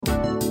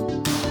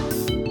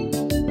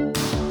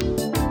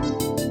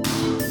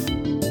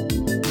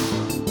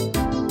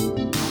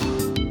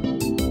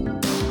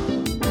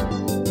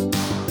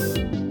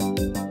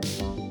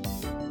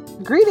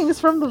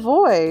from the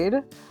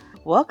void.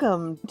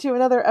 Welcome to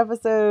another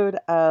episode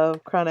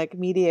of Chronic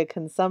Media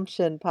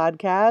Consumption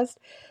Podcast.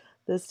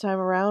 This time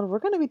around, we're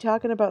going to be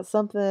talking about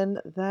something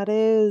that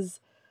is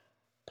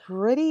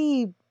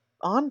pretty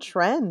on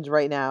trend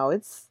right now.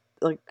 It's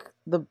like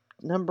the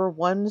number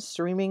one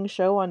streaming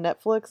show on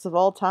Netflix of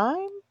all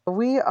time.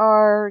 We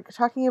are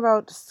talking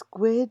about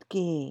Squid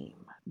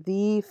Game,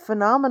 the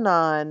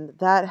phenomenon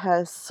that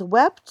has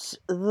swept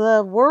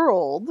the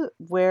world,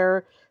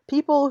 where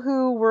people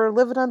who were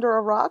living under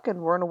a rock and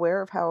weren't aware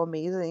of how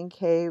amazing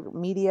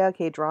K-media,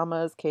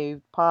 K-dramas,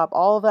 K-pop,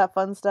 all of that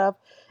fun stuff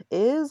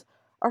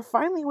are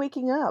finally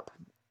waking up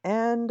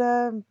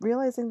and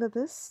realizing that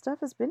this stuff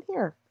has been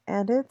here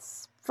and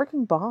it's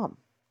freaking bomb.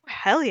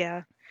 Hell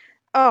yeah.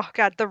 Oh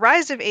god, the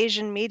rise of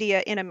Asian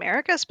media in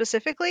America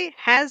specifically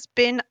has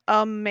been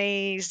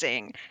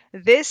amazing.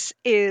 This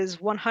is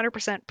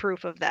 100%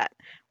 proof of that.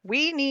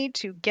 We need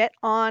to get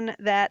on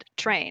that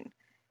train.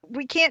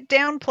 We can't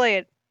downplay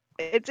it.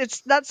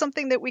 It's not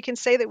something that we can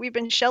say that we've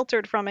been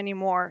sheltered from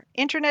anymore.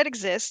 Internet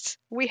exists.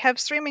 We have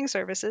streaming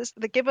services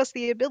that give us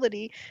the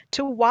ability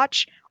to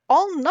watch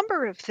all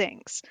number of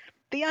things.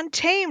 The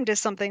Untamed is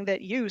something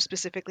that you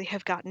specifically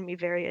have gotten me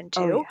very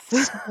into. Oh,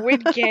 yes.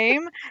 Squid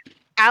Game,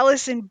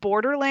 Alice in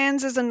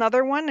Borderlands is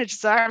another one.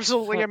 It's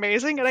absolutely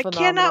amazing, and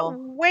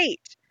Phenomenal.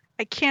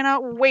 I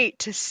cannot wait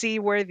to see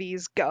where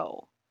these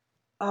go.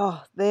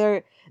 Oh,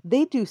 they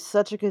do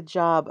such a good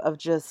job of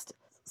just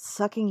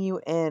sucking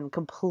you in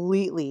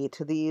completely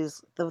to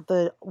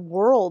the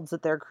worlds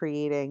that they're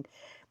creating.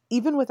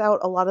 Even without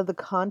a lot of the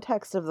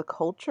context of the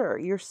culture,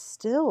 you're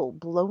still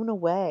blown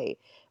away.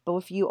 But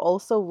if you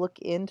also look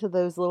into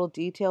those little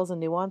details and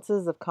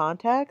nuances of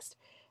context,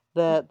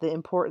 the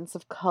importance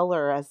of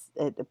color as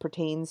it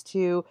pertains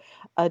to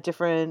a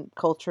different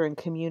culture and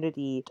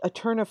community, a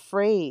turn of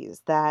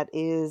phrase that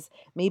is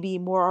maybe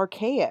more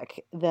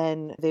archaic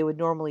than they would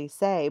normally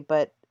say,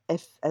 but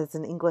if as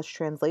an English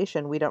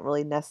translation, we don't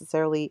really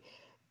necessarily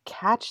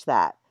catch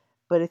that.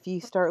 But if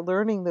you start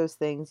learning those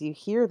things, you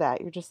hear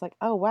that, you're just like,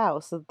 oh, wow.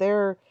 So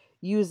they're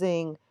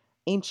using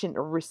ancient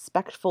or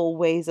respectful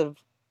ways of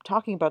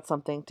talking about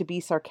something to be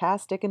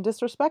sarcastic and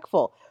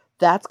disrespectful.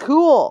 That's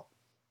cool.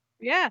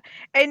 Yeah,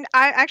 and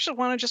I actually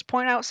want to just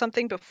point out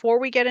something before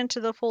we get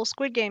into the full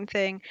Squid Game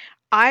thing.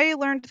 I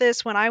learned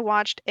this when I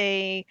watched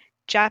a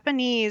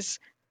Japanese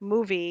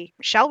movie,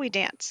 Shall We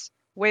Dance,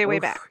 way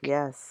Oof, back.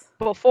 yes.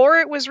 Before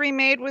it was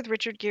remade with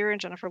Richard Gere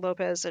and Jennifer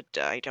Lopez.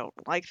 I don't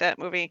like that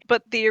movie.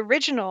 But the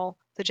original,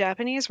 the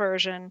Japanese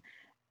version,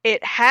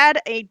 it had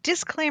a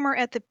disclaimer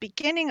at the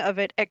beginning of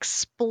it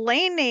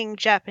explaining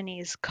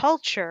Japanese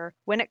culture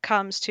when it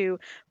comes to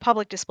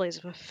public displays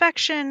of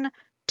affection,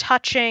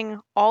 touching,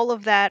 all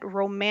of that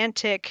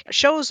romantic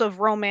shows of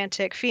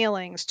romantic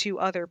feelings to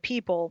other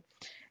people.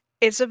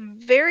 It's a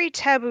very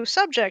taboo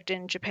subject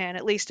in Japan,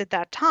 at least at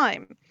that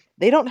time.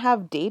 They don't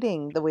have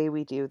dating the way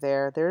we do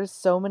there. There's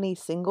so many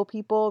single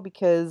people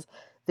because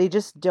they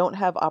just don't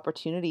have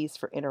opportunities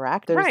for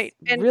interact. There's Right.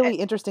 really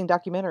interesting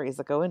documentaries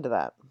that go into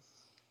that.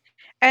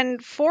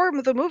 And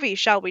for the movie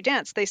Shall We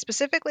Dance, they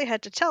specifically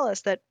had to tell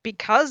us that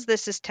because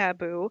this is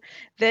taboo,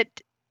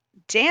 that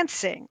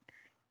dancing,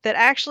 that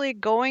actually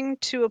going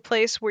to a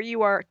place where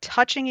you are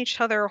touching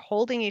each other,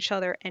 holding each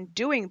other, and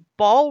doing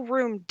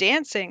ballroom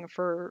dancing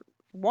for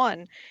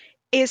one,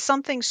 is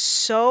something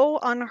so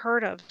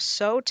unheard of,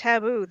 so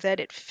taboo that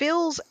it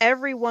fills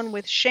everyone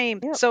with shame.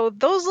 Yep. So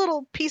those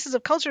little pieces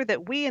of culture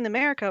that we in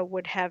America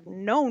would have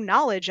no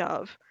knowledge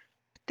of,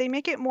 they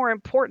make it more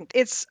important.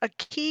 It's a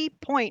key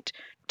point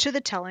to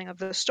the telling of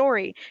the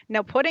story.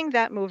 Now, putting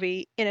that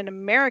movie in an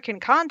American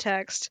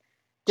context,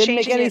 Didn't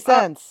make changing any it up,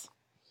 sense.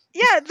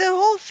 yeah, the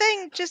whole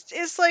thing just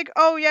is like,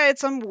 oh yeah, it's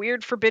some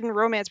weird forbidden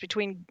romance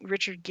between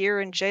Richard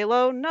Gere and J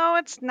Lo. No,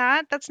 it's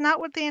not. That's not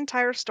what the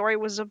entire story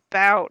was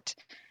about.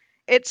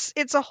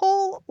 It's a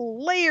whole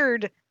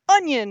layered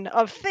onion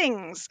of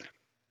things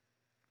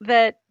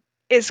that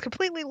is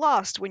completely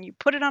lost when you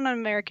put it on an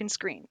American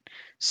screen.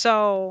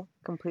 So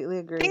Completely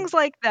agree. things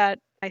like that,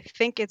 I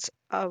think it's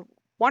a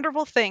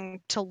wonderful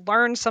thing to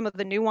learn some of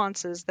the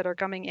nuances that are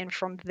coming in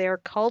from their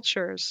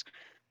cultures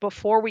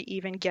before we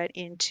even get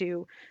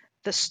into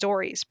the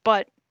stories.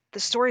 But the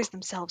stories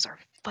themselves are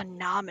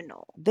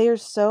phenomenal. They're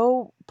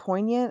so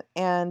poignant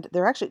and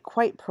they're actually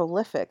quite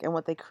prolific in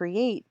what they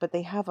create, but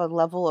they have a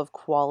level of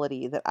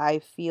quality that I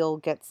feel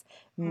gets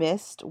Mm.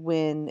 missed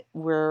when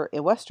we're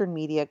in Western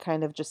media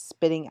kind of just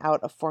spitting out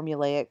a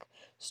formulaic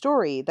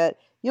story that,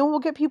 will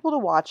get people to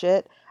watch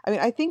it. I mean,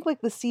 I think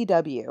like the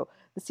CW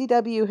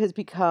has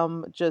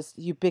become just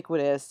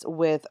ubiquitous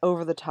with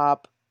over the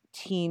top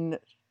teen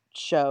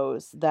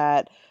shows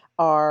that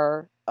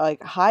are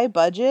like high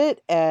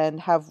budget and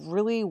have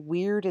really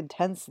weird,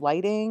 intense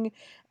lighting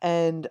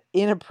and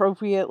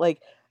inappropriate,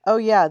 like, oh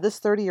yeah, this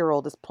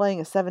 30-year-old is playing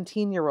a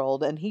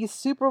 17-year-old and he's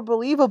super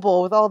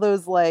believable with all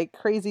those like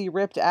crazy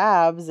ripped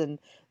abs and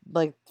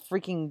like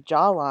freaking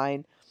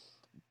jawline.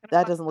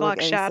 That doesn't look like Black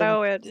any sim.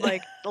 Shadow at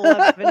like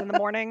 11 in the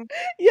morning.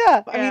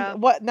 Yeah, I mean, Yeah.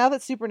 what now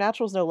that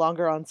Supernatural's no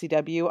longer on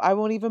CW, I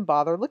won't even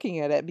bother looking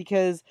at it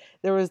because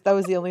that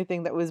was the only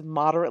thing that was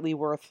moderately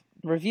worth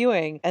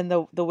reviewing. And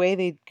the way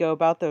they go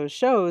about those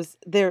shows,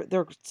 they're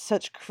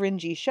such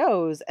cringy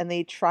shows, and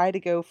they try to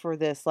go for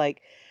this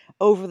like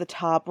over the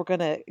top. We're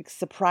gonna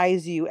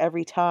surprise you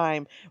every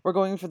time. We're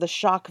going for the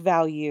shock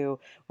value.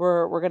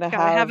 We're gonna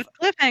Gotta have a have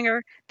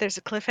cliffhanger. There's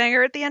a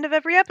cliffhanger at the end of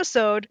every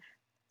episode.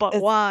 But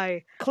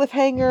why?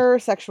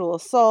 cliffhanger, sexual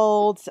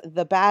assault,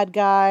 the bad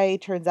guy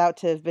turns out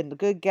to have been the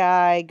good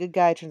guy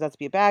turns out to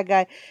be a bad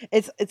guy.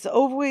 It's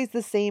always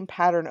the same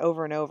pattern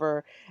over and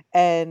over.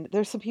 And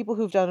there's some people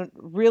who've done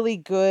really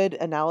good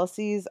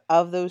analyses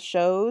of those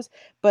shows,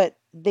 but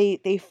they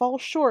fall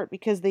short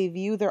because they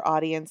view their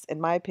audience,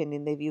 in my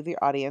opinion, they view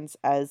their audience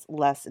as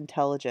less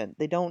intelligent.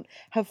 They don't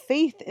have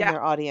faith in Yeah.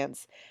 their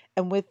audience.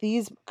 And with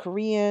these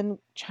Korean,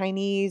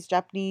 Chinese,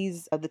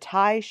 Japanese, the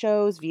Thai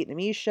shows,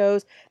 Vietnamese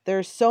shows,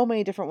 there's so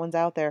many different ones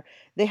out there.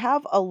 They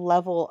have a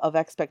level of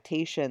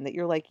expectation that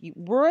you're like,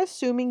 we're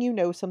assuming you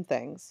know some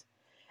things,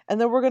 and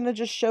then we're going to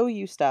just show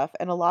you stuff.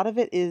 And a lot of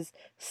it is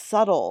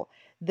subtle.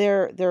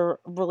 Their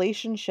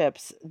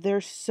relationships, they're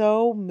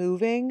so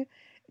moving.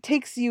 It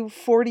takes you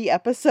 40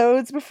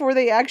 episodes before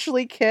they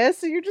actually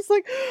kiss. And you're just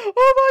like, oh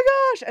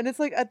my gosh. And it's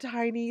like a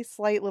tiny,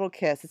 slight little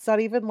kiss. It's not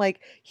even like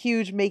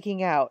huge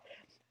making out.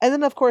 And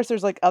then of course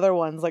there's like other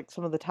ones like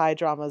some of the Thai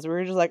dramas where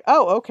you're just like,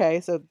 oh, okay,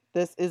 so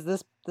this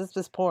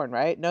porn,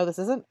 right? No, this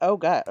isn't. Oh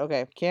god,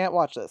 okay, can't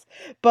watch this.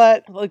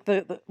 But like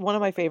the one of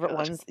my favorite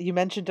God. ones, you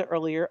mentioned it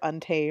earlier,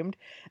 Untamed,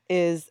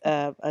 is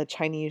a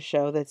Chinese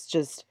show that's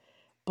just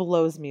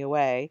blows me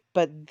away.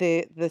 But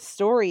the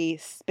story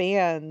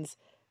spans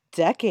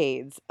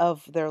decades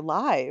of their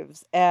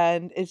lives,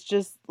 and it's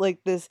just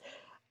like this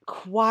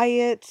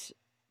quiet,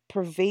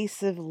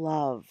 pervasive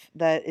love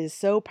that is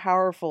so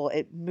powerful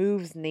it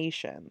moves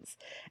nations.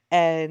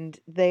 And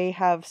they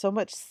have so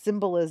much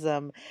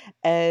symbolism,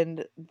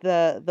 and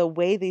the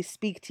way they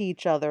speak to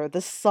each other,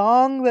 the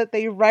song that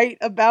they write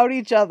about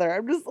each other.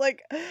 I'm just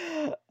like,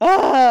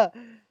 ah,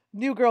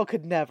 New Girl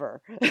could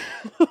never.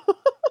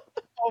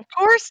 Of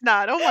course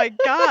not. Oh my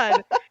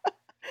god.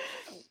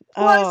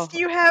 Plus, Oh.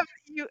 you have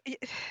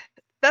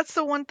that's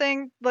the one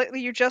thing like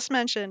you just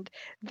mentioned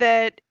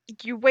that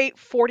you wait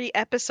 40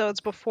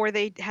 episodes before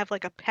they have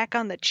like a peck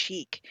on the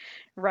cheek,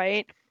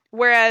 right?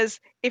 Whereas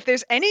if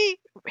there's any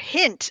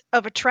hint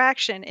of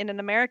attraction in an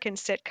American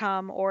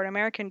sitcom or an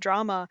American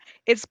drama,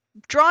 it's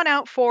drawn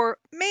out for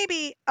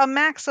maybe a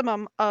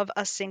maximum of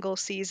a single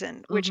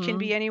season, which can Mm-hmm.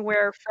 be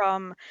anywhere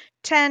from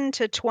 10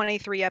 to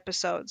 23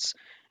 episodes.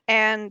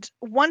 And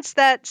once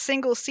that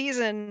single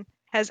season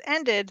has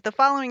ended, the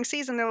following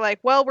season they're like,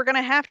 well, we're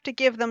gonna have to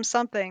give them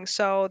something.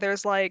 So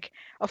there's like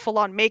a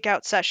full-on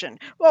makeout session.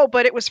 Oh,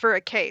 but it was for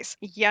a case.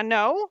 Yeah,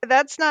 no,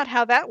 that's not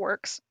how that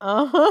works.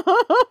 Uh-huh.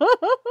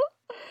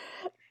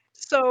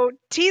 So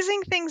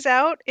teasing things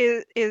out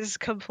is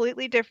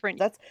completely different.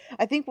 That's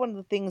I think one of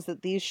the things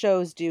that these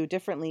shows do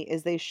differently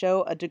is they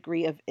show a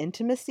degree of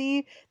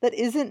intimacy that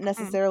isn't Mhm.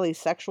 necessarily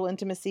sexual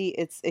intimacy.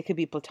 It could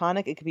be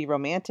platonic, it could be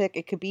romantic,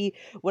 it could be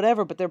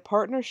whatever, but their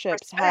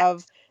partnerships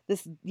have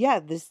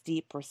Respect. this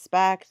deep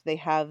respect, they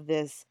have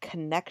this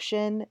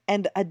connection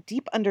and a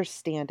deep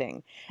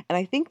understanding. And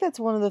I think that's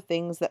one of the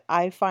things that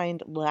I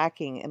find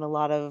lacking in a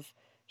lot of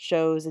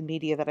shows and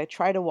media that I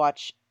try to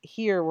watch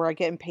here, where I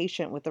get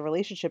impatient with the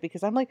relationship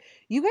because I'm like,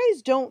 you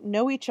guys don't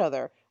know each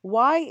other.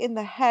 Why in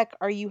the heck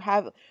are you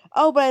have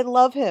oh, but I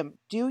love him.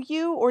 Do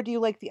you, or do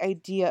you like the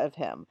idea of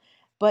him?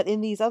 But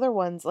in these other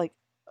ones, like,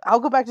 I'll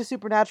go back to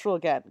Supernatural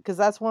again because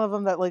that's one of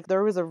them that like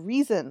there was a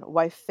reason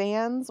why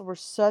fans were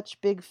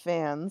such big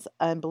fans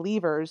and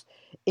believers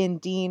in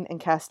Dean and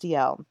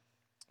Castiel,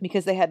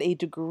 because they had a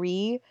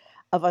degree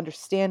of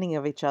understanding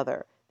of each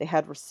other. They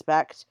had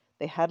respect,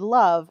 they had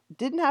love.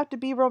 Didn't have to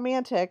be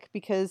romantic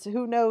because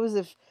who knows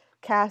if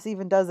Cass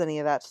even does any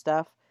of that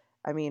stuff.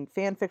 I mean,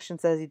 fan fiction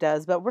says he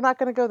does, but we're not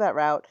going to go that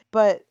route.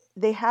 But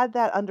they had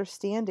that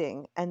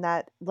understanding and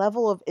that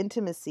level of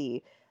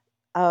intimacy,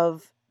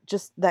 of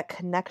just that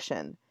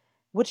connection,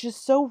 which is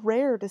so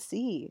rare to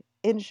see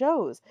in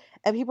shows.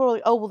 And people are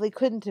like, "Oh, well, they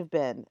couldn't have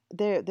been.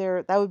 They're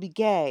that would be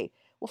gay."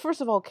 Well,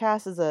 first of all,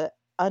 Cass is a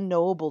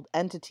unknowable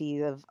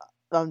entity of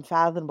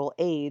unfathomable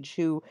age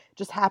who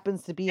just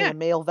happens to be in Yeah, a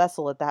male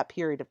vessel at that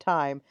period of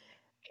time.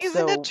 he's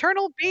an So,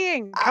 eternal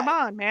being. Come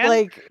I on, man.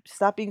 like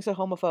stop being so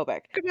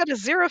homophobic. Talk about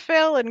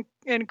Aziraphale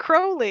and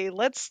Crowley.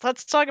 Let's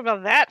talk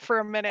about that for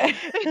a minute.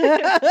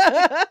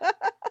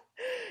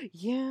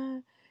 Yeah,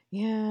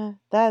 yeah,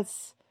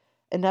 that's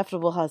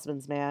inevitable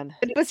husbands, man.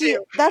 And it But see,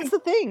 too. that's the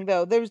thing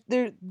though. There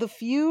the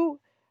few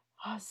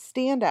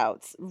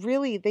standouts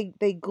really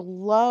they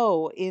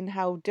glow in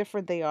how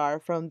different they are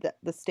from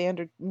the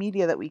standard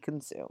media that we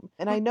consume.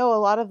 And I know a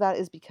lot of that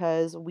is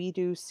because we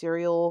do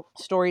serial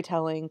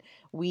storytelling.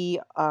 We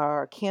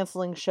are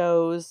canceling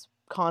shows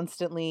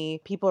constantly.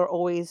 People are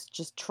always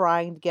just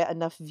trying to get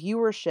enough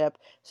viewership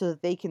so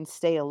that they can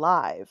stay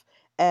alive.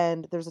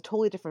 And there's a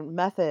totally different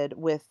method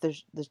with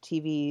the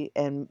TV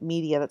and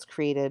media that's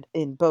created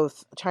in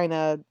both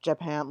China,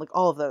 Japan, like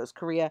all of those,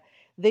 Korea.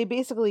 They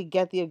basically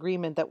get the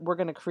agreement that we're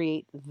going to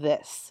create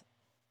this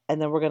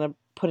and then we're going to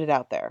put it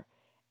out there.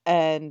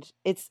 And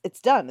it's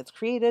done. It's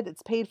created,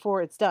 it's paid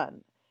for, it's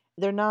done.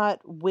 They're not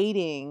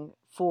waiting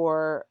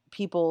for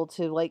people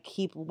to like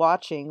keep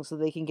watching so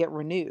they can get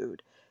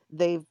renewed.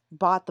 They've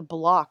bought the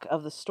block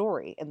of the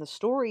story and the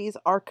stories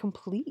are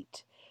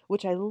complete,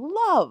 which I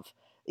love.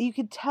 You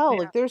could tell Yeah.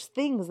 like there's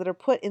things that are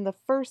put in the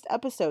first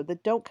episode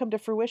that don't come to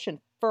fruition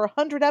for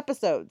 100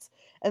 episodes.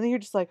 And then you're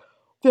just like,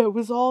 that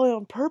was all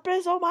on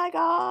purpose. Oh my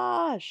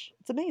gosh.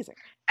 It's amazing.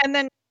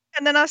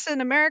 And then us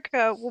in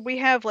America, well, we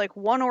have like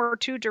one or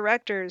two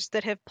directors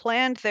that have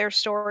planned their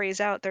stories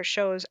out, their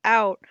shows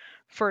out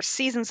for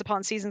seasons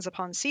upon seasons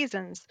upon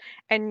seasons,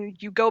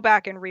 and you go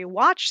back and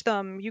rewatch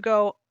them, you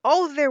go,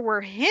 "Oh, there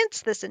were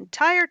hints this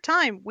entire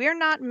time. We're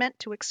not meant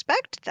to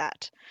expect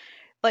that."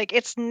 Like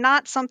it's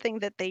not something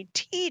that they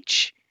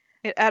teach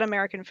at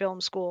American film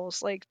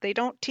schools. Like they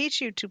don't teach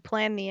you to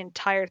plan the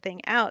entire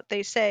thing out.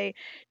 They say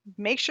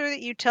make sure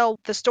that you tell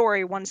the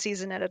story one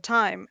season at a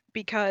time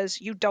because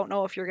you don't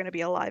know if you're going to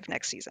be alive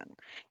next season.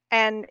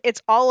 And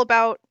it's all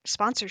about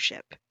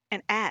sponsorship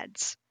and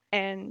ads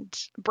and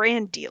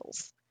brand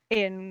deals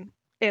in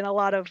a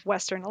lot of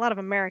Western, a lot of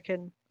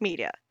American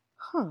media.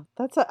 Huh.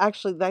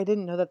 Actually, I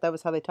didn't know that that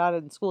was how they taught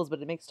it in schools,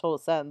 but it makes total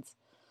sense.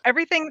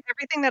 Everything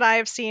that I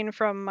have seen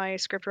from my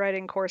script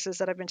writing courses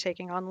that I've been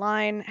taking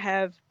online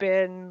have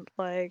been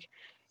like,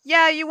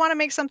 yeah, you want to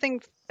make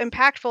something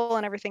impactful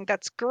and everything.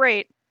 That's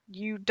great.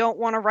 You don't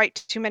want to write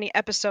too many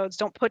episodes.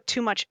 Don't put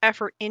too much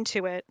effort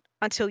into it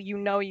until you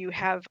know you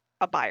have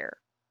a buyer.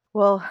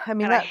 Well, I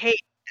mean And I hate,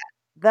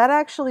 that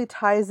actually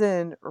ties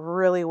in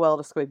really well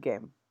to Squid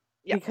Game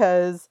yeah.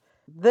 because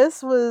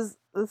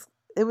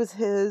it was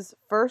his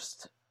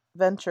first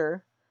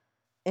venture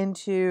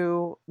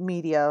into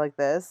media like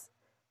this.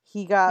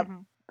 He got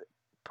Hmm.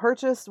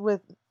 purchased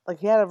with like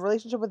he had a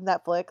relationship with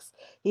Netflix.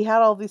 He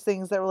had all these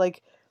things that were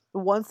like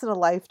once in a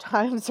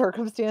lifetime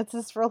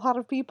circumstances for a lot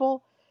of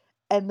people,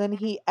 and then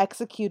he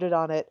executed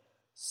on it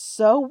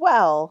so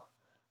well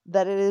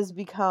that it has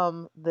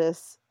become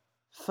this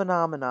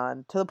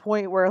phenomenon to the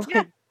point where Yeah,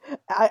 like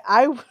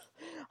I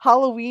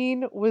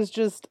Halloween was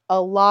just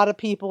a lot of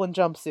people in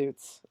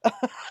jumpsuits.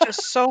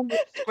 just so much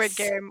Squid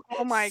Game.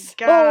 Oh my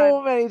God.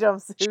 So many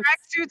jumpsuits.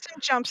 Tracksuits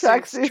and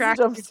jumpsuits. Tracksuits and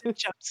Tracksuits and jumpsuits.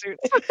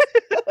 jumpsuits.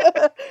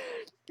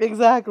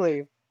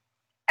 Exactly.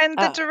 And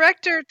the Uh,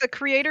 director, the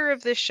creator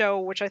of this show,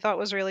 which I thought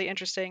was really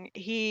interesting,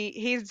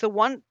 he is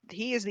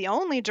the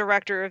only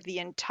director of the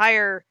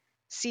entire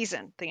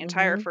season, the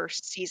entire mhm.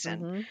 first season.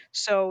 Mhm.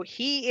 So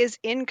he is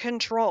in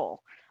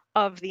control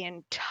of the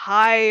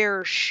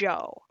entire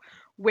show,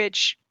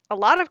 which a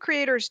lot of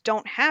creators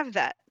don't have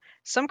that.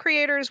 Some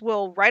creators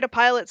will write a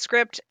pilot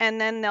script and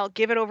then they'll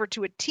give it over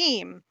to a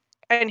team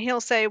and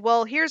he'll say,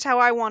 "Well, here's how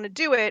I want to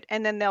do it,"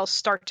 and then they'll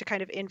start to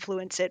kind of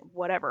influence it,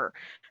 whatever,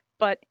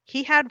 but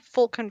he had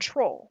full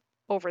control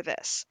over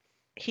this.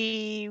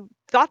 He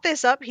thought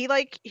this up. He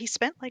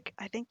spent like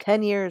I think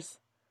 10 years.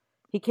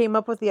 He came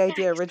up with the yeah,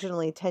 idea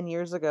originally 10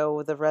 years ago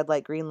with the red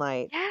light green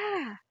light.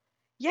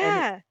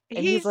 yeah,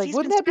 And yeah. he's like, He's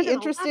been "Wouldn't that be spending a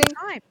lot interesting?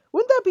 of time.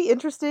 Wouldn't that be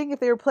interesting if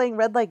they were playing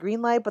red light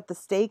green light but the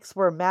stakes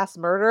were mass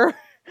murder?"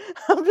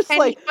 I'm just And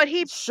like, but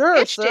he "Sure,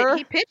 pitched it. sir."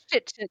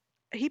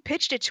 He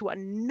pitched it to a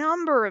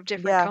number of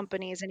different Yeah.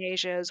 companies in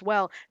Asia as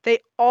well. They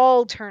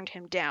all turned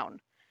him down.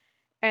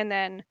 And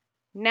then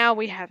now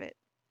we have it.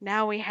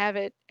 Now we have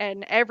it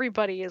and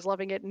everybody is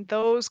loving it and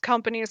those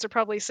companies are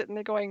probably sitting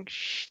there going,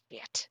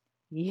 "Shit."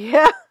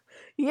 Yeah.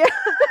 Yeah.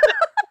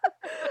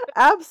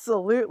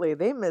 Absolutely.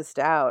 They missed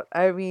out.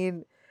 I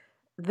mean,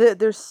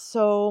 there's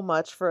so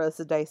much for us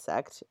to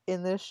dissect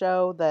in this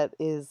show that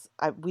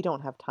we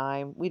don't have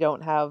time.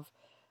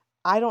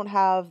 I don't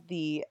have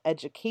the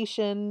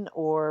education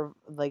or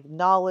like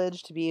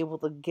knowledge to be able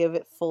to give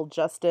it full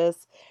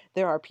justice.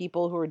 There are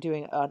people who are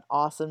doing an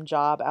awesome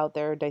job out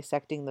there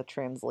dissecting the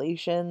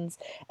translations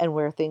and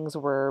where things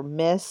were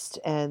missed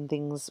and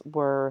things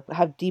were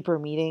have deeper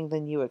meaning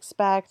than you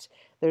expect.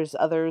 There's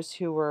others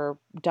who were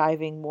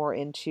diving more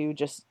into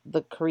just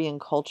the Korean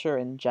culture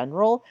in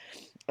general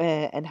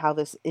and how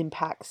this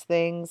impacts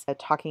things,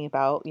 talking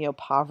about,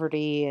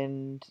 poverty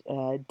and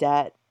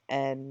debt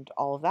and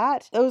all of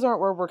that. Those aren't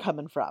where we're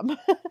coming from.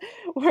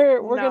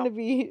 We're going No. to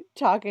be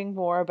talking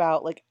more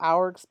about like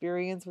our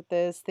experience with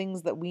this,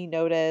 things that we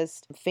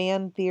noticed,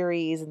 fan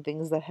theories and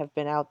things that have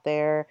been out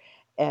there,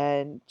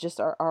 and just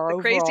our The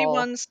crazy overall.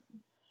 ones,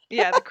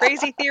 yeah, the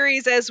crazy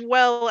theories as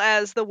well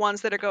as the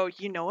ones that are go,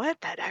 you know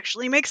what? That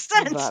actually makes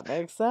sense. That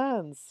makes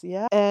sense.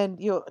 Yeah. And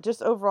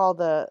just overall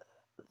the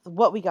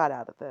what we got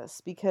out of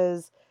this,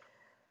 because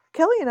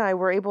Kelly and I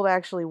were able to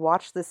actually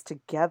watch this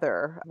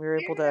together. We were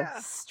able to Yeah.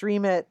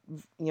 stream it,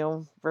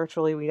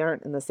 virtually. We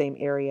aren't in the same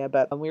area,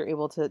 but we were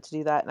able to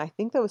do that. And I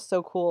think that was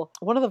so cool.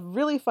 One of the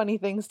really funny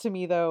things to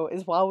me, though,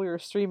 is while we were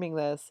streaming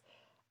this,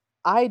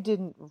 I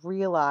didn't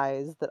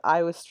realize that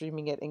I was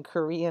streaming it in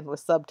Korean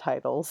with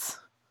subtitles.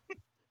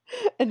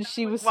 and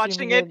she was Watching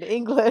streaming it it in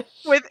English.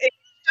 with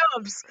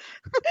dubs.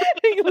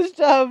 English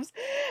dubs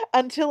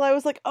until I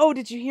was like, "Oh,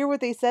 did you hear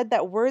what they said?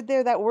 That word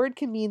there, that word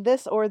can mean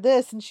this or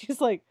this." And she's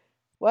like,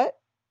 "What?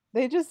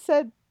 They just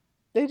said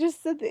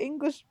the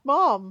English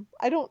mom.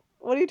 I don't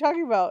what are you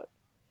talking about?"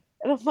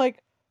 And I'm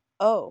like,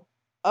 "Oh.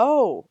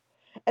 Oh."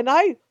 And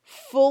I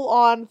full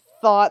on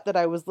thought that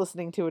I was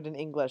listening to it in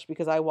English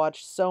because I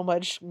watch so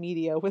much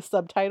media with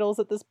subtitles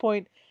at this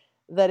point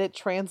that it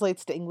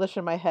translates to English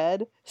in my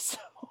head. So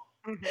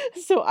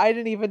so I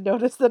didn't even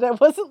notice that I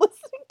wasn't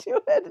listening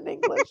to it in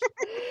English.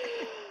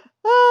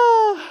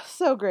 Ah,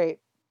 so great.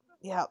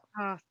 Yeah.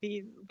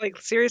 Like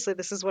seriously,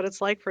 this is what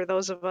it's like for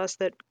those of us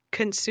that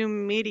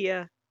consume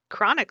media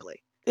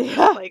chronically.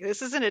 Yeah. Like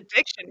this is an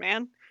addiction,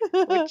 man.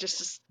 Like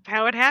just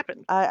how it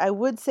happened. I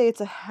would say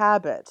it's a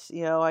habit,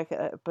 you know,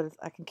 but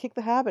I can kick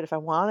the habit if I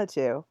wanted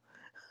to.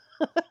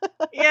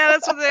 Yeah,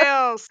 that's what they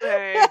all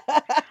say.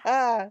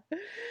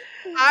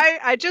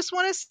 I just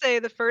want to say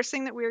the first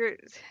thing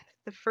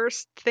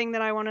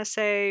that I want to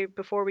say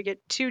before we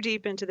get too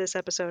deep into this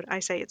episode, I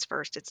say it's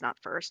first, it's not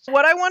first.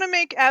 What I want to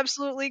make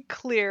absolutely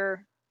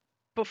clear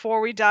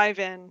before we dive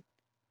in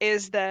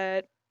is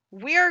that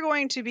we are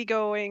going to be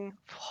going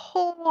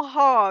whole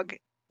hog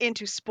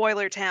into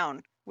spoiler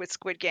town with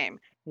Squid Game.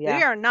 Yeah.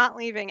 We are not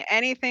leaving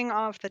anything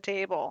off the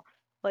table.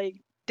 Like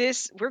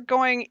we're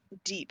going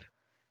deep.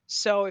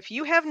 So if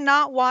you have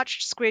not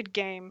watched Squid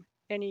Game,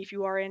 and if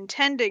you are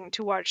intending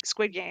to watch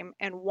Squid Game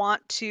and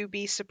want to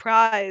be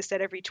surprised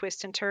at every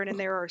twist and turn, and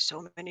there are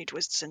so many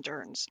twists and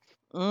turns,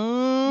 you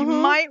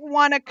Mhm. might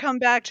want to come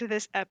back to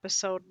this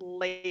episode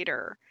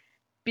later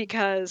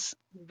because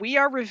we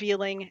are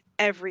revealing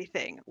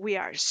everything. We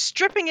are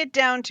stripping it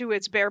down to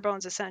its bare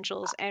bones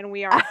essentials and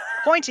we are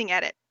pointing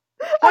at it.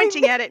 I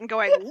Pointing at it and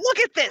going, look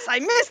at this! I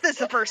missed this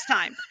the first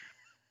time.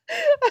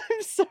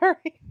 I'm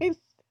sorry.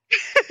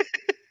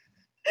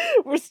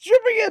 We're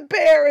stripping it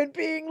bare and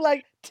being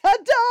like,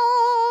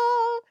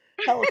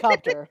 ta-da!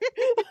 Helicopter.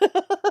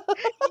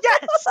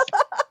 Yes!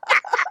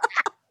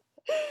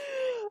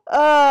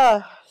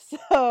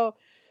 So,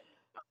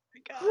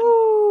 My God.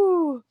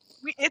 whew,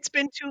 It's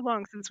been too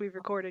long since we've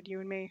recorded, you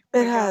and me. it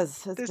My God.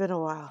 has. It's This been a is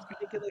while.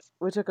 ridiculous.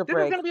 We took a This is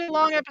break. going to be a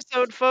long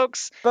episode,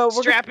 folks. But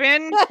we're Strap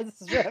in. gonna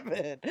strap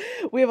in.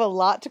 We have a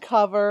lot to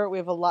cover. We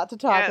have a lot to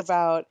talk Yes.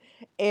 about,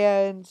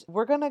 and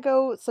we're gonna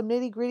go some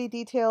nitty gritty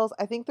details.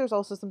 I think there's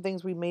also some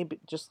things we may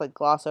just like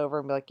gloss over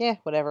and be like, yeah,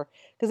 whatever,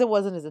 because it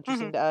wasn't as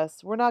interesting to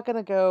us. We're not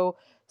gonna go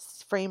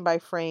frame by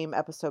frame,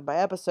 episode by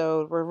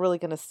episode. We're really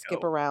gonna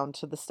skip No. around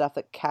to the stuff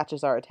that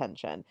catches our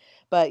attention.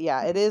 But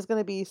yeah, it is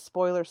gonna be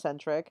spoiler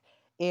centric.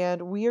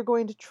 And we are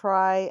going to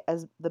try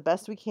as the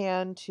best we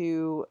can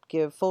to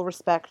give full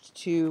respect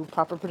to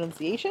proper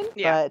pronunciation.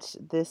 Yeah. But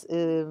this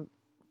is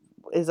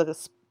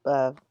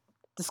a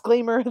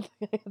disclaimer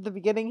at the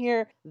beginning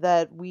here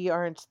that we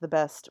aren't the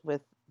best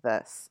with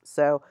this.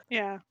 So,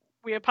 Yeah.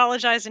 We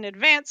apologize in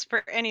advance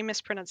for any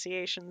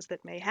mispronunciations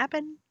that may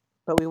happen.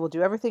 but we will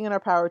do everything in our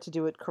power to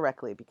do it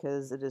correctly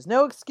because it is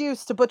no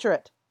excuse to butcher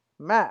it.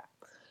 Ma.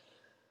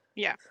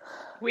 Yeah.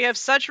 We have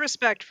such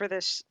respect for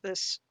this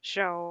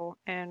show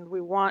and we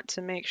want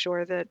to make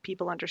sure that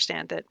people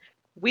understand that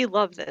we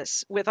love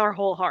this with our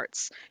whole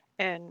hearts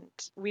and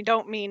we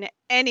don't mean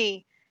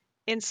any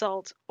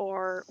insult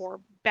or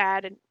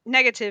bad and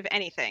negative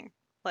anything.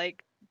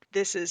 Like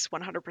this is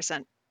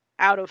 100%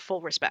 out of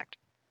full respect.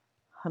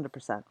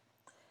 100%.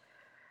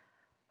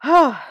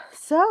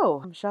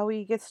 So, shall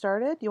we get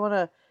started? You want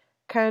to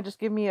kind of just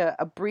give me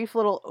a brief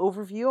little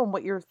overview on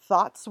what your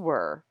thoughts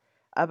were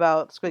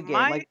about Squid Game?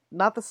 Like,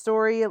 not the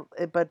story,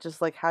 but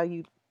just like how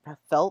you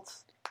felt,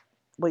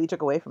 what you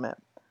took away from it.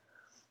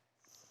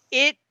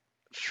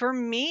 For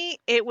me,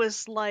 it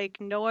was like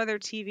no other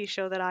TV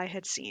show that I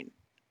had seen.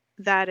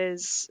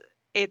 I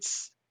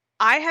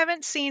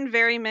haven't seen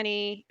very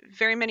many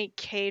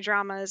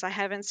K-dramas. I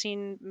haven't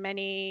seen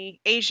many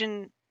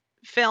Asian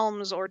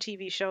films or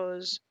TV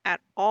shows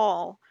at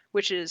all,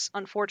 which is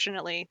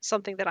unfortunately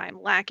something that I'm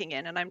lacking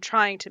in and I'm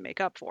trying to make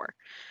up for.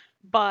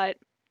 But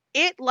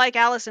like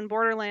Alice in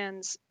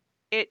Borderlands,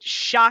 it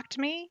shocked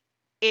me.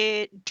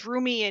 It drew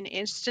me in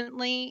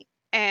instantly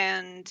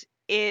and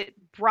it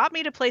brought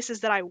me to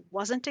places that I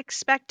wasn't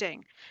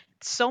expecting.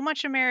 So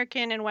much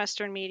American and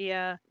Western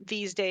media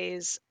these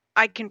days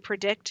I can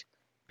predict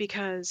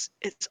because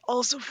it's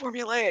also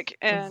formulaic.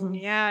 And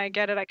yeah, I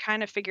get it. I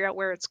kind of figure out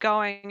where it's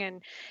going.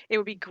 And it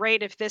would be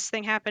great if this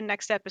thing happened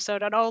next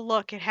episode. And oh,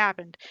 look, it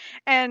happened.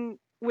 And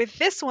with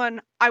this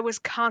one, I was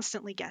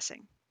constantly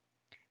guessing.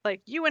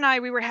 Like you and I,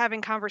 we were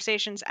having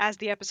conversations as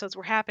the episodes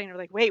were happening. We're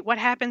like, wait, what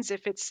happens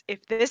if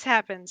this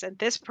happens and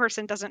this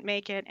person doesn't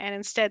make it, and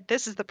instead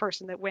this is the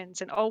person that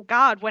wins? And oh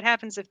God, what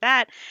happens if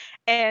that?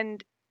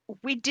 And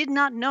we did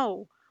not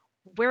know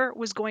where it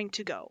was going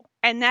to go.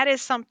 And that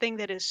is something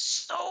that is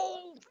so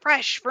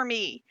fresh for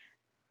me.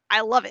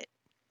 I love it.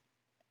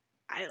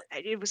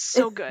 It was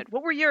so good.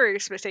 What were your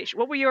expectations?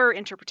 What were your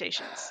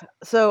interpretations?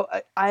 So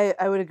I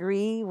would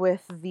agree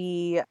with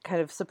the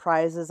kind of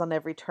surprises on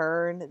every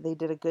turn. They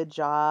did a good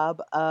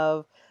job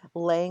of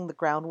laying the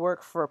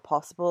groundwork for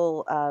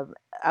possible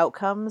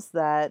outcomes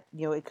that,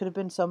 it could have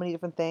been so many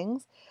different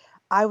things.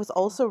 I was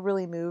also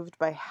really moved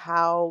by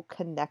how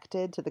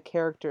connected to the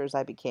characters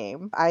I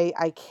became.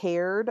 I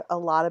cared a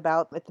lot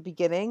about at the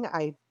beginning.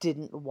 I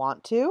didn't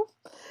want to.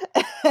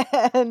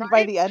 And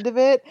by Right? the end of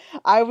it,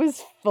 I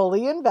was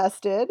fully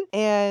invested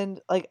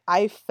and like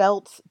I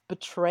felt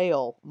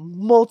betrayal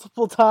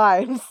multiple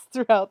times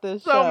throughout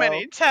this So show.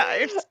 many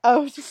times. I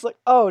was just like,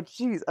 "Oh,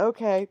 geez,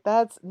 okay,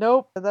 that's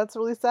nope, that's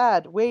really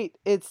sad. Wait,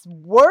 it's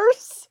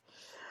worse."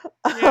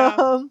 Yeah.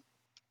 Um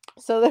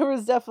so there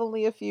was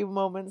definitely a few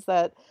moments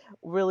that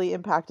really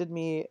impacted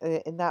me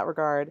in that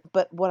regard.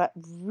 But what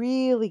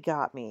really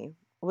got me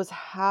was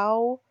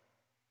how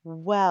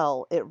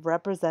well it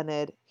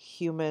represented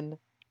human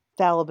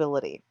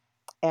fallibility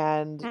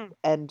and Mm,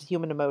 and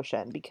human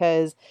emotion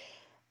because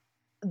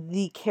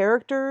the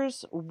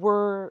characters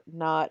were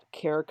not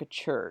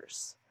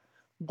caricatures.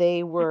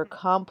 They were mhm.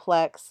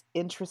 complex,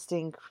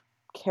 interesting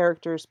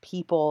characters,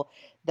 people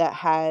that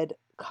had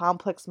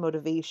complex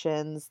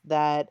motivations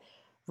that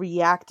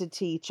reacted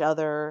to each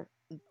other.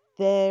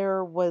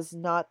 There was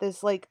not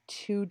this like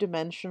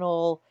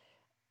two-dimensional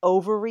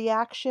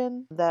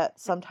overreaction that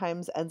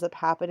sometimes ends up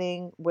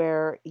happening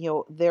where,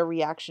 their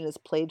reaction is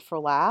played for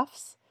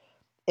laughs.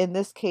 In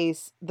this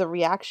case, the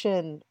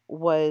reaction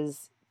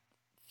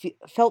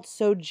felt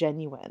so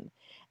genuine.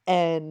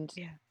 And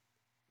Yeah.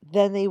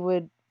 then they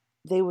would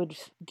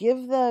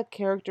give the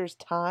characters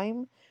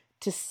time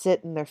to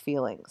sit in their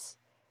feelings.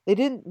 They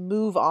didn't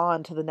move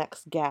on to the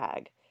next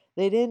gag.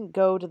 They didn't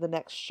go to the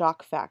next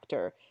shock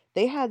factor.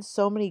 They had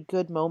so many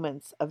good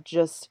moments of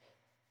just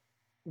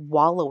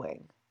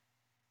wallowing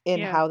in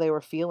Yeah. how they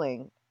were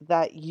feeling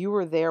that you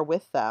were there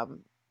with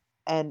them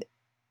and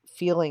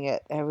feeling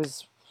it. It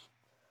was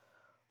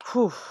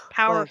whew,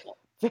 like Powerful.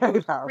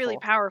 very Really powerful.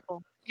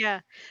 powerful.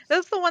 Yeah.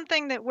 That's the one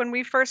thing that when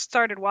we first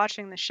started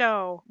watching the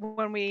show,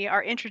 when we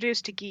are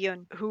introduced to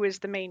Giyun, who is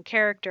the main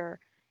character,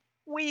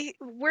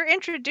 we're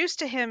introduced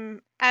to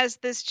him as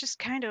this just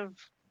kind of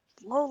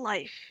low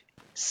life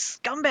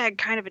scumbag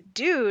kind of a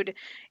dude.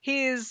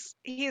 He's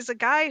a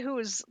guy who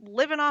is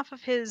living off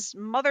of his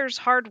mother's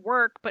hard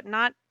work, but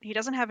not he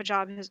doesn't have a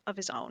job of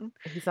his own.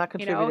 He's not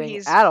You know, contributing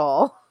he's at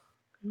all.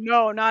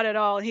 no, not at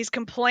all. He's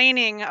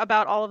complaining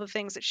about all of the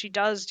things that she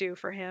does do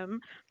for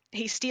him.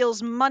 He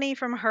steals money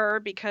from her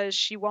because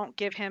she won't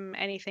give him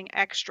anything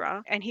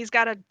extra. And he's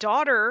got a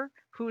daughter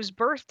whose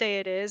birthday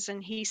it is,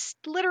 and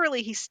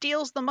literally he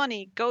steals the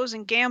money, goes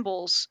and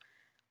gambles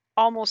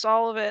almost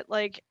all of it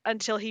like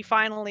until he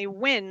finally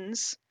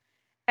wins,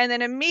 and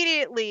then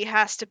immediately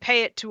has to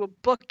pay it to a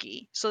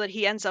bookie so that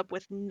he ends up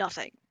with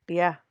nothing.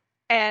 Yeah.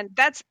 And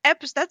that's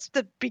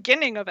the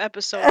beginning of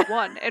episode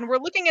 1, and we're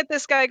looking at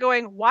this guy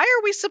going, why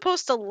are we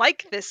supposed to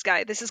like this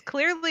guy? This is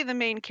clearly the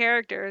main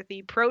character,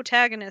 the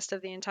protagonist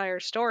of the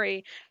entire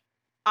story.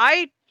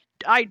 I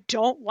i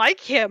don't like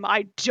him.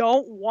 I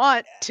don't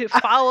want to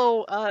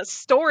follow a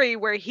story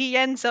where he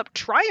ends up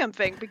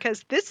triumphing,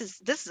 because this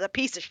is a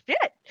piece of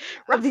shit.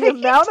 The Right?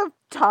 amount of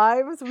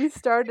times we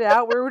started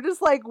out where we're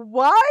just like,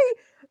 why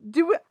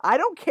do it? I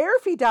don't care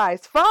if he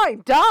dies.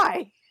 Fine,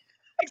 die.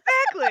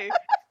 Exactly.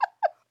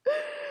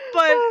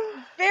 But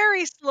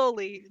very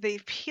slowly they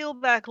peel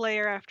back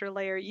layer after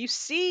layer. You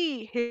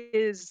see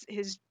his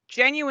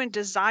genuine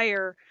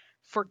desire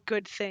for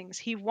good things.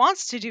 He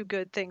wants to do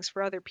good things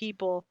for other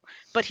people,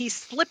 but he's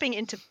slipping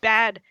into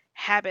bad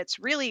habits,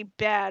 really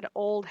bad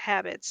old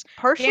habits,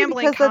 Partially gambling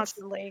because that's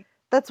constantly.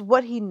 that's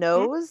what he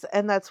Mhm. knows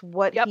and that's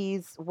Yep.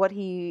 what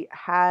he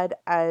had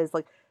as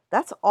like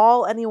that's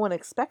all anyone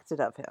expected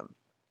of him.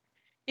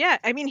 Yeah,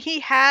 I mean he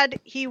had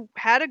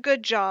a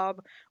good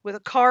job with a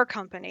car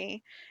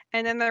company,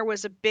 and then there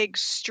was a big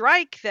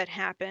strike that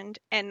happened,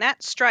 and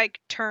that strike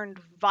turned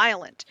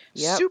violent,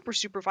 Yep. super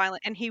super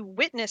violent, and he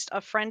witnessed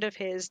a friend of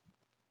his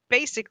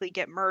basically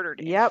get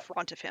murdered in Yep.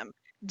 front of him,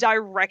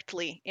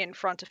 directly in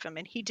front of him,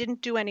 and he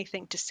didn't do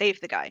anything to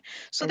save the guy.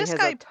 So And he this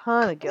has a guy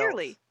ton of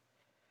guilt. clearly,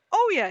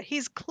 oh yeah,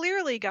 he's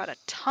clearly got a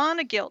ton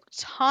of guilt,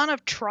 ton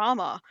of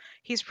trauma.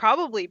 He's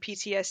probably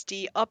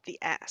PTSD up the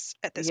ass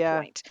at this Yeah.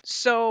 point.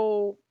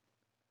 So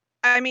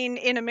I mean,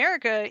 in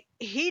America,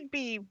 he'd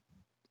be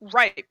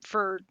ripe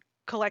for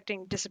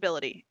collecting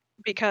disability,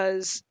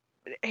 because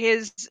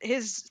his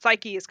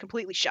psyche is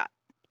completely shot,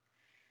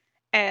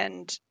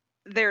 and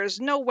there's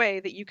no way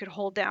that you could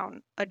hold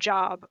down a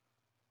job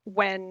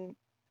when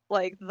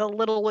like the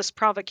littlest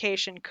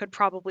provocation could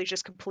probably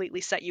just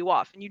completely set you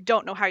off, and you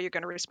don't know how you're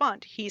going to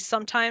respond. He's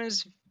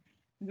sometimes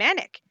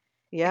manic,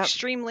 Yep.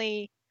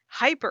 extremely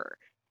hyper.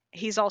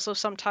 He's also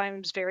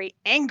sometimes very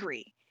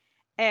angry,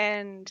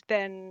 and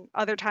then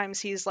other times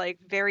he's like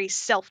very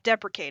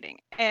self-deprecating,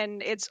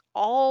 and it's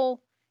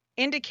all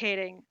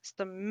indicating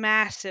some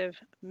massive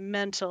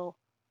mental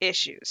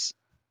issues,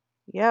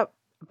 Yep.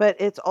 But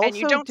it's and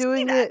you also don't see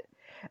doing that. it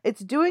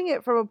it's doing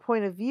it from a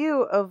point of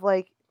view of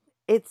like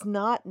it's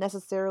not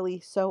necessarily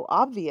so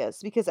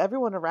obvious because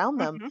everyone around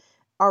them Mhm.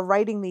 are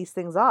writing these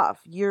things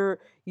off. You're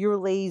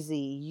lazy.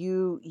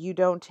 You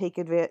don't take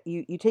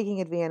you taking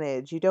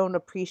advantage. You don't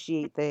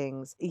appreciate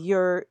things.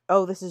 You're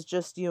oh this is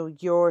just,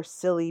 your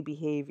silly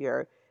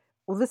behavior.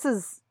 Well, this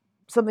is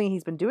something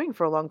he's been doing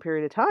for a long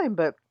period of time,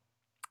 but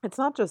it's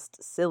not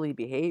just silly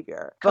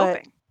behavior, but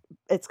Coping.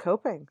 it's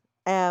coping.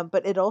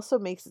 But it also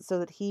makes it so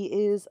that he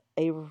is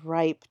a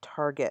ripe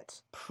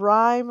target,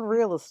 prime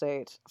real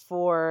estate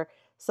for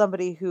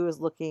somebody who is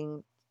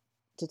looking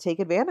to take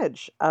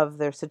advantage of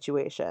their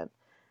situation.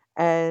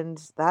 And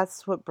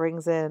that's what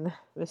brings in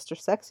Mr.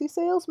 Sexy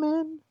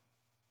Salesman.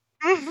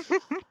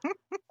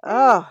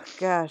 Oh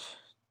gosh.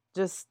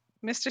 Just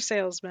Mr.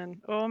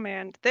 Salesman. Oh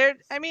man. There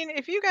I mean,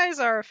 if you guys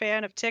are a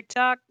fan of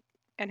TikTok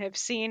and have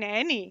seen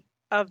any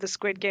of the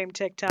Squid Game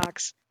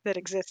TikToks that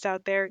exist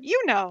out there,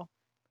 you know.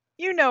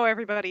 You know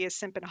everybody is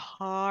simping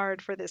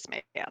hard for this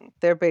man.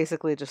 they're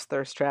basically just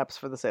thirst traps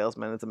for the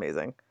salesman. It's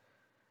amazing.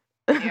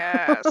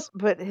 Yes.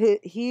 But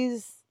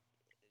he's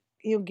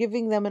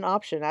giving them an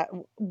option,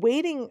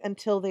 waiting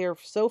until they are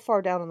so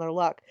far down on their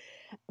luck.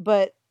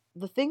 But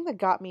the thing that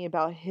got me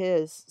about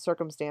his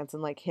circumstance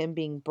and like him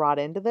being brought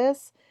into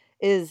this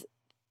is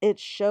it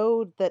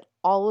showed that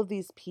all of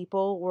these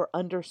people were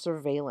under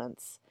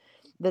surveillance,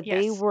 that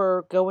they Yes.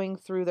 were going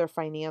through their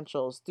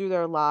financials, through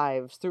their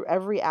lives, through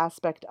every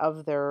aspect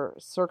of their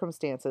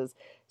circumstances,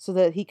 so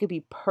that he could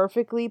be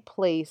perfectly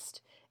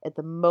placed at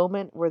the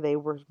moment where they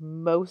were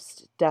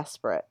most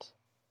desperate.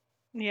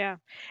 Yeah.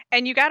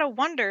 And you got to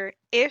wonder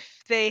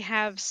if they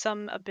have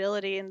some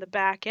ability in the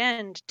back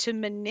end to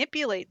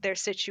manipulate their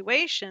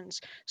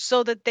situations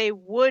so that they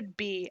would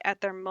be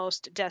at their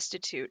most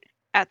destitute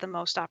at the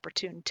most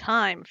opportune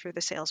time for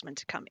the salesman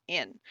to come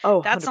in.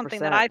 Oh, That's something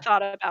that I 100%.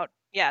 thought about.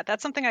 Yeah,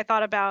 that's something I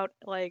thought about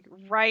like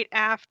right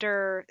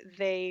after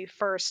they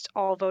first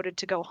all voted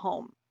to go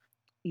home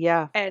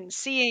Yeah. and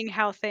seeing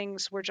how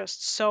things were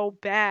just so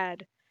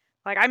bad.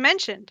 Like I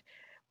mentioned,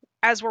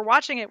 as we're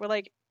watching it, we're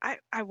like,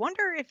 I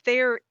wonder if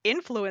they're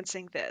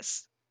influencing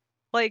this.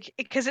 Like,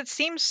 because it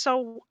seems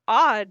so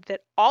odd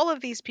that all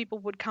of these people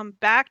would come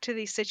back to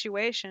these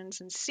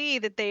situations and see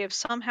that they have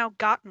somehow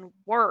gotten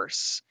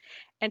worse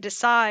and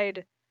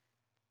decide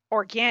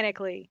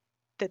organically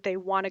that they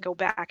want to go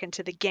back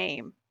into the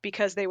game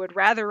because they would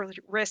rather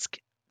risk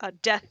a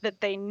death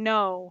that they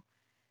know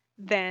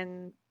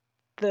than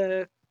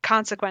the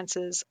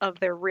consequences of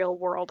their real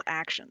world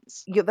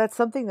actions. Yeah, that's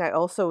something I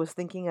also was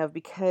thinking of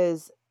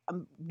because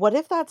what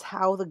if that's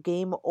how the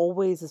game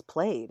always is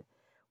played?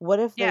 What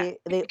if Yeah, they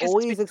because it's been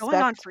always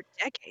going on expect for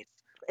decades.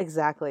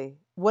 exactly.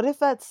 What if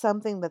that's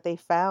something that they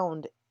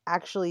found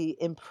actually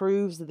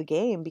improves the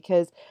game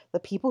because the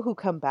people who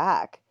come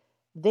back,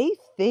 they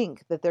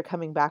think that they're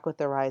coming back with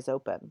their eyes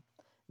open.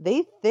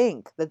 They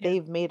think that Yeah.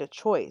 they've made a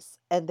choice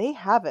and they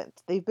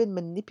haven't. They've been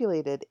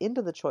manipulated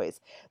into the choice.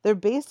 They're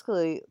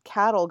basically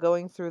cattle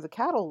going through the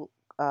cattle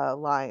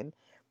line,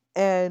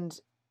 and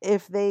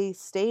if they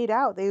stayed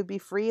out, they would be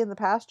free in the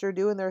pasture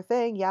doing their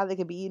thing. Yeah, they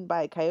could be eaten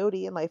by a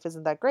coyote and life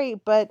isn't that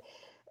great, but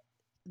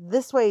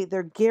this way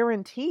they're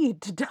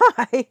guaranteed to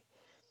die,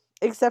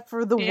 except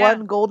for the Yeah.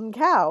 one golden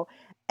cow.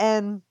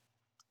 And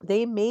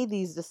they made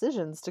these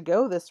decisions to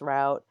go this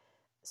route.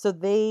 So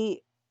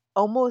they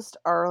almost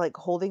are like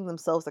holding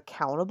themselves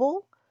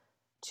accountable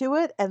to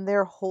it, and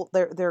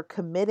they're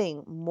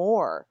committing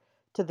more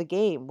to the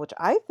game, which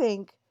I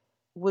think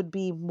would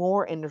be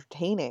more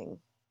entertaining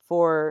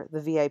for the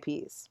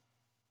VIPs.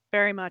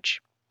 Very much.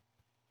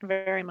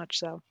 Very much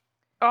so.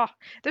 Oh,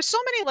 there's so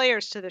many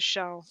layers to this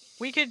show.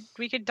 We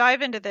could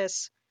dive into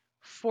this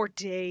for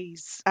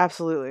days.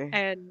 Absolutely.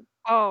 And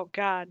oh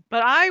god,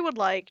 but I would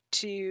like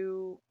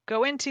to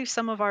go into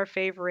some of our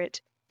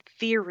favorite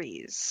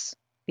theories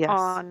Yes.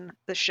 on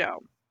the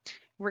show.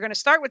 We're going to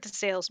start with the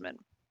salesman.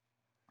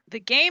 The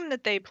game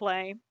that they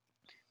play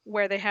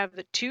where they have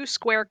the two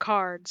square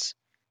cards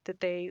that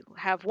they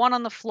have one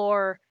on the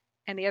floor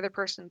and the other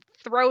person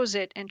throws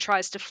it and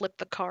tries to flip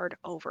the card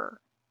over.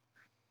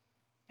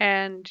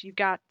 And you've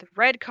got the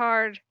red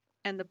card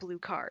and the blue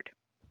card.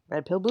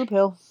 Red pill, blue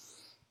pill.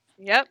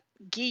 Yep.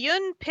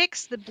 Giyun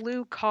picks the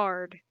blue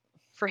card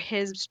for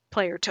his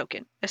player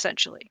token,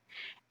 essentially.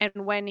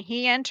 And when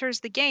he enters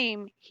the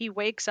game, he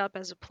wakes up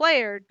as a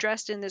player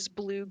dressed in this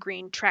blue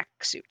green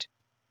tracksuit.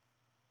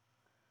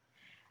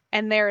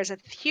 And there is a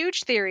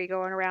huge theory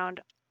going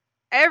around.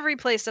 Every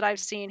place that I've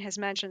seen has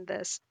mentioned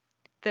this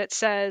that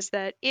says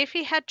that if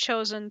he had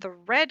chosen the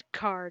red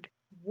card,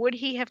 would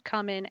he have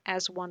come in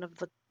as one of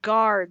the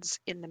guards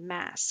in the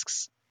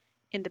masks,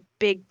 in the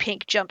big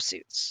pink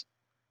jumpsuits?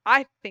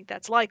 I think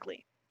that's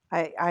likely.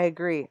 I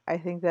agree. I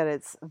think that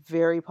it's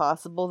very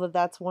possible that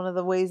that's one of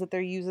the ways that they're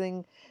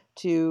using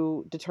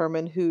to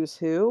determine who's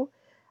who,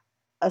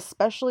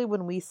 especially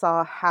when we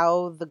saw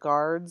how the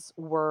guards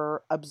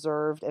were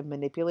observed and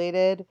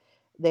manipulated.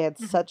 They had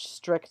Hmm. such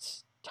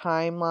strict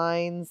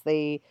timelines.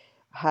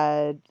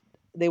 Had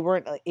they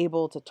weren't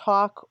able to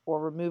talk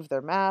or remove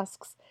their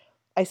masks.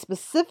 I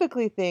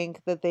specifically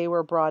think that they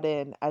were brought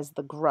in as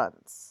the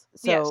grunts.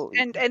 Yes, So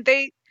and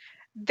they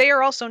they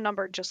are also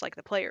numbered just like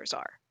the players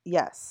are.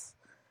 Yes.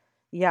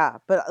 Yeah,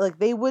 but like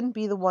they wouldn't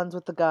be the ones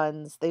with the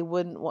guns. They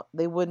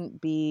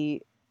wouldn't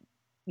be,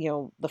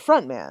 the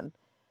front man.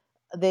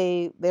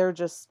 They're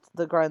just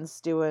the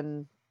grunts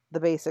doing the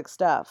basic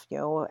stuff,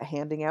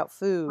 handing out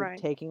food, Right.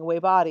 taking away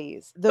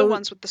bodies. The Those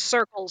ones with the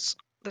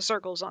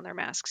circles on their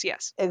masks,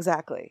 yes.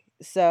 exactly.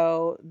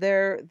 So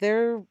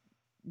they're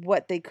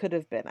what they could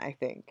have been, I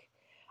think.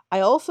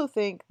 I also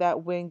think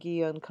that when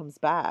Guillaume comes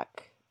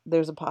back,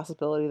 there's a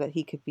possibility that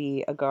he could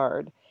be a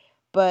guard.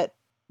 But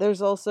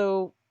there's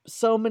also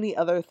so many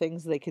other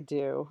things they could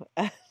do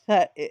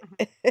that Mhm.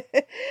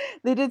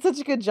 they did such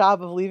a good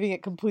job of leaving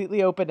it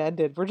completely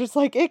open-ended. We're just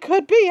like, it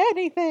could be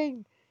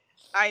anything.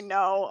 I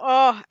know.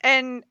 Oh,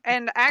 and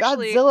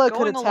actually Godzilla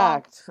could going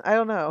along, attacked. I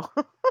don't know.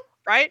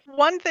 right?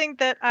 One thing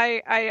that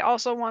I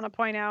also want to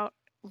point out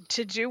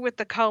to do with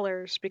the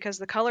colors, because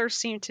the colors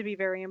seem to be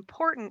very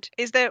important,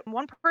 is that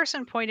one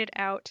person pointed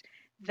out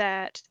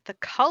that the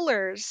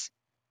colors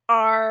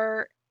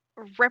are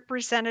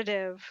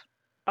representative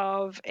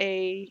of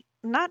a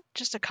not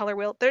just a color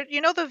wheel. There,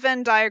 you know the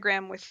Venn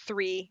diagram with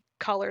three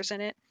colors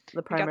in it.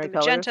 The We got primary the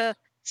magenta, colors.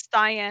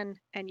 cyan,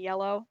 and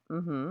yellow.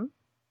 Mm-hmm.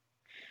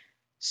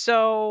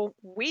 So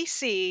we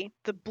see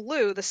the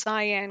blue, the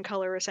cyan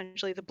color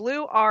essentially. The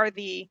blue are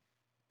the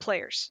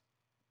players.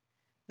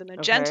 The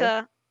Okay.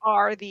 magenta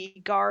are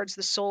the guards,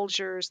 the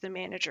soldiers, the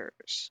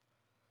managers.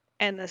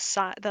 And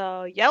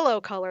the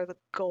yellow color, the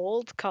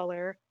gold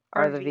color,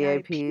 Are are the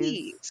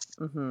VIPs. VIPs.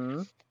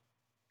 Mm-hmm.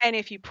 And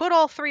if you put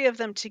all three of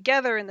them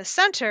together in the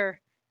center,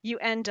 you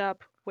end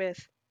up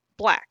with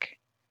black,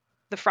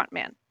 the front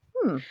man.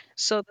 Hmm.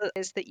 So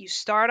is that you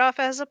start off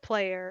as a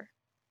player,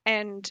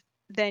 and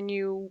then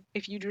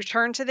if you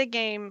return to the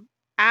game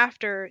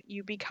after,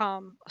 you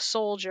become a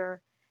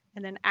soldier,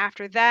 and then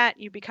after that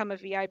you become a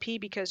VIP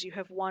because you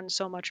have won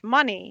so much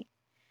money.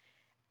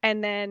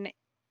 And then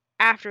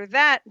after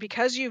that,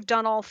 because you've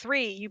done all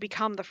three, you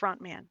become the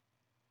front man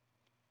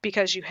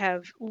because you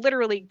have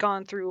literally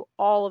gone through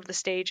all of the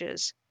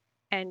stages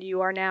and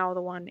you are now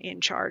the one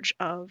in charge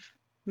of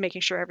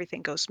making sure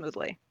everything goes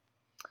smoothly.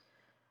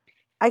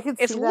 I could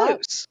It's see that.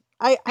 loose.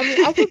 I mean,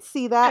 I could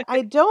see that.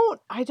 I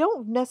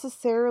don't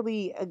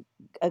necessarily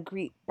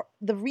agree.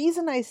 The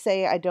reason I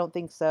say I don't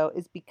think so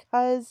is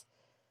because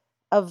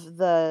of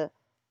the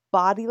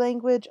body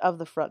language of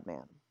the front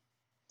man.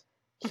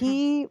 Mhm.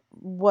 He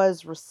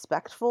was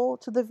respectful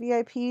to the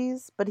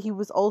VIPs, but he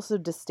was also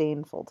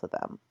disdainful to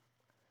them.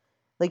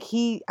 Like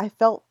I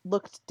felt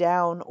looked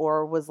down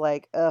or was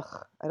like,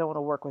 ugh, I don't want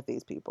to work with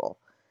these people.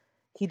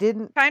 He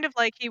didn't Kind of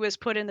like he was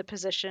put in the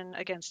position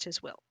against his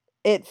will.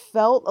 It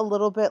felt a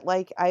little bit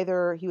like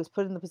either he was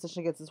put in the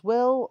position against his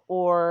will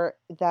or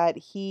that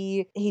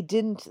he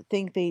didn't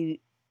think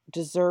they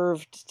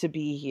deserved to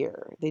be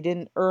here. They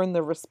didn't earn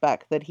the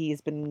respect that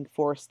he's been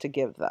forced to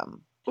give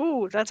them.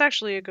 Ooh, that's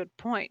actually a good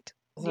point.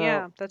 So,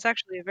 Yeah, that's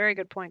actually a very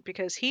good point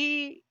because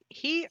he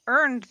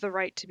earned the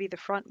right to be the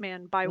front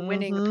man by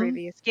winning the mhm.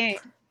 previous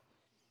game.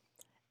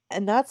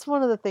 And that's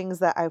one of the things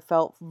that I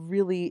felt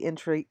really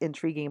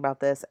intriguing about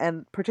this,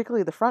 and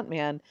particularly the front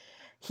man.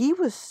 He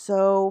was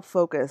so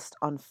focused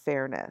on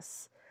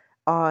fairness,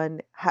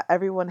 on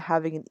everyone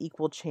having an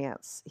equal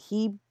chance.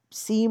 He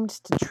seemed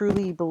to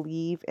truly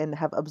believe and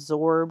have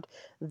absorbed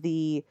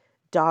the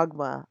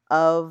dogma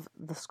of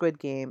the Squid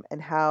Game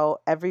and how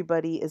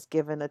everybody is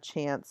given a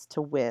chance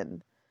to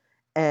win.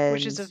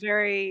 Which is And a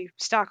very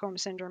Stockholm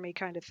syndrome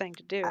kind of thing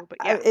to do, but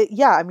yeah.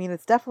 yeah, I mean,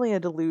 it's definitely a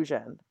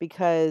delusion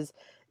because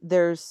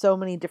there's so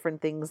many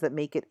different things that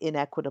make it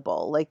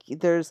inequitable. Like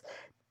there's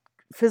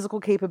physical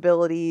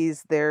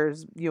capabilities,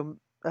 there's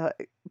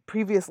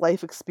previous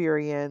life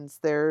experience,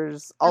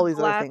 there's The all these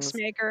other glass things.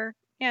 maker.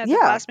 Yeah, the Yeah,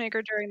 glass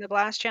maker during the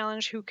blast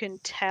challenge who can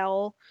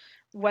tell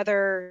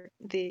whether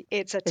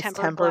it's a it's tempered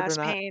tempered or glass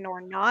not. pane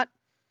or not.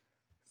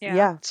 Yeah.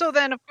 Yeah, So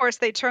then of course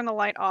they turn the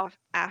light off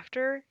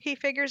after he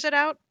figures it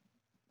out.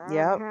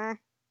 yeah. Mhm.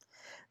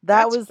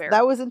 That That's was fair.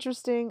 that was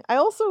interesting. I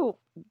also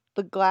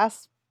the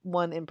glass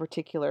one in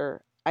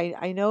particular.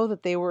 I know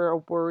that they were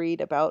worried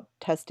about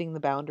testing the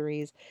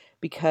boundaries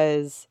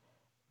because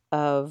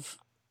of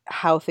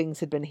how things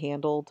had been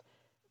handled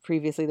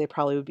previously. They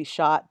probably would be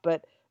shot,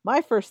 but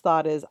my first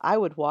thought is I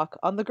would walk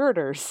on the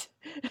girders.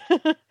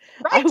 I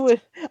Right.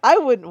 would I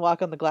wouldn't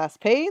walk on the glass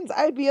panes.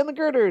 I'd be on the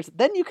girders.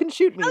 Then you can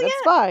shoot me. Hell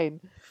That's yeah.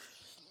 fine.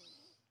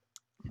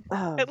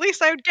 At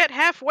least I would get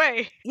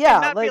halfway and Yeah,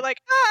 not be like like,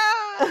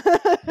 ah.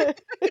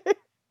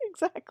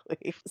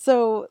 exactly.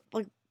 So,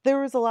 like, there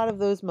was a lot of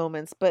those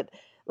moments, but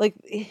like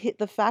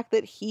the fact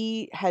that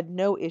he had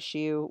no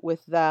issue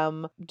with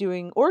them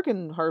doing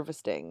organ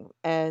harvesting,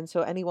 and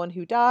so anyone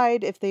who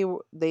died, if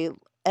they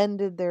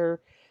ended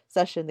their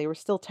session, they were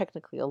still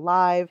technically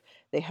alive.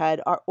 They had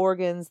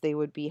organs, they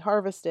would be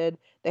harvested.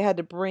 They had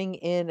to bring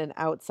in an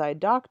outside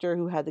doctor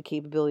who had the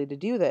capability to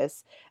do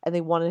this, and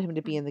they wanted him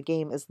to be in the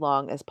game as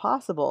long as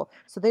possible.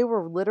 So they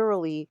were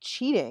literally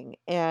cheating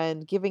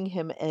and giving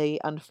him a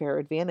unfair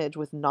advantage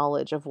with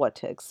knowledge of what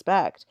to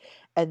expect.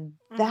 And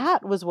Mhm.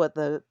 that was what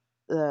the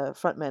the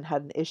frontman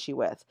had an issue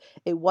with.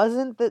 It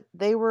wasn't that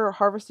they were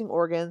harvesting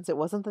organs. It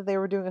wasn't that they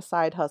were doing a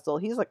side hustle.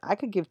 He's like, I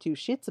could give two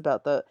shits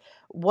about the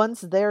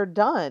once they're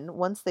done,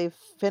 once they've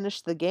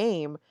finished the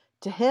game.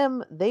 To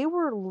him, they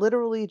were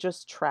literally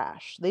just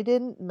trash. They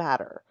didn't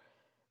matter.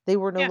 They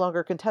were no Yeah,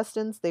 longer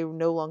contestants. They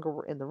no longer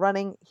were in the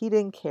running. He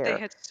didn't they care.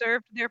 had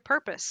served their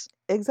purpose.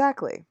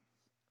 Exactly.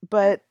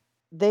 Yeah. But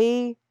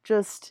they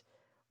just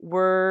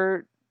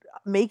were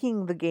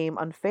making the game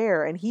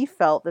unfair, and he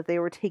felt that they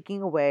were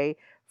taking away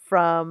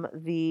from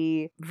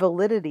the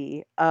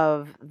validity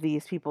of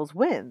these people's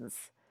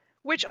wins.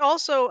 Which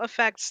also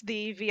affects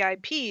the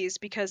VIPs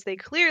because they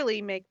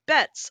clearly make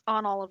bets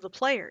on all of the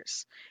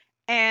players.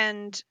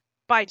 And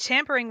by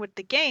tampering with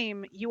the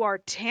game, you are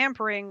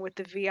tampering with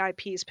the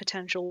VIP's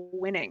potential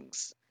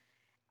winnings.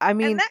 I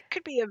And mean, that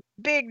could be a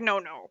big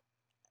no-no.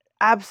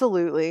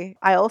 absolutely.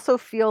 I also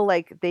feel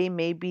like they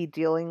may be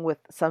dealing with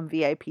some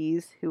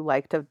VIPs who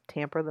like to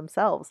tamper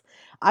themselves.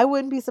 I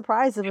wouldn't be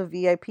surprised if a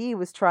VIP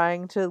was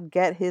trying to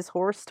get his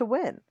horse to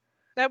win.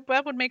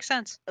 That would make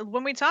sense.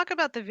 When we talk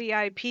about the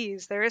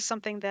VIPs, there is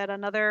something that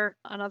another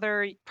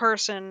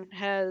person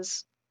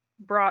has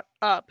brought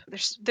up.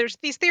 There's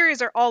these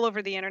theories are all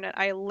over the internet.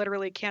 I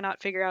literally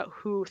cannot figure out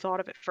who thought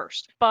of it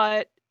first.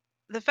 But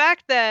the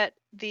fact that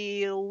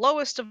the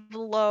lowest of the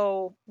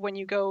low when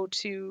you go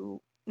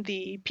to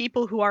the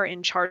people who are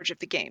in charge of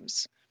the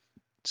games.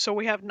 So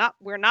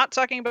we're not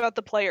talking about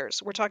the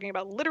players. We're talking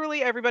about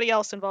literally everybody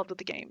else involved with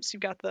the games.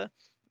 You've got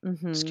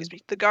Mhm.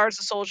 the guards,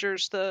 the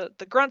soldiers, the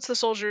grunts, the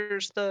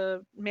soldiers,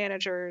 the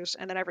managers,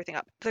 and then everything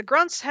up. The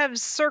grunts have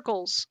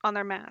circles on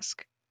their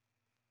mask.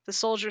 The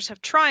soldiers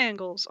have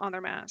triangles on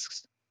their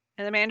masks,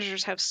 and the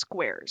managers have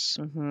squares.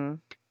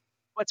 Mhm.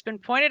 What's been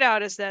pointed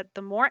out is that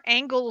the more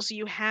angles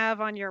you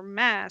have on your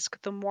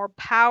mask, the more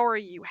power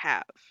you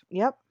have.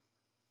 Yep.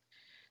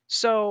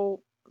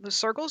 So the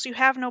circles, you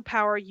have no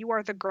power. You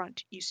are the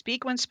grunt. You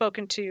speak when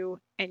spoken to,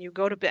 and you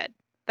go to bed.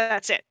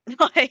 That's it.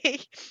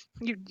 Like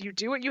you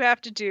do what you have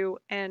to do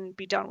and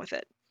be done with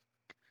it.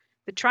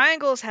 The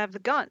triangles have the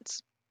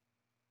guns.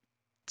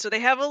 So they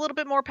have a little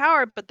bit more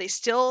power, but they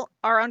still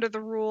are under the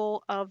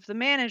rule of the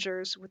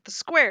managers with the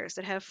squares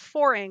that have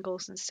 4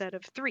 angles instead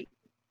of 3.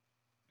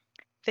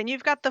 Then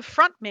you've got the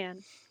front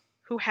man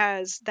who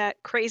has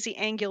that crazy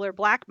angular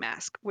black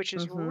mask, which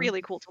is Mhm.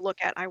 really cool to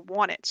look at. I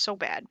want it so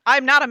bad.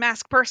 I'm not a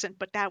mask person,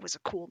 but that was a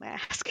cool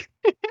mask.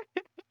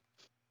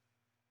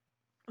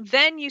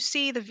 Then you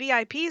see the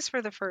VIPs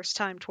for the first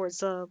time towards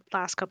the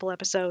last couple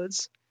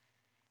episodes,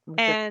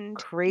 With the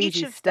and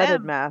each crazy of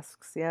studded them,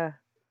 masks, yeah.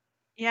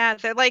 yeah,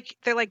 they're like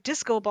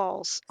disco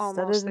balls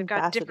Studded almost. They've and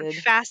got different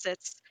faceted.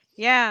 facets.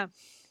 Yeah.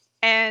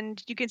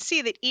 And you can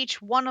see that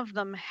each one of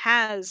them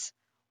has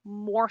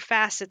more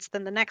facets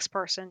than the next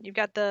person. You've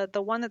got the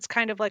one that's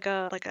kind of like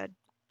a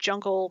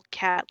jungle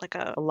cat, like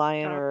A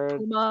lion a or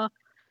puma.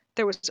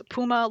 There was a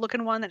puma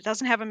looking one that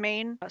doesn't have a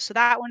mane, so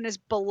that one is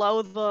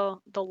below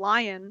the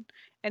lion.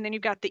 And then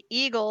you've got the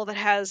eagle that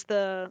has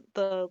the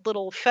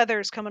little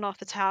feathers coming off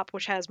the top,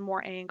 which has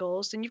more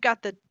angles. And you've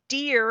got the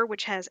deer,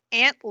 which has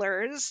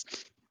antlers.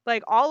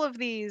 Like all of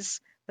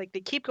these, like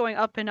they keep going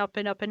up and up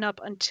and up and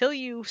up until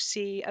you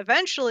see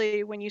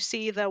eventually when you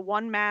see the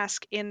one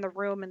mask in the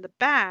room in the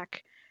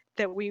back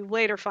that we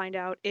later find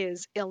out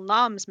is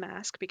Ilnam's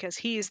mask because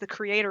he's the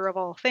creator of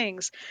all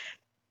things.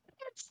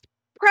 It's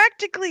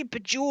practically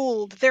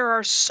bejeweled. There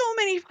are so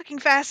many fucking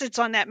facets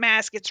on that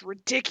mask. It's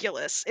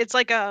ridiculous. It's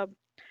like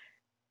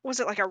was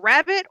it like a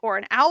rabbit or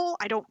an owl?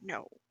 I don't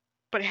know.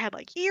 But it had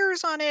like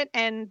ears on it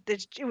and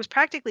it was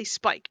practically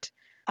spiked.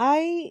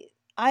 I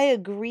I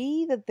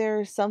agree that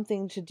there's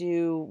something to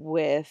do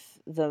with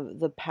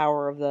the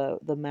power of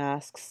the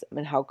masks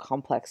and how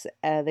complex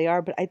they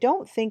are, but I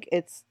don't think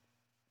it's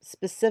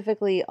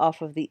specifically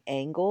off of the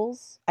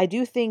angles. I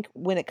do think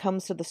when it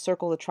comes to the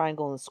circle, the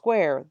triangle, and the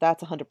square,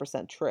 that's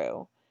 100%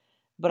 true.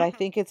 But I Mhm.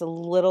 think it's a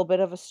little bit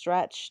of a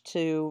stretch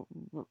to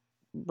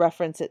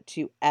reference it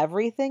to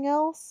everything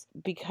else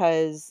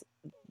because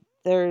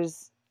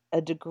there's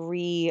a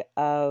degree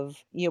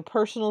of,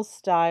 personal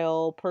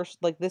style,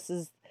 like this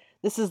is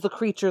the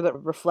creature that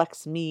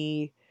reflects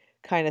me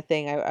kind of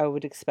thing I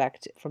would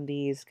expect from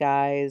these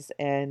guys.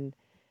 And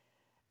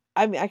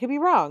I mean, I could be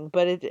wrong,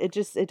 but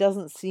it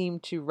doesn't seem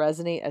to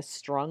resonate as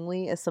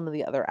strongly as some of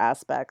the other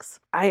aspects.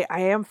 I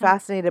am Hmm.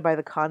 fascinated by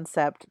the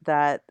concept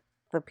that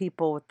the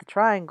people with the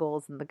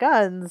triangles and the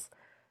guns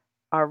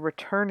are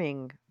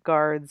returning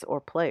guards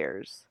or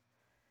players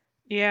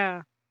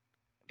Yeah,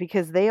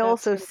 because they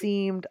that's also gonna be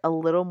seemed a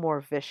little more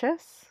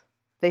vicious.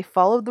 They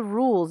followed the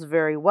rules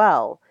very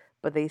well,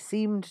 but they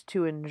seemed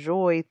to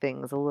enjoy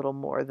things a little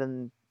more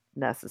than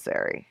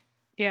necessary.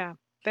 yeah.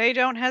 They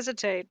don't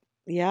hesitate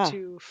Yeah,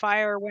 to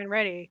fire when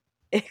ready.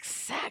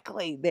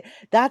 exactly.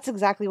 That's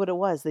exactly what it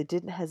was. They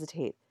didn't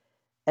hesitate.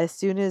 As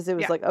soon as it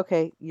was Yeah. like,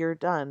 okay, you're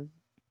done.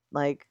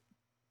 Like,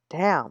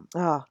 damn.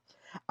 Oh,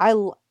 I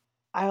l-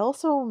 I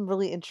also am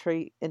really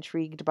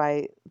intrigued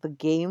by the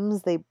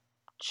games they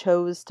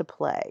chose to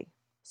play.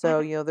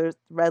 So, Hmm. there's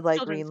red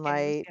light, Children's green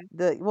games. light. Yeah.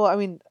 The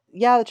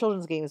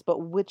children's games, but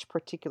which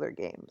particular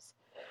games?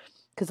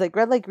 because like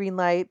red light, green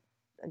light,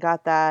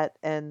 got that,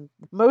 and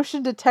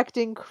motion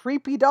detecting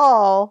creepy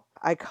doll,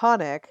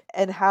 iconic,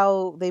 and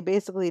how they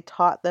basically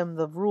taught them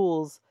the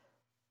rules,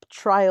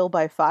 trial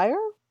by fire,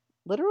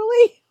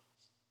 literally.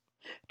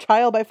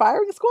 Trial by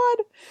firing squad.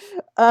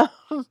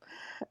 Um,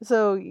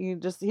 so you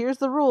just, here's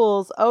the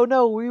rules. Oh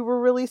no, we were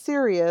really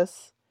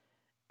serious,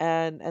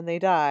 and they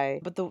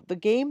die. But the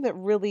game that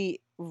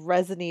really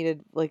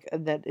resonated, like,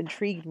 and that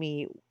intrigued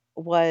me,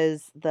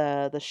 was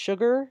the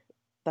sugar,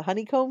 the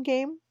honeycomb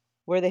game,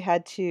 where they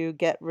had to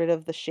get rid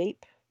of the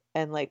shape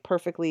and like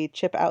perfectly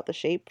chip out the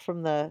shape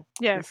from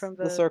Yeah, from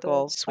the the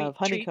circle sweet of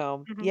treat.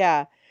 honeycomb. Hmm.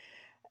 Yeah.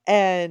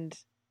 And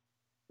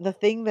the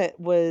thing that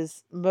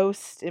was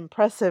most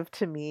impressive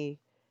to me,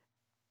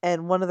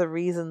 and one of the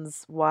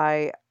reasons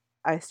why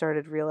I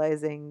started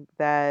realizing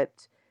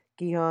that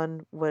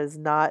Gion was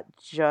not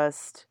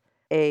just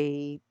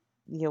a,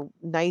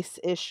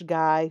 nice-ish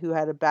guy who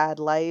had a bad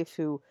life,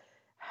 who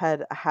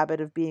had a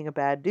habit of being a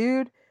bad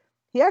dude.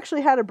 He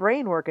actually had a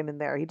brain working in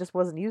there. He just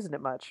wasn't using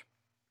it much.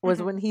 Was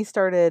Hmm. when he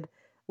started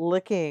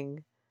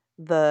licking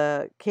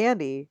the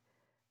candy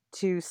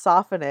to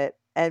soften it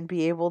and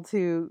be able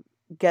to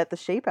get the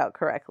shape out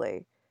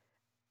correctly.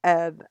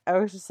 And I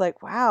was just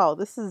like, wow,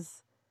 this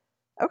is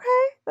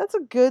okay, that's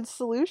a good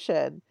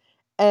solution.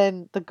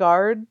 And the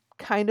guard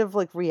kind of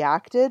like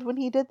reacted when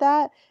he did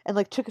that and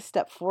like took a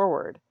step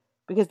forward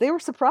because they were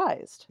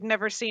surprised.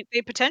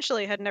 They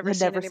potentially had never Had seen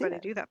never seen anybody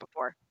it. do that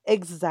before.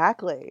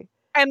 Exactly.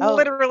 And Oh,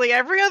 literally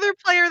every other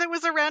player that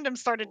was around him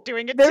started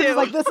doing it they're just too.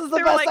 like, this is the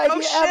They were best like, "Oh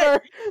idea shit.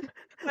 ever.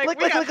 Like, Lick,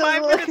 we lick, got lick, lick,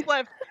 5 minutes lick.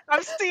 left.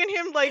 I'm seeing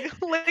him like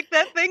lick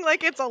that thing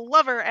like it's a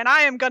lover, and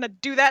I am gonna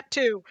do that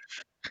too."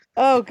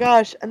 Oh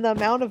gosh, and the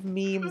amount of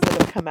memes that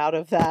have come out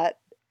of that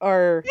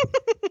are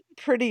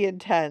pretty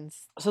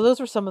intense. So those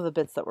were some of the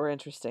bits that were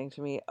interesting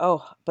to me.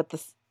 Oh, but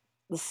the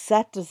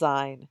set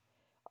design.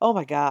 Oh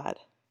my god.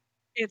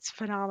 It's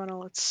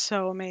phenomenal. It's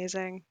so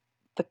amazing.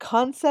 The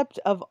concept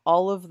of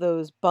all of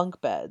those bunk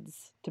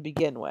beds to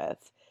begin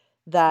with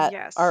that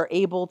Yes. are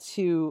able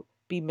to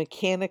be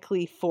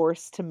mechanically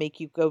forced to make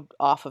you go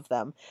off of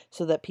them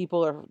so that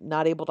people are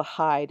not able to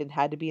hide and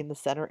had to be in the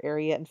center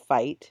area and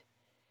fight.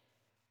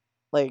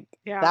 Like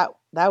Yeah.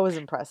 that was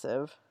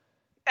impressive.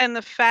 And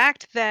the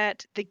fact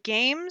that the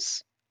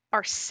games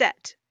are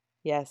set.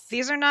 Yes.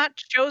 These are not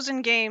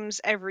chosen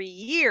games every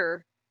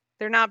year.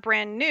 They're not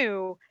brand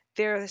new.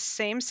 They're the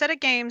same set of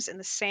games in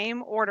the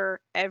same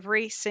order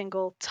every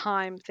single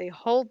time they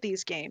hold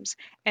these games.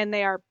 And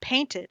they are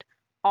painted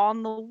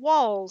on the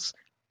walls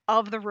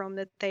of the room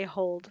that they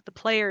hold the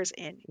players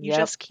in. You Yep.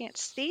 just can't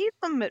see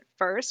them at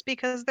first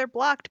because they're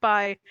blocked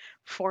by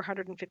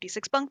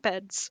 456 bunk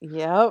beds.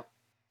 Yep.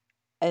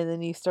 And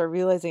then you start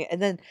realizing it.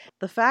 And then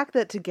the fact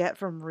that to get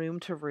from room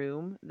to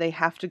room, they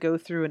have to go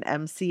through an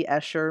MC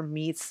Escher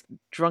meets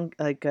drunk,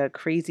 like a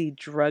crazy,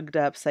 drugged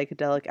up,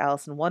 psychedelic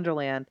Alice in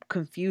Wonderland,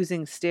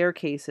 confusing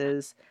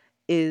staircases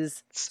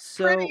is It's so,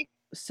 pretty.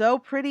 so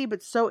pretty,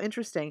 but so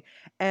interesting.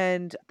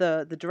 And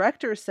the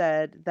director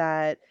said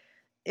that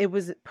it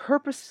was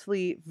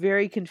purposely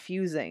very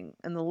confusing,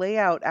 and the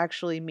layout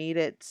actually made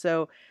it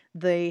so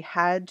they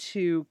had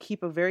to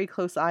keep a very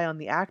close eye on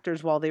the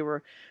actors while they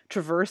were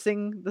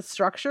traversing the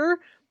structure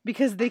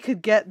because they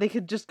could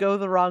just go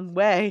the wrong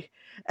way.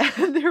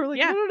 And they were like,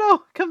 Yeah. no, no,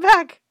 no, come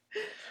back.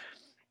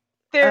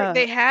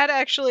 They had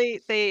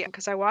actually they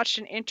because I watched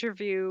an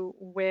interview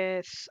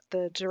with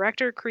the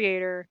director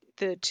creator,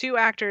 the two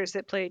actors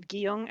that played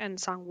Gyeong and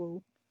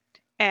Sang-woo,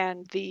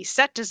 and the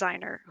set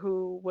designer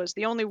who was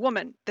the only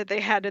woman that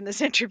they had in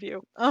this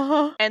interview,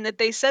 Uh-huh. and that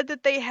they said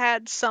that they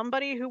had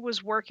somebody who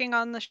was working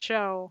on the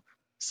show,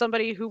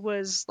 somebody who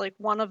was like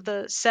one of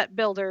the set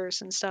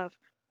builders and stuff,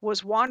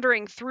 was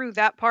wandering through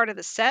that part of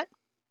the set,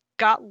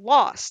 got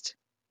lost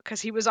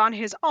because he was on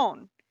his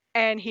own,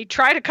 and he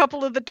tried a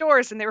couple of the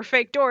doors and they were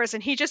fake doors,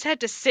 and he just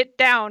had to sit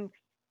down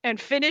and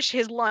finish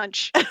his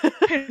lunch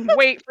and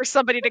wait for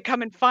somebody to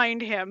come and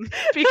find him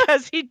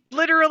because he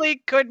literally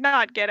could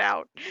not get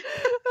out.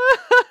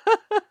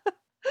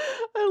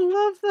 I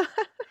love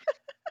that.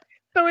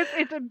 So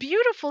it's a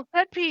beautiful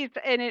set piece,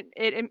 and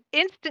it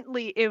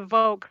instantly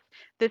evokes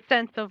the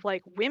sense of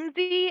like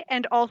whimsy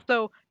and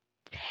also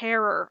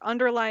terror,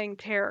 underlying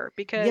terror,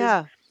 because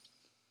Yeah,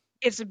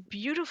 it's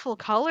beautiful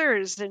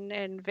colors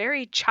and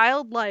very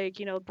childlike,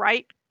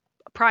 bright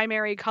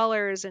primary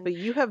colors and but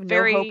you have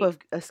no hope very. of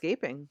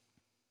escaping.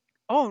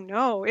 Oh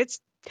no, it's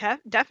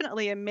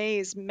definitely a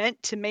maze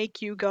meant to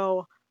make you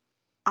go,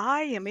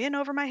 I am in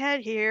over my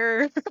head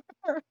here.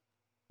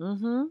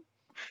 Mm-hmm.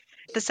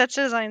 The set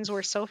designs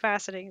were so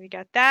fascinating. You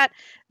got that,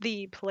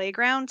 the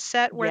playground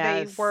set where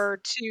they Yes. were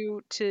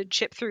to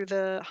chip through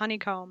the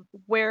honeycomb,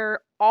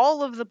 where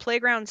all of the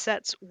playground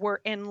sets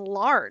were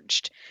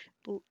enlarged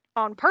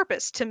on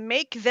purpose to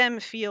make them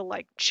feel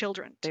like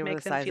children, to They were the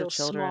make them size of feel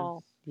children.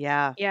 small.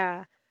 Yeah.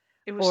 Yeah,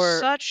 it was Or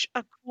such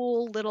a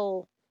cool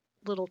little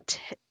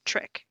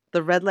trick.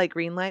 the red light,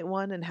 green light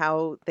one, and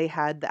how they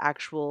had the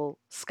actual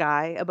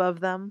sky above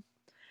them.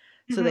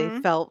 So they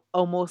Hmm. felt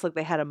almost like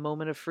they had a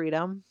moment of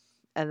freedom.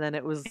 And then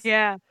it was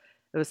Yeah.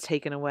 that was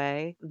taken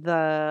away.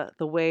 The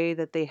way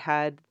that they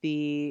had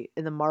the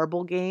in the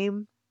marble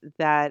game,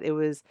 that it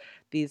was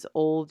these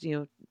old,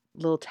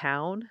 little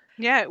town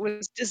Yeah, it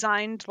was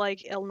designed like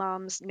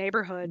Ilnam's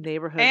neighborhood,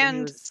 neighborhood when he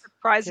and was a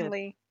kid.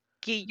 surprisingly,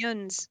 Gi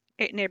Yun's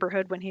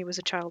neighborhood when he was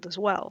a child as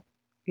well.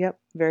 Yep,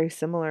 very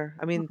similar.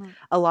 I mean, Mhm.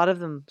 a lot of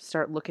them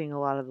start looking a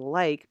lot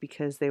alike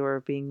because they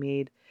were being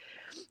made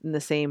in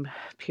the same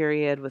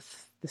period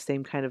with the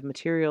same kind of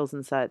materials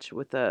and such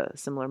with a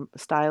similar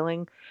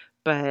styling.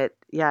 But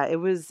yeah, it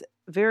was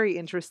very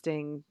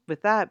interesting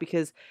with that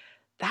because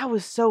that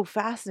was so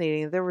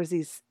fascinating. There was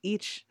these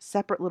each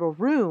separate little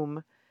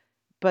room,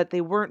 but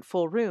they weren't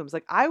full rooms.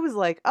 Like I was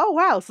like, "Oh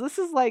wow, so this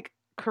is like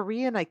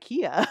Korean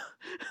IKEA."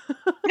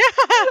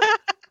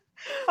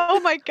 Oh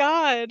my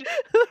god.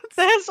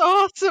 That's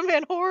awesome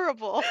and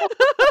horrible.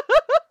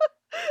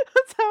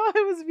 That's how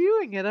I was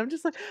viewing it. I'm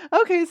just like,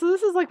 okay, so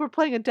this is like we're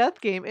playing a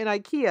death game in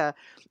IKEA.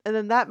 And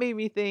then that made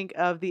me think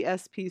of the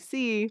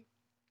SPC,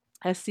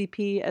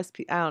 SCP, I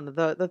don't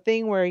know, the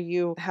thing where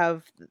you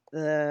have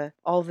the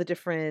all the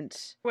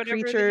different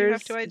Whatever that you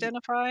have to creatures.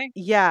 identify.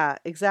 Yeah,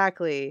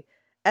 exactly.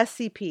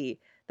 SCP,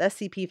 the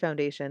SCP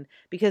Foundation,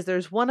 because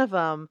there's one of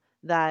them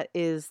that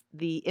is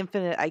the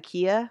infinite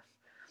IKEA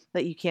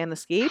that you can't Oh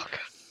escape. god.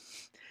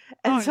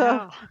 And Oh so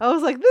no. I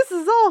was like, this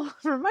is all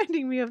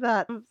reminding me of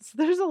that. So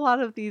there's a lot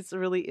of these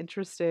really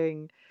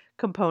interesting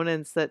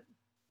components that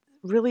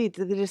really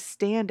they just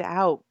stand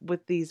out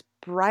with these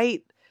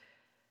bright,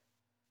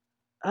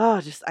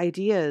 just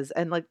ideas.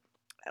 And like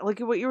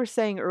what you were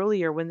saying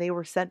earlier, when they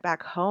were sent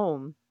back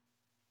home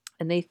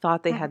and they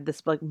thought they Mhm. had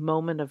this like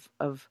moment of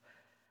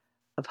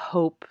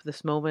hope,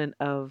 this moment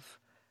of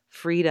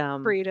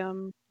freedom,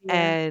 Freedom.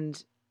 Yeah.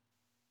 and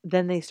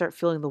then they start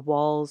feeling the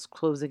walls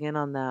closing in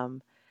on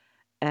them.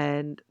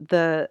 And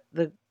the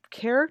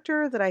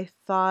character that I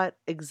thought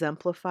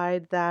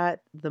exemplified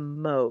that the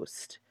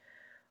most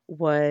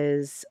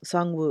was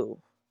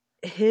Song-woo.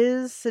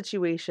 His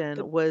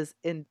The situation was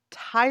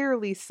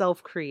entirely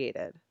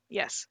self-created,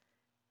 yes.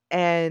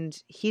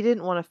 and he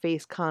didn't wanna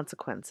face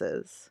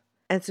consequences.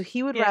 And so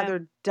he would Yeah.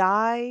 rather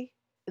die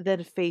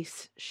than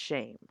face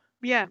shame.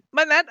 Yeah.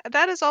 But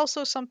that is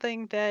also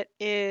something that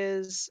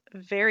is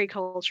very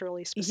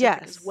culturally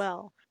specific as Yes,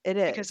 well. it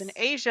Because in is.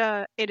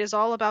 Asia, it is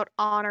all about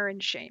honor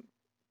and shame.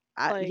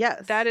 Like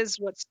Yes. that is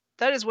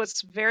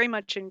what's very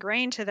much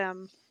ingrained to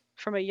them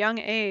from a young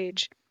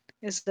age,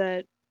 is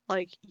that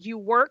like you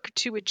work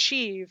to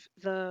achieve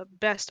the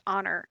best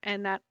honor,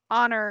 and that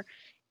honor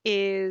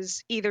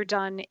is either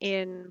done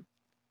in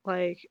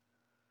like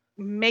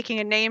making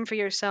a name for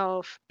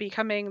yourself,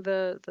 becoming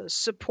the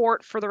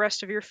support for the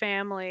rest of your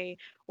family,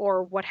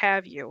 or what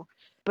have you.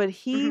 But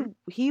he Hmm.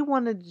 he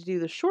wanted to do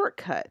the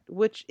shortcut,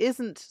 which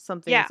isn't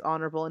something Yeah, that's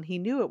honorable, and he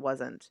knew it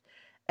wasn't.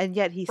 And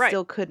yet he right.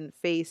 still couldn't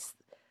face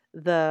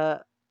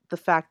the the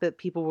fact that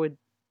people would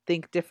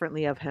think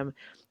differently of him.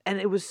 And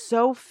it was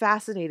so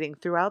fascinating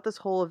throughout this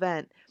whole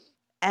event.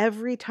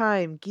 Every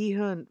time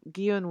Gi-hun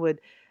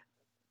would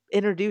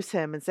introduce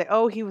him and say,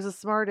 "Oh, he was the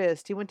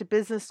smartest. He went to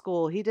business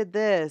school. He did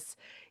this."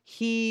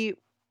 He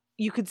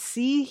You could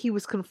see he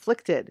was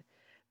conflicted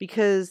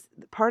because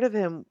part of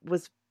him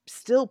was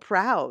still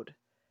proud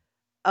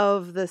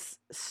of this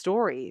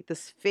story,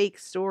 this fake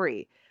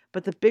story.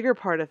 But the bigger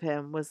part of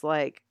him was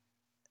like,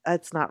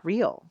 "That's not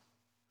real.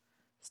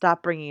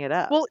 Stop bringing it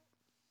up." Well,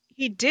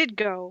 he did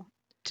go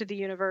to the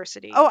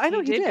Oh, university. I know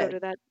He he did go did. to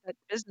that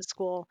business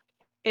school.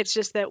 It's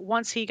just that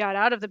once he got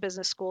out of the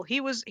business school,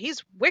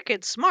 he's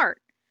wicked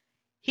smart.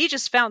 He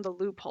just found the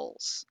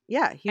loopholes,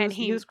 Yeah, and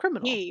he was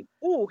criminal.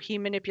 he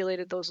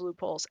manipulated those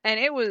loopholes, and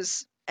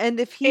And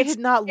if he had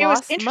not it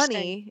was lost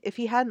interesting. money, if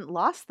he hadn't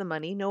lost the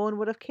money, no one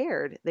would have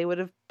cared. They would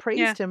have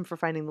Yeah. praised him for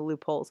finding the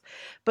loopholes.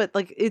 But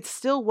like it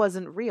still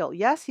wasn't real.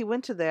 Yes, he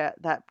went to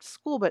that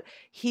school, but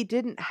he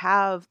didn't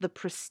have the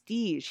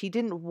prestige. He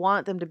didn't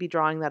want them to be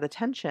drawing that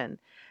attention.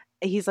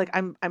 He's like,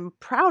 Mhm. I'm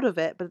proud of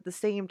it, but at the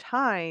same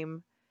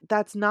time,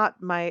 that's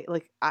not my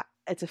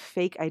it's a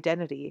fake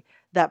identity.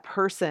 That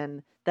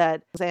person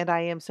that and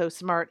I am so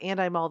smart and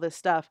I'm all this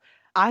stuff.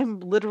 I'm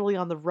literally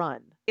on the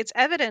run. It's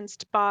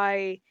evidenced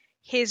by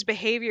his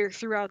behavior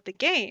throughout the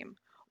game.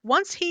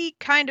 Once he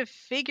kind of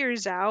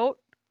figures out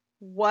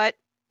what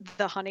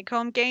the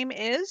honeycomb game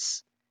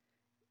is,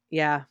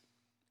 Yeah,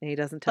 and he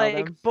doesn't tell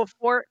like them.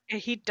 before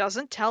he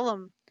doesn't tell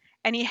him,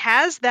 and he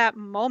has that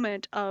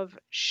moment of,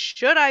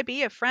 should I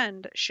be a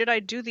friend? Should I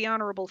do the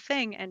honorable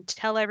thing and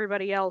tell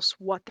everybody else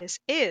what this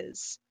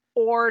is?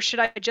 Or should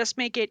I just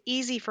make it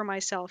easy for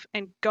myself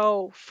and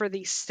go for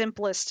the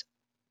simplest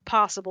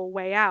possible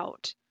way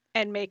out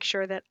and make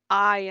sure that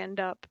I end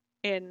up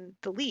in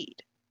the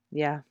lead?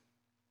 Yeah,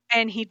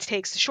 And he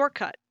takes the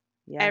shortcut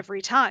yeah.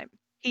 every time.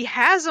 He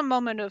has a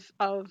moment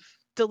of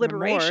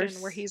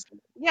deliberation where Remorse.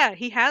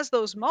 he has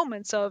those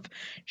moments of,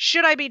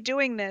 should I be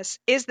doing this?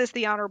 Is this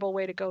the honorable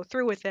way to go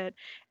through with it?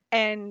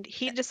 And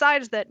he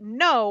decides that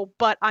no,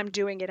 but I'm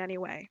doing it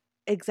anyway.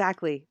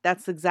 Exactly.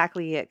 That's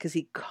exactly it. Because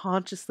he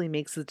consciously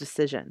makes the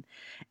decision.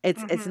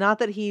 It's Hmm. not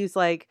that he's,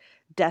 like,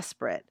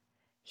 desperate.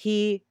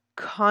 He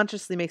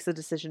consciously makes the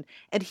decision,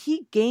 and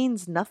he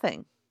gains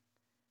nothing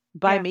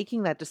by Yeah.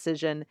 making that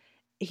decision.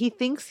 He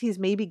thinks he's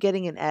maybe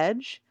getting an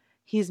edge.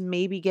 He's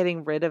maybe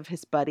getting rid of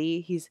his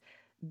buddy.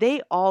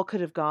 They all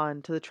could have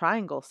gone to the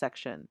triangle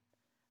section.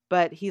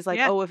 But he's like,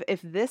 Yeah. "Oh,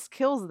 if this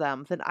kills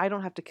them, then I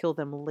don't have to kill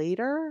them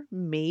later,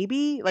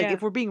 maybe." Like, Yeah.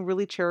 if we're being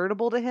really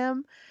charitable to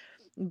him,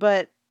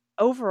 but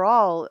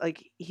overall,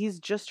 like, he's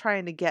just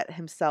trying to get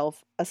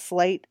himself a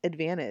slight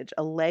advantage,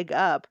 a leg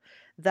up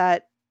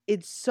that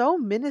it's so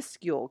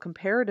minuscule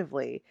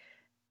comparatively,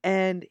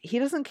 and he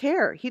doesn't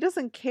care. He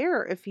doesn't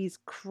care if he's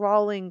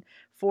crawling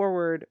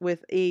forward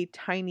with a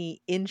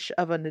tiny inch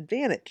of an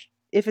advantage.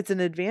 If it's an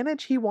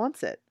advantage, he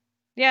wants it.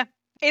 Yeah.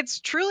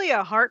 It's truly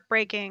a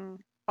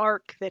heartbreaking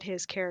arc that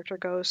his character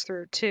goes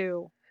through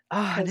too.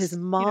 Ah, and his Because,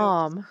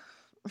 mom.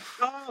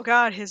 oh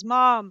God, his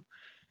mom,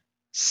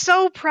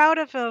 so proud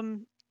of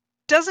him,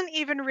 doesn't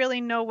even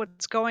really know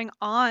what's going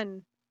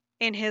on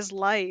in his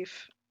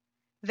life.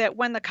 That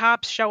when the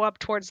cops show up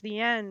towards the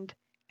end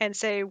and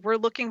say, "We're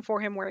looking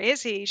for him, where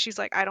is he?" She's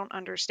like, "I don't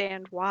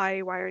understand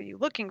why. Why are you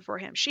looking for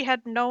him?" She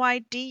had no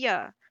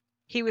idea.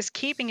 He was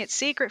keeping it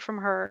secret from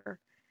her.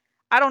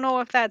 I don't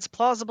know if that's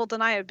plausible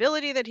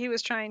deniability that he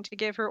was trying to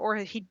give her, or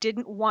he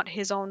didn't want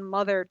his own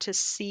mother to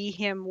see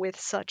him with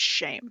such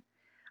shame.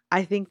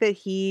 I think that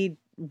he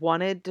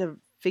wanted to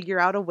figure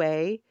out a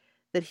way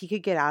that he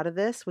could get out of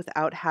this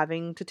without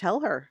having to tell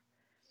her,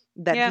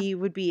 that Yeah, he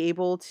would be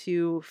able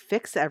to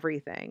fix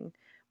everything,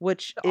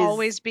 which to is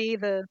always be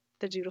the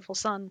dutiful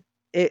son.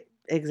 it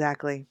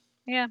exactly.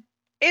 Yeah.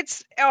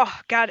 It's, oh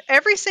God,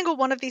 every single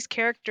one of these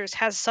characters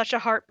has such a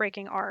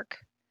heartbreaking arc.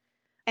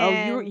 Oh,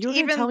 And you were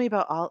going to tell even me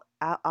about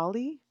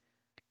Ali?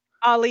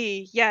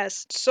 Ali,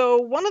 yes. So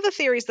one of the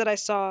theories that I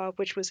saw,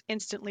 which was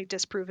instantly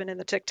disproven in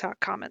the TikTok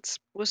comments,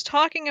 was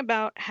talking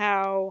about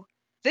how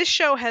this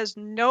show has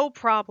no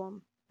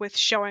problem with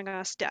showing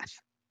us death.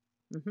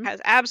 Mhm.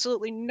 Has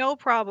absolutely no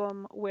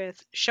problem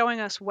with showing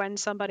us when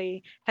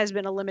somebody has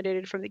been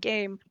eliminated from the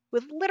game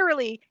with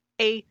literally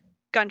a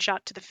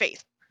gunshot to the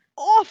face.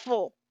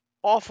 Awful,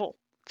 awful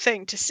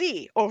thing to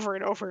see over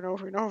and over and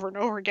over and over and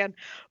over again.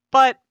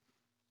 But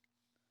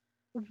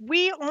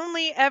we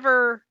only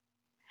ever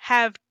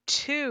have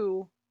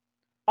two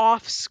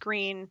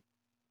off-screen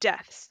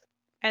deaths,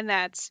 and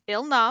that's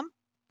Ilnam,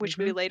 which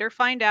we Mhm. later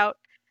find out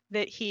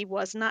that he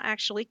was not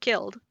actually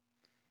killed,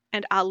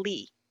 and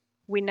Ali.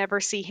 We never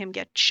see him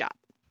get shot.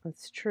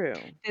 That's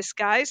true. This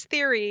guy's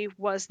theory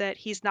was that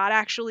he's not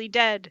actually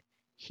dead.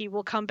 He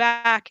will come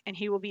back and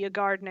he will be a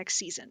guard next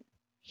season.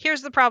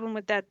 Here's the problem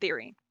with that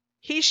theory.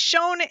 He's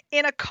shown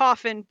in a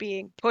coffin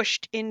being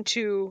pushed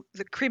into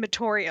the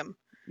crematorium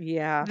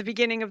Yeah. the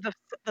beginning of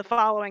the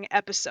following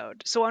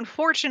episode. So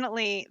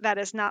unfortunately, that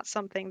is not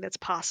something that's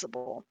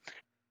possible.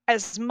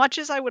 As much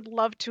as I would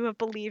love to have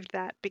believed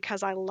that,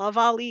 because I love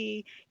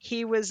Ali,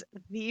 he was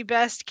the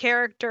best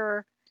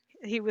character,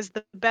 he was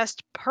the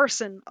best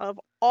person of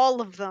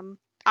all of them.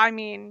 I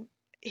mean,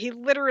 he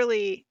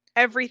literally,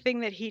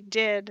 everything that he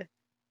did,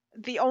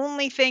 the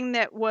only thing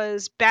that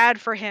was bad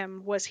for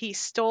him was he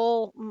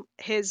stole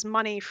his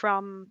money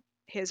from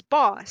his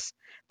boss,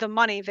 the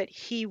money that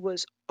he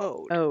was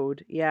owed.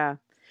 Owed. Yeah.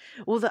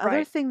 Well, the other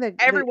Right. thing that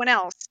Everyone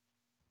else.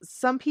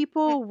 some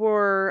Mm. people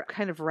were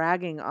kind of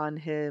ragging on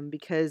him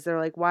because they're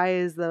like, why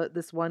is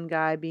this one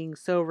guy being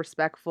so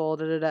respectful?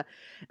 Da, da, da.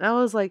 And I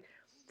was like,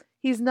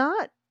 he's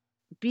not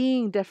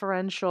being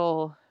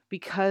deferential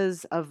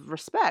because of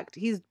respect.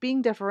 He's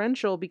being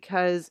deferential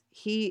because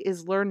he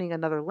is learning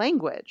another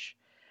language.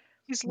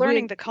 He's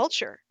learning When the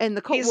culture. and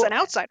the He's an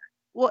outsider.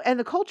 well, and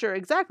the culture,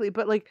 exactly.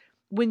 But like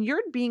when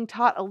you're being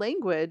taught a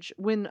language,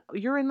 when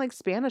you're in like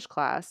Spanish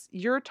class,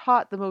 you're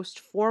taught the most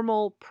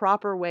formal,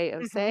 proper way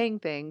of Mhm. saying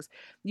things.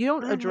 You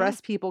don't Mhm.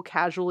 address people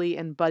casually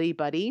and buddy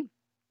buddy.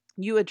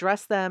 You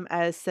address them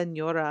as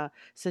senora,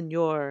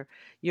 senor.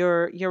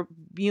 You're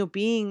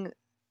being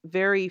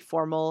very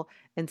formal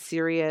and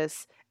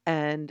serious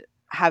and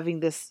having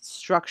this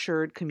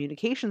structured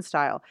communication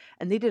style.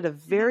 And they did a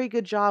Mhm. very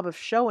good job of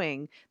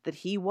showing that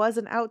he was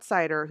an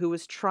outsider who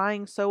was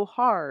trying so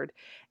hard.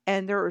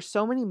 And there are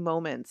so many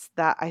moments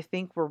that I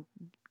think were,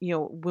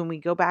 when we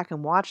go back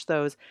and watch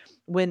those,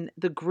 when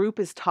the group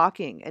is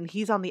talking and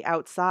he's on the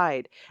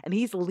outside and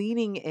he's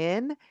leaning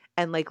in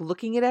and like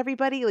looking at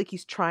everybody like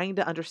he's trying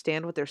to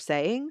understand what they're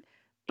saying,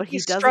 but he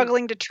He's doesn't.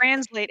 struggling to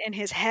translate in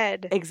his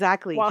head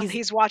Exactly. while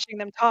he's watching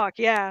them talk.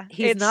 Yeah.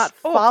 He's It's not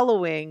oh,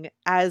 following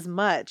as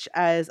much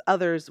as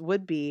others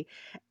would be.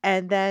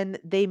 And then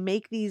they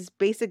make these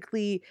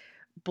basically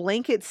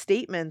blanket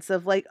statements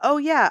of like, "Oh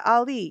yeah,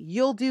 Ali,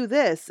 you'll do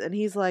this." And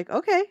he's like,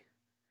 "Okay,"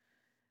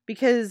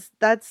 because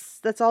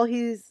that's all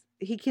he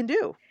can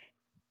do.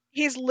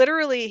 he's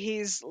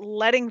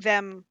letting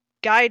them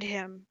guide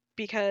him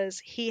because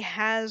he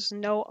has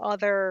no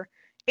other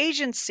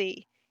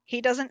agency.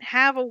 He doesn't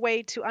have a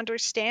way to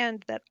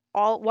understand that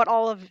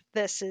all of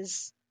this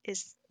is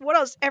what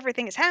else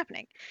everything is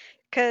happening.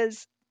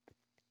 Cuz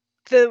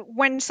the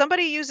when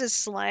somebody uses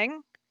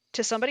slang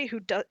to somebody who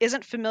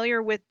isn't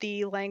familiar with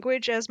the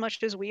language as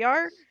much as we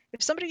are,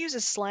 if somebody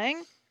uses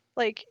slang,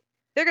 like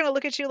they're going to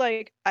look at you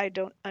like, I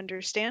don't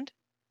understand.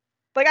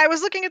 Like, I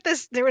was looking at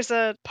this, there was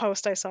a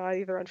post I saw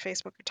either on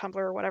Facebook or Tumblr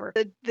or whatever.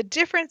 The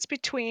difference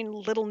between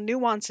little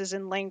nuances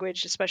in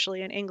language,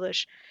 especially in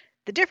English,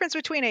 the difference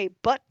between a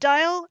butt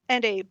dial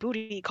and a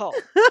booty call.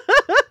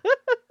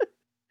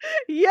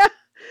 Yeah,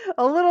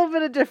 a little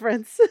bit of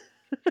difference.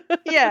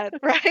 Yeah,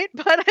 right?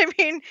 But I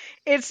mean,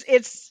 it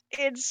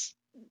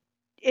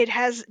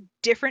has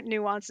different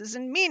nuances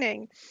and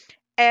meaning.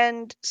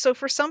 And so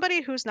for somebody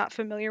who's not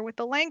familiar with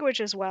the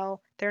language as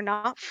well, they're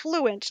not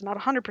fluent, not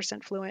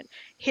 100% fluent,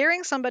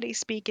 hearing somebody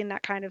speak in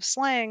that kind of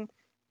slang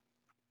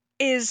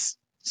is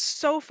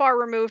so far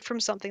removed from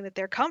something that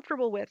they're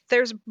comfortable with.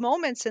 There's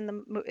moments in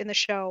the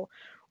show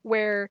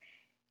where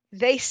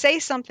they say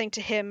something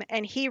to him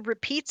and he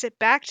repeats it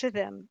back to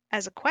them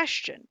as a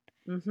question.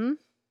 Mm-hmm.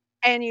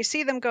 And you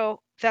see them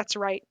go, "That's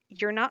right.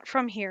 You're not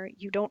from here.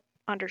 You don't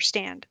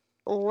understand.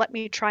 Let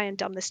me try and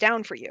dumb this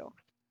down for you.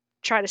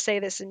 Try to say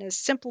this in as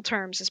simple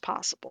terms as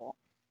possible."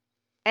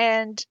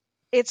 And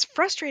it's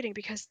frustrating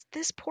because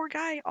this poor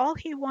guy, all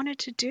he wanted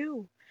to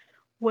do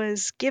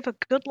was give a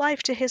good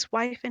life to his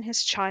wife and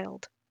his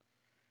child.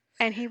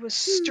 And he was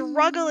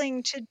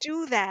struggling to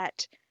do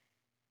that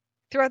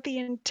throughout the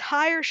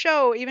entire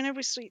show. Even if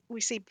we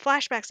see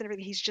flashbacks and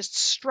everything, he's just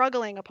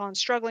struggling upon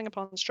struggling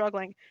upon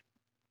struggling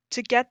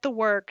to get the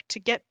work,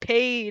 to get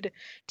paid,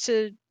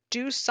 to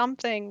do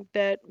something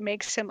that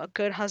makes him a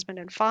good husband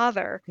and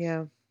father.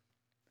 Yeah. You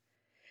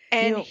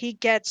And know, he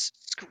gets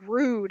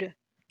screwed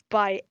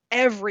by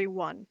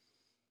everyone.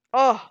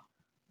 Oh,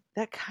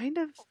 that kind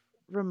of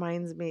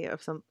reminds me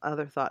of some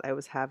other thought I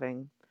was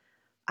having.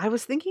 I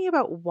was thinking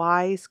about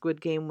why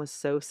Squid Game was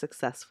so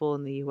successful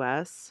in the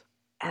US,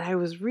 and I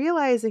was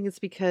realizing it's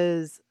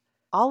because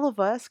all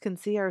of us can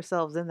see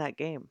ourselves in that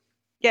game.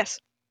 yes.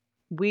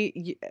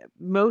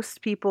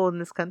 Most people in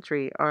this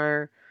country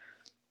are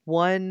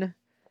one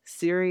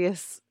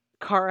serious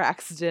car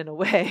accident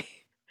away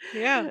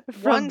Yeah.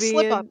 from One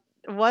slip up.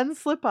 being one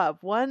slip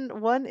up,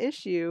 one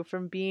issue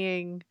from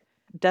being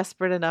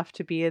desperate enough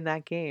to be in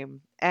that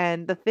game.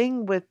 And the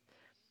thing with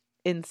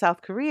in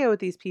South Korea with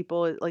these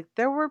people, like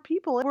there were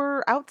people who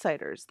were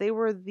outsiders. They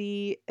were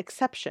the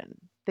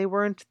exception. They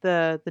weren't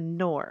the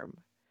norm.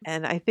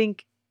 And I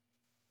think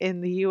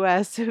in the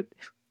US it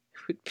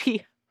would be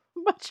a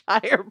much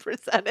higher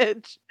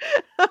percentage.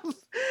 I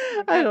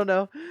Yeah. don't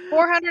know.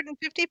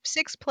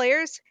 456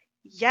 players?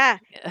 Yeah,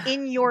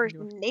 in your Yeah.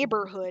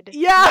 neighborhood.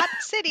 Yeah, Not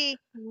city,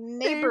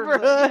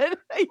 neighborhood.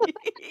 neighborhood.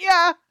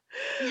 Yeah.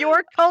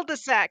 Your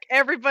cul-de-sac.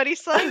 Everybody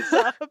signs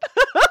up.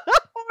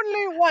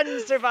 Only one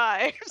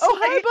survives. Oh,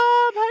 hi Like,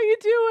 Bob, how you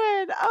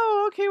doing?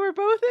 Oh, okay, we're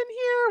both in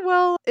here.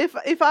 Well,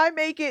 if I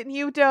make it and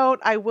you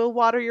don't, I will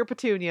water your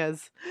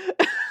petunias.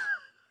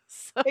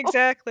 So,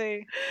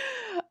 exactly.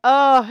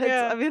 oh,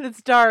 Yeah, I mean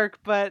it's dark,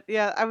 but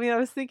yeah, I mean I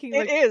was thinking it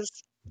like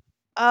is.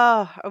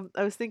 I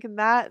was thinking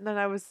that, and then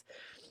I was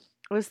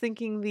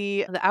thinking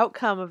the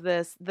outcome of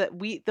this, that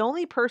the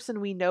only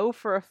person we know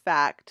for a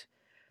fact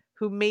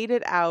who made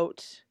it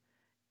out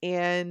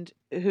and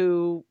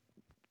who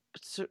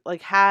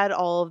like had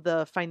all of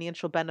the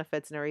financial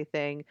benefits and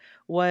everything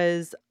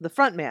was the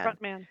front man,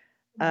 Front man.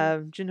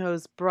 Mhm.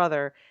 Junho's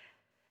brother.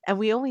 And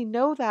we only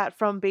know that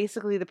from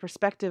basically the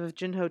perspective of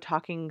Junho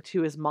talking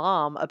to his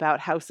mom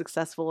about how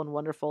successful and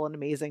wonderful and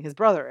amazing his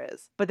brother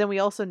is. But then we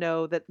also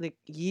know that like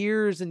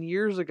years and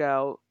years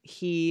ago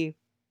he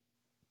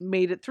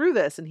made it through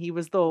this and he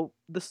was the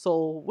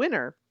sole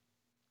winner.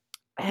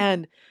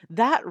 And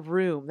that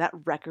room, that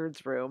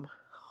records room,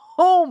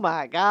 oh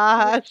my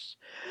gosh.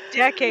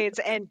 Decades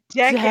and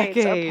decades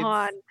Decades.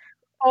 upon,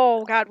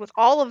 oh god, with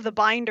all of the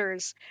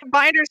binders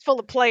full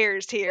of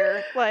players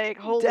here. Like,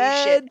 holy shit.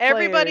 Dead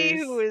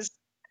players.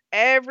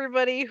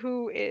 Everybody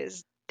who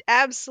is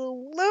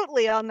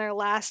absolutely on their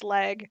last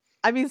leg,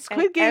 I mean, and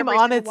Squid Game every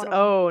on single its one of them.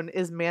 own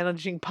is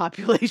managing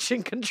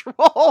population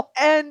control.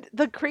 And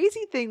the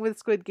crazy thing with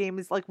Squid Game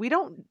is like we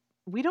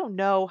don't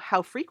know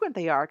how frequent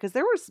they are because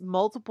there was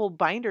multiple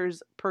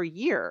binders per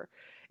year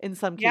in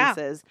some Yeah.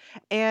 cases.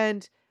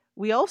 And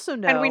we also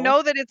And know we know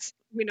it's that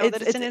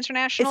it's an it's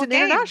international an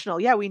game. international.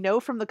 Yeah, we know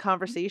from the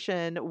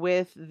conversation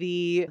with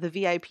the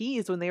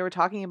VIPs when they were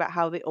talking about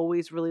how they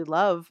always really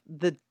love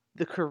the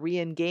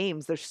Korean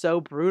games. They're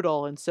so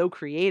brutal and so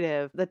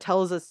creative. That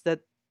tells us that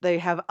they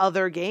have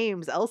other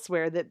games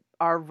elsewhere that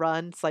are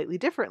run slightly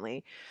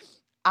differently.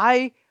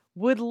 I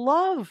would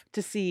love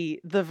to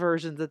see the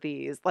versions of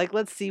these. Like,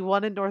 let's see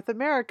one in North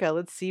America.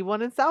 Let's see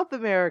one in South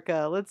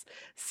America. Let's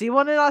see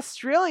one in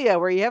Australia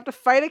where you have to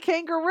fight a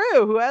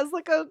kangaroo who has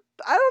like a,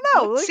 I don't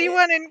know. Like,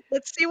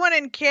 Let's see one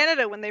in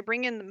Canada when they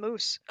bring in the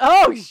moose.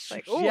 oh,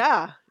 Like, ooh,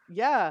 yeah.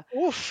 Yeah.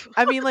 oof.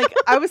 I mean, like,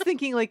 I was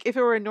thinking, like, if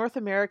it were in North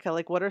America,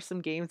 like, what are some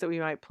games that we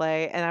might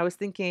play? And I was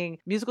thinking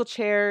musical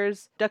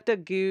chairs, Duck Duck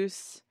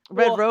Goose,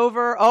 Red Well,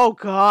 Rover. Oh,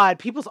 God.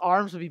 People's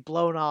arms would be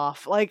blown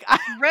off. Like,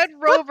 Red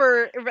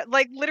Rover,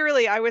 like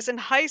literally, I was in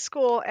high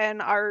school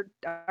and our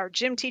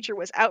gym teacher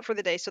was out for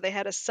the day, so they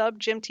had a sub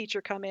gym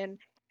teacher come in,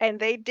 And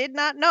they did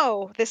not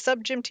know, this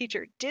sub gym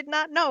teacher did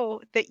not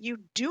know that you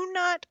do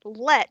not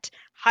let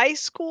high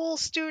school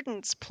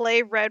students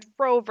play Red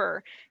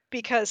Rover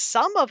because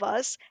some of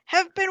us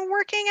have been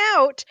working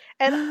out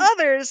and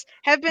others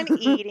have been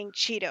eating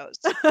Cheetos.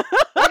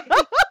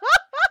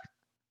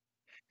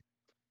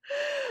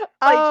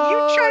 Like,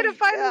 you try Oh, to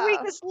find the yeah.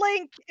 weakest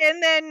link,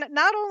 and then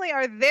not only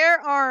are their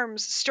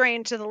arms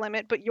strained to the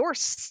limit, but your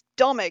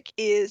stomach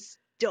is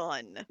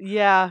done.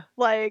 Yeah.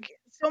 Like,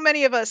 so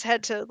many of us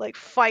had to like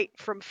fight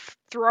from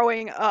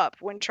throwing up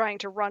when trying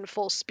to run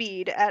full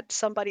speed at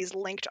somebody's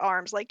linked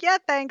arms. Like, yeah,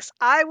 thanks.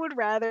 I would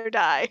rather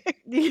die.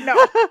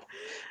 No.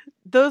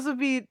 Those would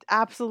be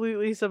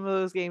absolutely some of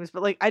those games,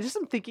 but, like, I just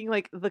am thinking,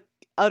 like, the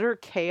utter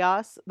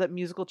chaos that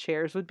musical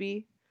chairs would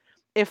be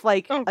if,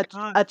 like, Oh a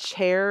god.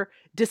 chair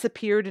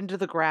disappeared into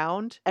the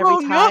ground every Oh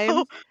no.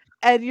 time,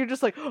 and you're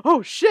just like,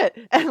 "Oh, shit,"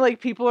 and,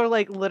 like, people are,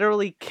 like,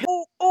 literally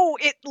Oh,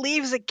 it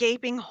leaves a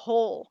gaping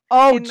hole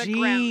Oh, in the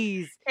ground.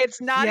 jeez.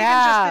 It's not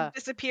even just Yeah. it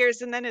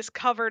disappears and then is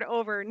covered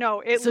over. No,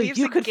 it So leaves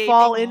you a could gaping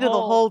fall into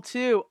the hole. hole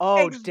too.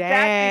 Oh,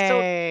 Exactly. So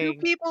if two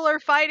dang. people are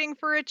fighting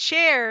for a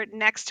chair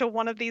next to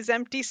one of these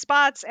empty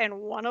spots and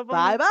one of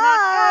them gets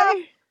knocked off,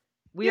 Bye-bye.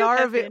 We you are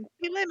have avai been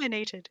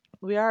eliminated.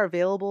 we are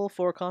available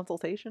for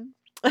consultation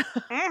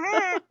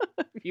Mhm.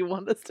 if you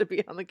want us to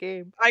be on the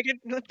game. I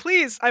could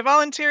please. I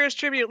volunteer as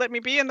tribute. Let me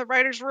be in the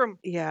writer's room.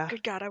 Yeah.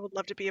 Good God, I would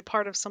love to be a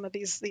part of some of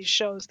these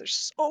shows. They're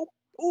so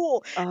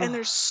cool, and Oh,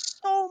 there's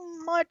so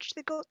much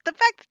that goes. The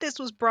fact that this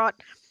was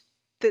brought,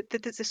 that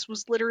this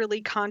was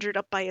literally conjured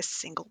up by a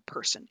single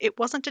person. It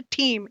wasn't a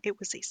team. It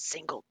was a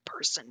single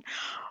person.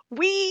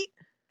 We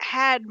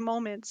had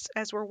moments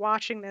as we're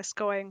watching this,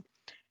 going,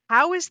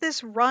 how is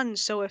this run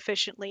so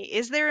efficiently?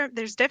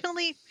 There's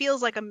definitely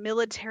feels like a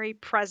military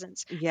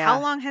presence. How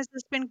yeah. long has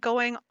this been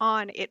going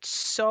on? It's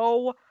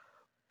so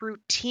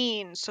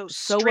routine, so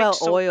So strict, well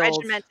so oiled.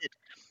 regimented.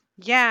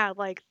 Yeah,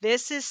 like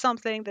this is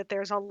something that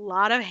there's a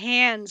lot of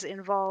hands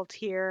involved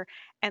here,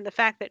 and the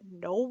fact that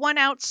no one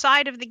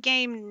outside of the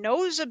game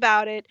knows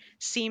about it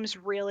seems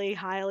really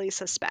highly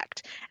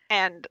suspect.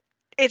 And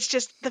it's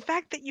just the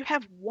fact that you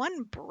have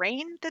one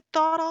brain that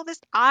thought all this.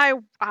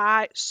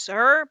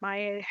 Sir,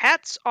 my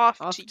hat's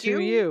off Off to to you.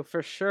 you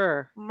for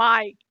sure.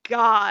 My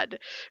God.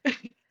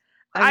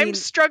 I I'm mean,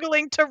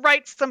 struggling to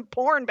write some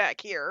porn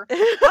back here.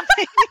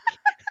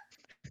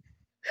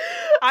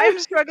 I'm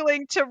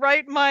struggling to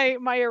write my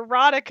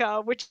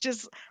erotica, which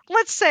is,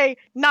 let's say,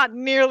 not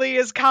nearly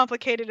as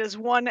complicated as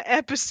one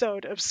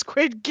episode of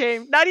Squid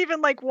Game, not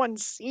even like one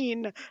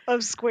scene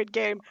of Squid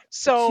Game.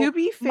 So to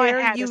be my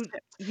fair, hat is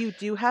tipped. you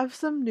do have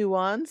some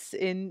nuance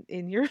in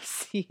your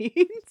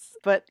scenes,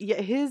 but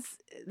yeah, his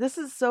this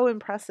is so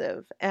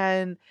impressive.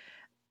 And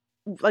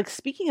like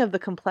speaking of the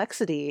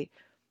complexity,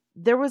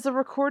 there was a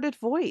recorded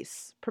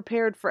voice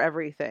prepared for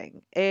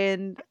everything.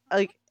 And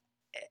like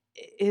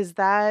is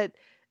that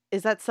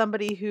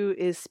somebody who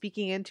is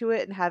speaking into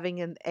it and having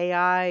an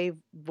AI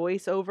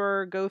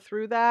voiceover go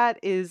through that?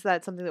 Is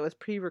that something that was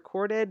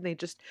pre-recorded and they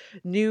just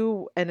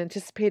knew and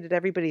anticipated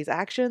everybody's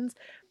actions?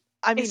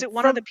 I Is mean, it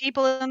one of the from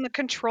people in the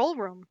control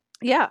room?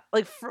 yeah,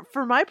 like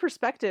for my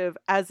perspective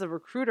as a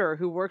recruiter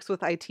who works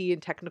with IT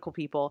and technical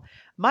people,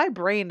 my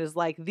brain is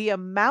like the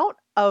amount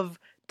of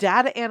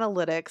data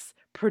analytics,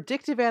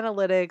 predictive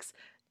analytics,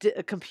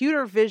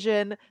 computer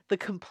vision, the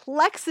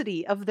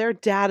complexity of their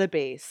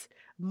database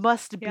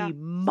must Yeah, be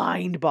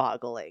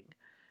mind-boggling.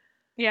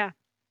 yeah.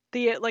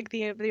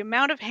 The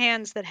amount of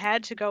hands that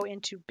had to go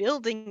into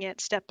building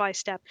it step by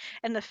step,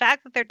 and the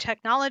fact that their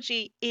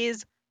technology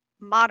is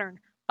modern,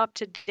 up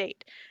to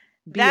date.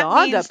 That Beyond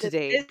means up to that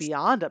date, this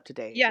beyond up to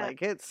date. Yeah,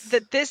 Like it's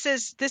that this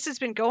has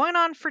been going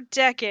on for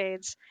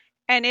decades,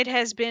 and it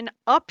has been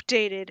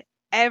updated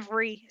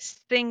every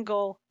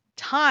single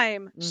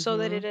time so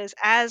that it mhm. is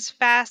as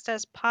fast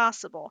as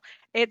possible.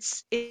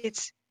 It's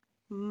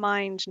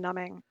mind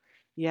numbing.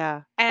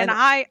 Yeah. And And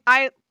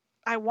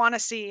I want to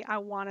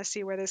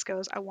see where this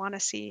goes. I want to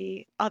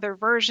see other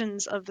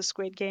versions of the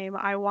Squid Game.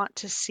 I want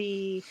to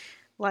see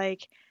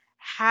like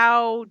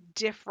how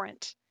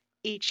different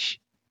each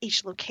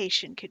each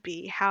location could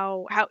be.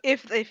 How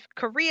if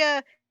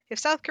Korea, if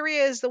South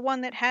Korea is the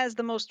one that has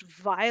the most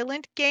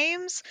violent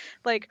games,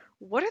 like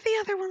what are the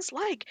other ones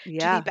like?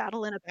 Do they yeah.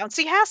 battle in a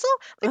bouncy castle?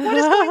 Like what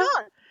is going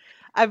on?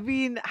 I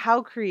mean,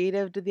 how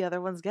creative did the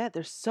other ones get?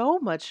 There's so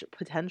much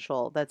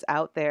potential that's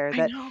out there I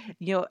that, know.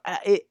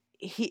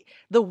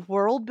 the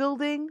world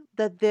building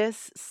that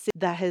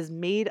that has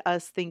made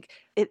us think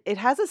it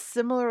has a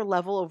similar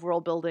level of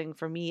world building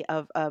for me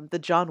of the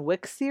John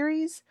Wick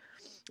series.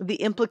 The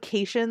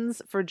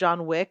implications for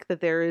John Wick that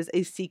there is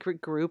a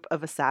secret group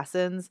of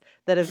assassins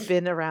that have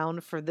been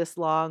around for this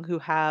long who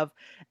have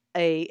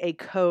a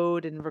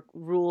code and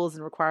rules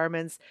and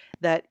requirements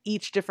that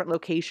each different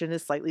location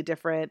is slightly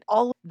different.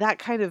 All that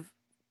kind of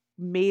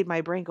made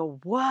my brain go,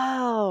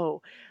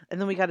 "Whoa!" And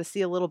then we got to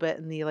see a little bit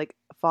in the like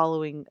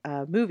following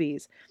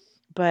movies,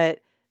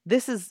 but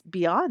this is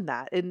beyond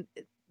that. And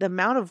the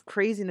amount of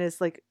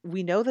craziness, like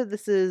we know that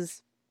this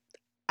is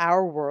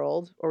our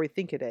world, or we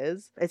think it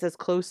is. It's as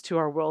close to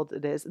our world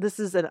it is. This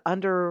is an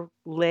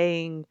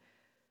underlaying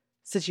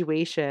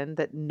situation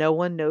that no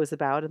one knows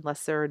about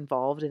unless they're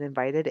involved and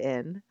invited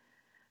in.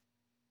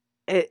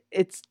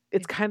 It's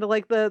kind of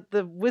like the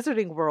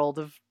wizarding world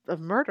of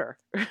murder.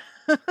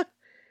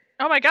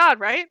 Oh my god,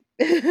 right?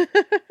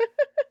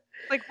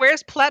 Like,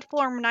 where's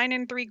platform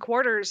 9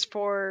 3/4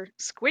 for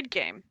Squid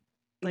Game?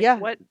 Like, Yeah,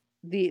 what?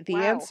 the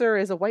Wow. answer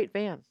is a white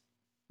van.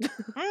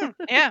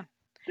 Yeah,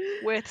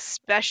 with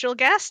special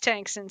gas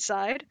tanks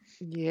inside.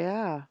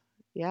 Yeah.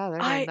 Yeah, they're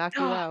gonna I knock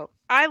you oh, out.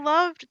 I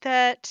loved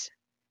that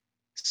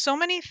so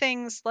many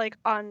things, like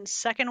on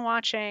second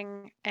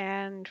watching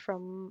and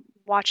from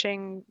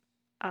watching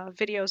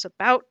videos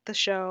about the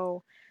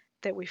show,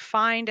 that we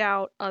find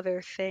out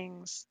other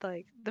things,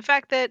 like the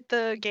fact that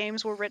the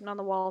games were written on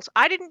the walls.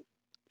 I didn't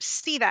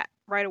see that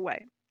right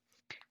away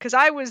because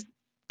I was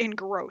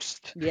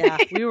engrossed. Yeah,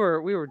 we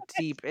were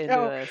deep into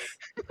So, this.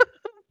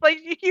 like,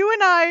 you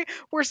and I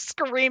were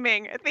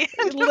screaming at the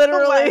end of the last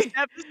Literally.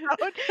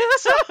 episode.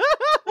 So,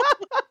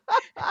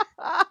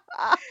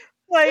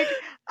 like,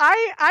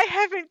 I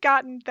haven't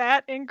gotten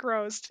that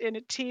engrossed in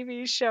a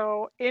TV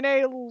show in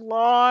a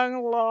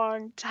long,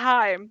 long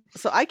time.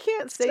 So I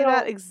can't say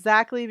that So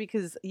exactly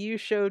because you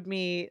showed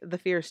me the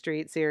Fear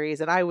Street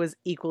series and I was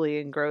equally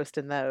engrossed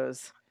in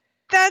those.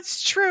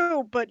 that's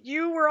true, but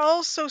you were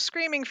also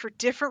screaming for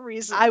different I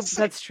reasons.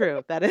 That's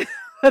true. That is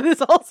that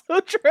is also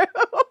true.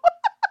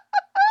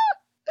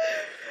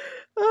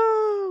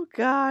 Oh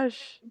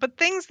gosh. But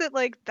things that,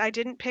 like, I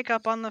didn't pick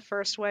up on the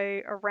first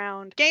way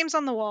around games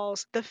on the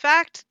walls, the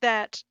fact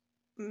that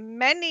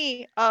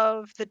many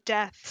of the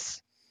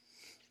deaths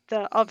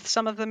of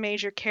some of the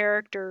major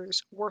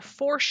characters were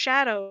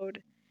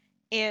foreshadowed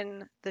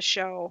in the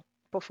show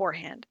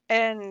beforehand.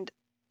 And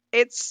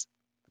it's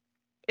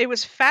it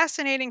was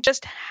fascinating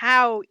just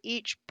how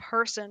each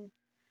person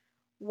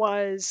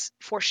was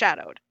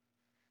foreshadowed.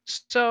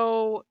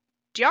 So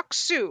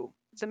Deok-su,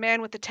 the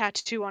man with the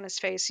tattoo on his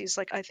face, he's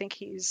like, I think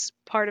he's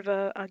part of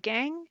a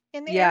gang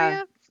in the Yeah.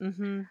 area.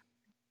 Mhm.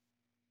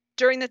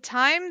 During the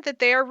time that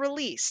they are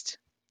released,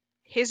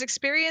 his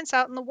experience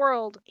out in the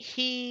world,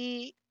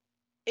 he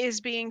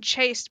is being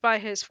chased by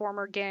his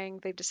former gang.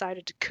 They've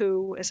decided to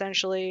coup,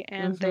 essentially,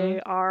 and they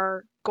Mhm.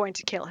 are going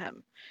to kill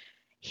him.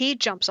 He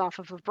jumps off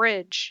of a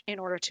bridge in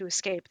order to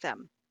escape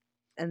them.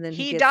 And then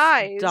he He gets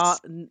dies.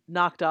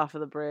 knocked off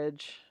of the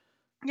bridge.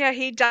 Yeah,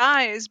 he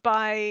dies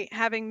by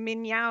having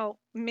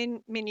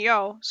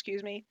Minyo,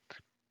 excuse me,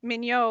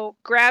 Minyo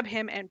grab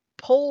him and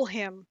pull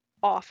him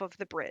off of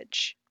the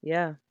bridge.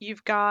 Yeah.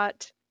 You've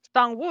got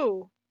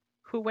Sang-woo,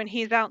 who, when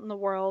he's out in the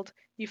world,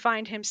 you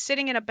find him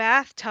sitting in a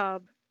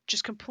bathtub,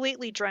 just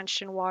completely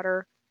drenched in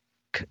water,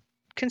 c-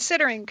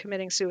 considering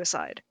committing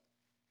suicide.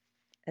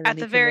 And then At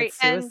he the very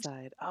commits end,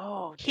 suicide.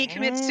 Oh, he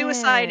commits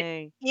suicide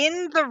dang.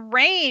 in the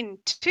rain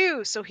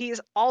too. So he's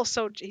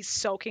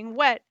soaking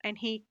wet, and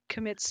he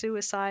commits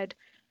suicide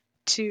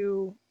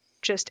to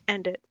just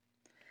end it,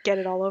 get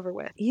it all over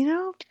with.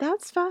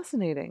 That's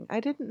fascinating. I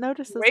didn't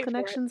notice those Wait for it.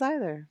 connections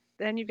either.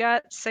 Then you've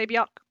got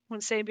Sebyok.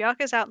 When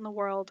Sebyok is out in the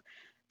world,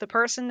 the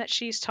person that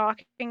she's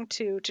talking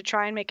to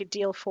try and make a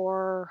deal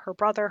for her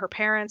brother, her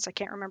parents, I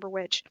can't remember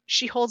which,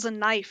 she holds a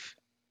knife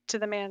to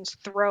the man's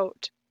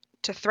throat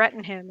to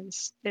threaten him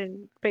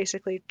and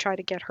basically try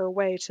to get her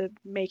way to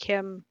make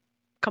him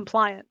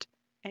compliant.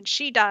 And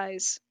she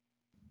dies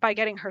by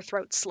getting her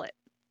throat slit.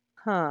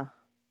 Huh.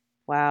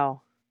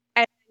 Wow.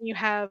 And then you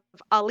have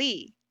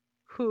Ali,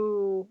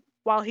 who,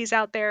 while he's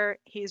out there,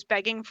 he's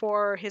begging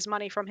for his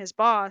money from his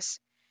boss.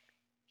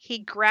 He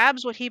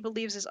grabs what he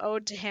believes is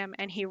owed to him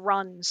and he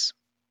runs.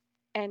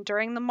 And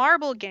during the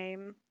marble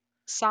game,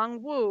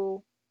 Sang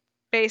Woo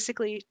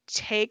basically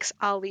takes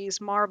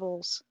Ali's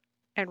marbles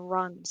and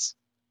runs,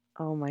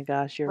 Oh my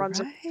gosh, you're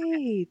runs away from him,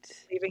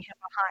 right. leaving him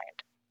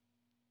behind.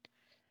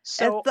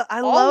 So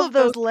I all love of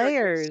those those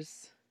characters,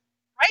 layers.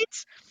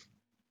 right?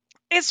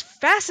 It's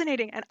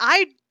fascinating, and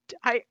I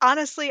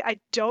honestly I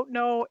don't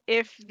know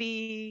if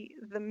the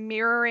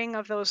mirroring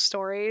of those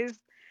stories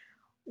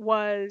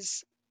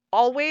was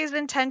always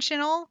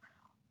intentional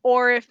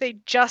or if they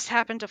just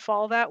happen to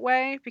fall that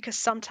way, because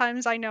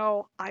sometimes I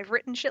know I've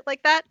written shit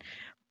like that,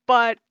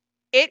 but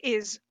it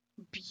is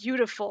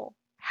beautiful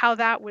how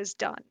that was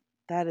done.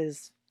 That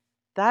is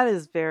that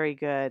is very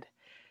good.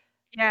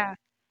 Yeah,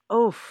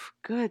 Oh,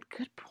 good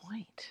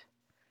point.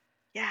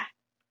 yeah.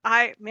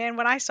 Man,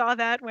 when I saw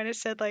that, when it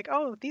said, like,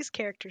 oh, these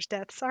characters'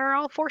 deaths are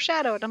all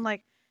foreshadowed, I'm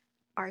like,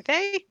 are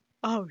they?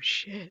 Oh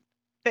shit.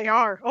 They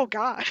are. Oh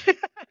god.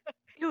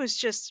 It was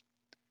just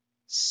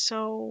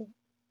so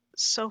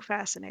so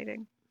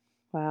fascinating.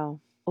 Wow.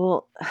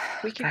 Well,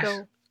 We could gosh,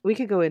 go. we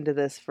could go into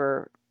this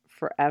for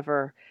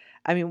forever.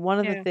 I mean, one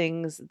of the Yeah.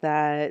 things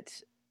that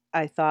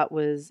I thought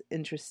was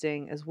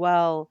interesting as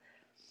well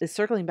is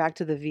circling back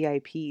to the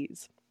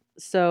VIPs.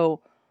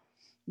 So,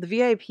 the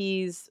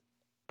VIPs,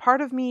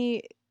 part of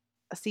me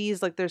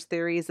sees like there's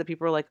theories that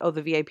people are like, "Oh,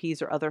 the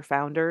VIPs are other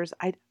founders."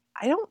 I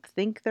don't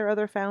think they're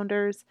other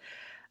founders.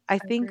 I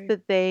I think agree.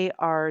 that they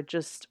are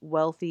just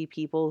wealthy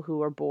people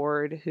who are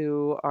bored,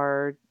 who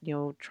are,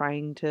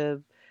 trying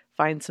to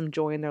find some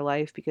joy in their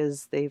life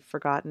because they've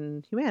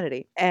forgotten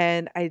humanity.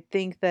 And I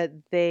think that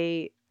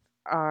they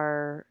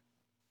are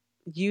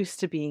used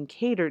to being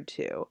catered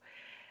to.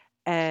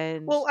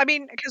 And Well, I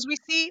mean, because we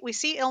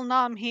see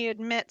Ilnam, he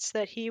admits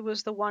that he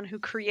was the one who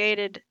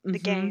created the mhm.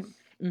 game.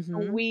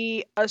 Mhm.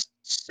 We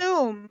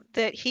assume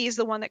that he's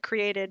the one that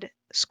created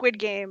Squid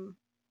Game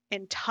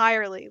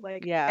entirely.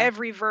 Like Yeah.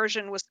 every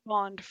version was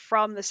spawned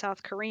from the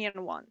South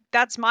Korean one.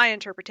 That's my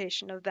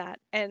interpretation of that.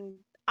 And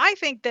I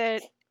think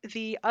that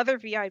the other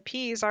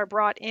VIPs are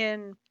brought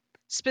in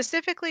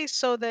specifically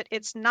so that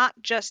it's not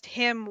just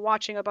him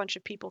watching a bunch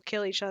of people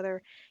kill each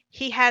other.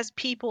 He has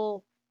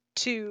people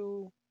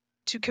to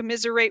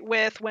commiserate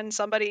with when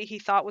somebody he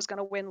thought was going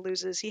to win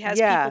loses. He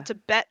has people Yeah. to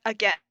bet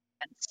against.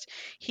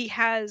 He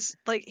has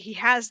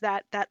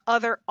that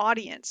other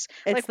audience.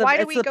 It's Like, the why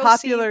do it's we the go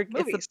see popular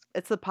it's the movies?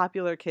 it's the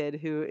popular kid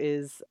who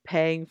is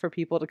paying for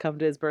people to come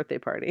to his birthday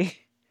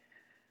party.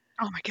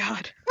 Oh my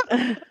god.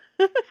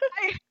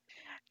 I,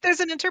 there's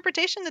an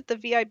interpretation that the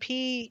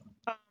VIP,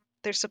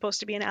 there's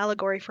supposed to be an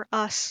allegory for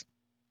us,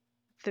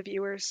 the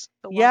viewers,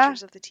 the Yeah.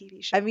 watchers of the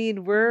TV I show.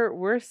 mean, Yeah.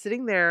 we're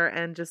sitting there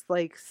and just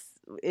like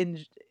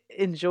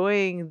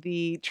enjoying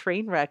the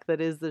train wreck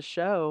that is the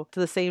show to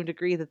the same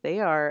degree that they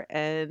are,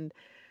 and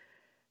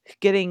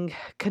getting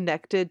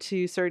connected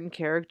to certain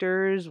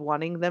characters,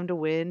 wanting them to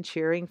win,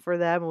 cheering for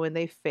them, and when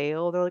they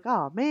fail, they're like,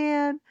 "Oh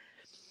man."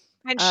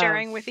 And Um,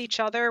 sharing with each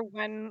other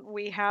when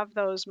we have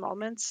those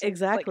moments,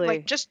 and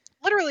like exactly. just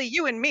literally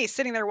you and me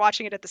sitting there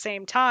watching it at the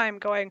same time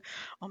going,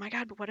 oh my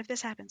god, but what if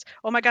this happens?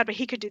 Oh my god, but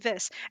he could do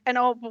this, and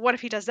oh, but what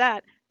if he does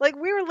that? Like,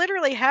 we were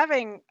literally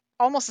having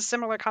almost a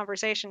similar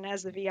conversation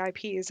as the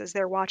VIPs as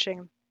they're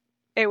watching.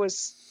 It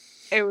was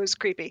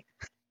creepy.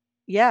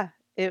 Yeah,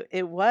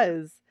 it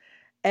was.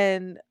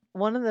 And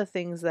one of the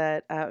things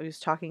that I was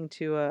talking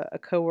to a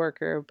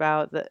coworker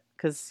about, that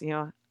because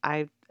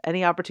I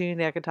any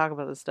opportunity I could talk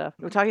about this stuff.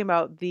 We're talking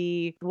about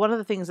the one of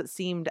the things that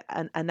seemed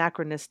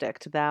anachronistic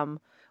to them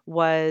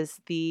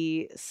was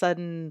the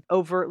sudden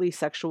overtly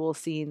sexual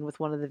scene with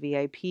one of the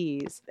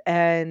VIPs.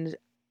 And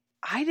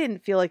I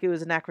didn't feel like it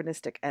was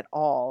anachronistic at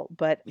all,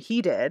 but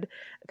he did,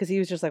 because he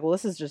was just like, well,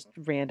 this is just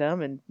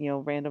random, and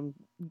random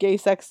gay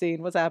sex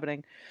scene. What's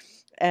happening?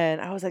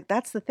 And I was like,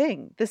 that's the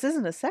thing. This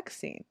isn't a sex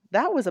scene.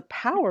 That was a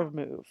power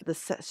move, the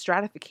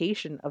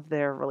stratification of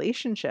their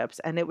relationships.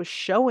 And it was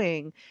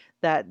showing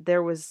that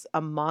there was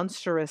a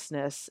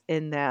monstrousness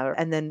in there,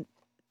 and then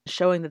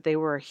showing that they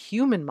were a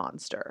human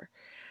monster.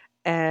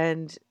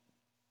 And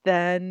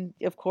then,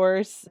 of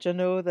course,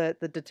 Jano,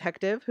 the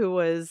detective who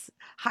was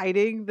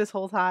hiding this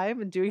whole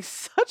time and doing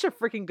such a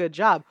freaking good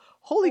job.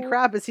 Holy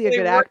crap, is he a Literally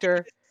good working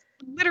actor?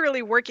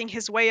 literally working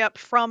his way up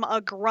from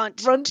a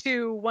grunt Run,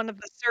 to one of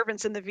the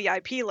servants in the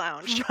VIP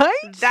lounge.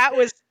 right? That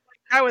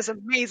was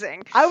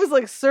amazing. I was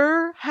like,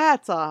 "Sir,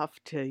 hats off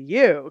to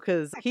you,"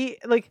 because he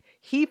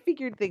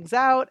figured things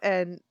out,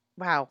 and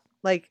wow,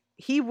 like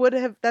he would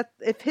have that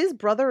if his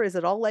brother is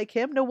at all like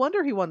him. No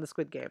wonder he won the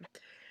Squid Game.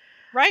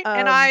 Right?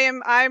 And Um,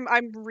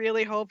 I'm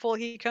really hopeful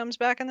he comes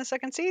back in the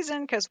second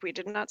season, because we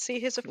did not see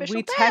his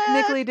official we death.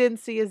 technically didn't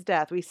see his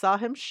death. We saw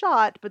him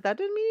shot, but that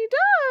didn't mean he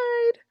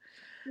died.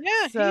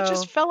 Yeah, he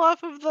just So fell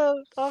off of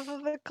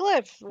the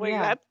cliff. Like,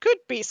 yeah, that could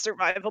be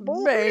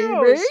survivable. Who maybe,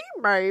 knows?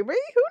 maybe,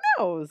 who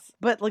knows?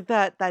 But like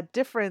that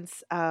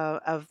difference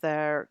of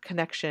their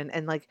connection,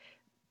 and like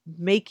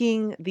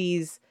making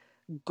these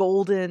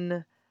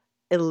golden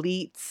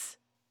elites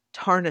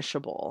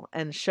tarnishable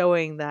and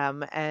showing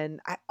them,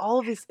 and all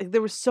of these,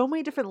 there were so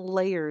many different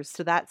layers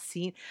to that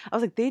scene. I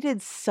was like, they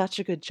did such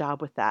a good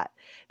job with that,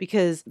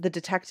 because the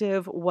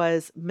detective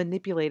was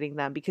manipulating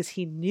them because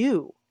he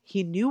knew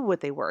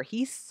what they were,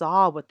 he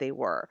saw what they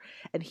were,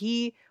 and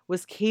he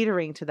was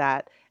catering to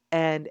that,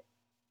 and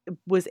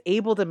was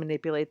able to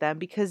manipulate them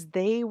because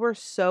they were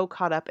so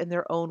caught up in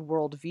their own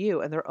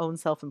worldview and their own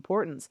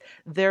self-importance.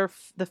 The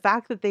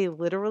fact that they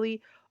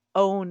literally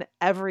own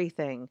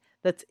everything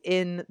that's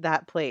in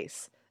that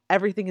place.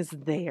 Everything is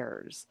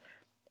theirs,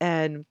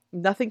 and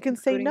nothing can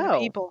say Including the no.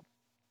 people.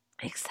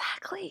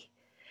 Exactly.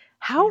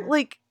 How, Yeah.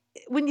 like,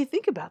 when you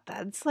think about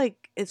that, it's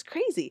like it's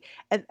crazy.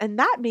 And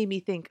that made me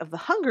think of the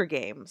Hunger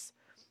Games,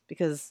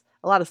 because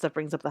a lot of stuff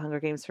brings up the Hunger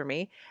Games for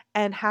me,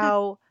 and Hmm.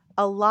 how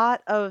a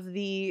lot of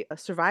the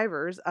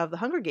survivors of the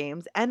Hunger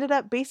Games ended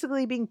up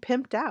basically being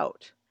pimped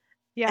out.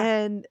 Yeah.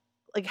 And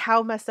like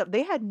how messed up.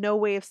 They had no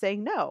way of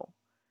saying no.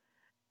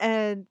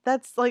 And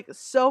that's like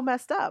so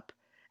messed up.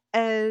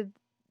 And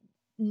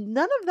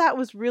none of that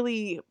was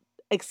really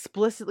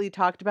explicitly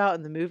talked about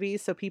in the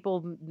movies, so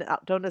people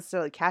don't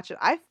necessarily catch it.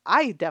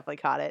 I definitely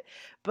caught it,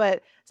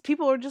 but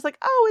people were just like,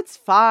 "Oh, it's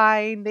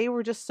fine. They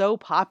were just so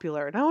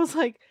popular." And I was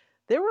like,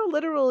 there were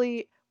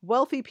literally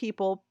wealthy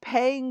people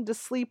paying to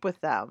sleep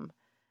with them,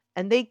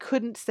 and they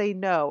couldn't say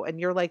no. And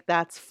you're like,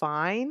 "That's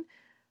fine."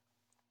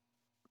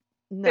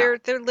 No.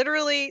 They're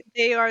literally,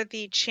 they are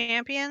the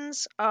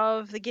champions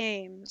of the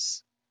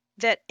games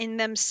that in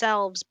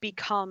themselves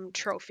become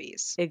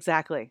trophies.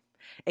 Exactly.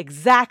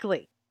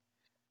 Exactly.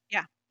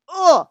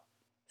 ugh.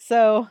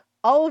 So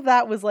all of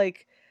that was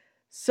like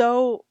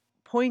so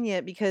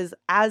poignant because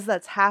as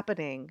that's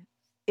happening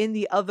in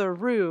the other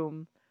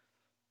room,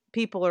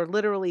 people are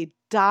literally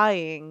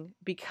dying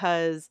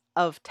because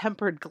of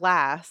tempered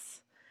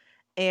glass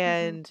Hmm.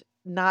 and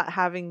not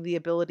having the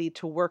ability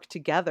to work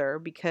together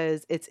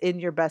because it's in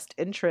your best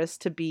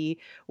interest to be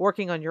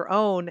working on your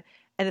own,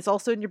 and it's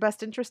also in your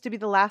best interest to be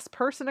the last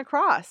person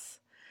across.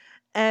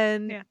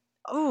 And Yeah.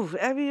 oh,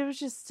 I mean, it was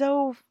just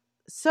so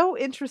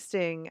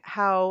interesting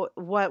how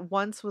what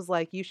once was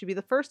like you should be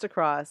the first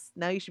across,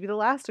 now you should be the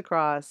last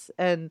across,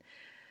 and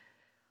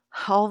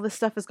all this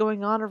stuff is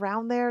going on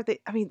around there.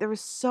 I mean, there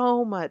was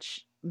so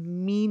much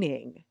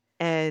meaning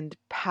and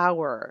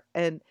power,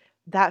 and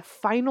that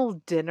final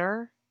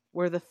dinner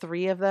where the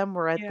three of them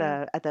were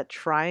Yeah. at that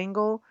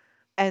triangle,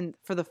 and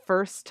for the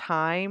first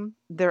time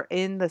they're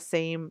in the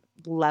same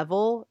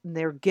level and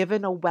they're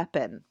given a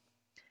weapon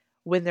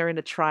when they're in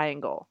a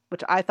triangle,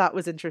 which I thought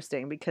was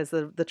interesting because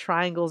the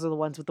triangles are the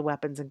ones with the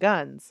weapons and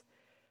guns.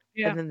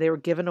 Yeah. And then they were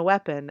given a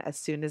weapon as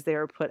soon as they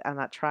were put on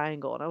that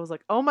triangle. And I was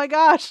like, oh my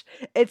gosh,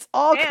 it's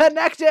all And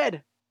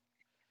connected.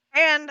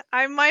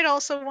 I might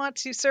also want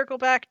to circle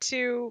back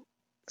to,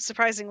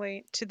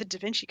 surprisingly, to the Da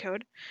Vinci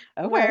Code,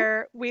 Okay.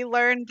 where we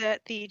learned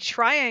that the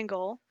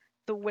triangle,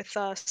 the with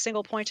a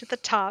single point at the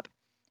top,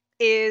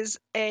 is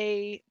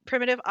a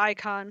primitive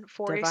icon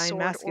for a Divine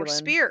sword or masculine.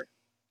 spear.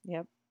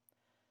 Yep.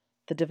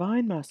 The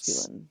divine S-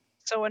 masculine.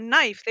 So a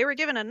knife, they were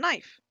given a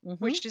knife,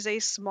 Mm-hmm. which is a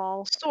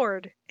small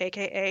sword,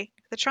 aka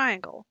the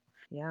triangle.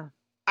 Yeah.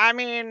 I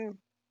mean,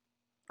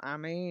 I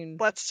mean,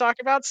 let's talk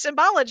about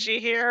symbology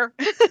here.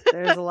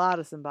 there's a lot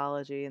of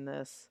symbology in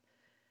this.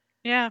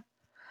 Yeah.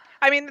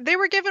 I mean, they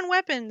were given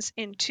weapons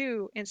in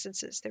two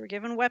instances. They were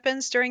given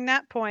weapons during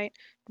that point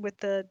with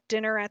the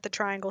dinner at the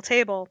triangle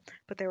table,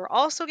 but they were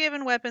also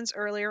given weapons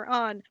earlier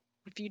on.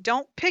 If you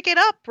don't pick it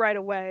up right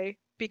away,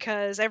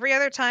 because every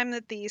other time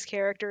that these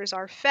characters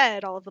are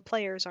fed, all of the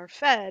players are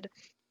fed,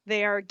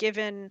 they are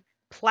given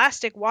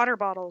plastic water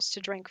bottles to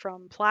drink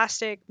from,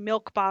 plastic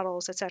milk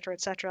bottles, etc.,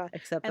 etc.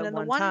 Except And at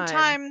then one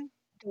time.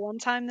 the one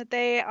time that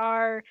they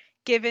are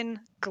given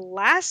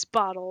glass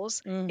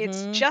bottles,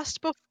 it's Mm-hmm. just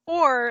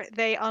before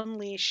they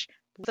unleash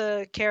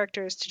the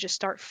characters to just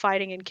start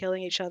fighting and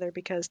killing each other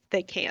because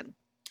they can.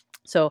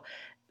 So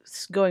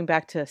going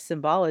back to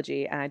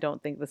symbology, and I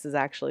don't think this is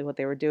actually what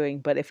they were doing,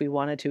 but if we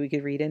wanted to, we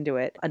could read into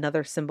it.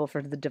 Another symbol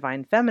for the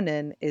divine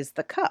feminine is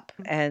the cup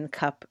and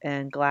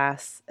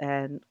glass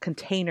and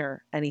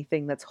container,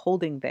 anything that's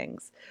holding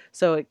things.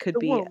 So it could The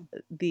be womb.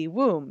 the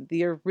womb.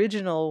 The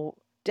original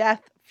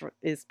death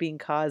is being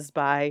caused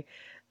by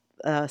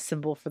a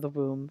symbol for the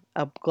womb,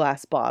 a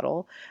glass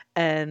bottle,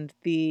 and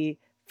the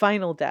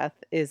final death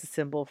is a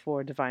symbol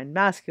for divine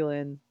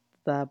masculine,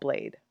 the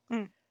blade.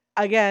 Mm.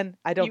 Again,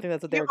 I don't think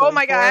that's what they You were oh going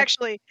my god, for.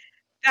 actually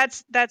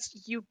that's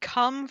you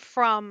come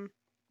from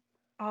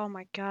oh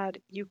my god,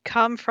 you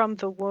come from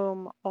the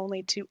womb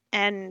only to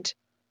end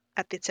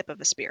at the tip of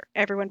a spear.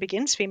 Everyone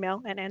begins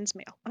female and ends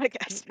male, I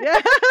guess.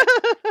 Yeah.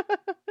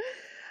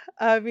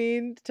 I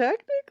mean,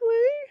 technically,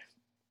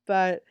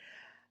 but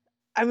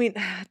I mean,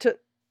 to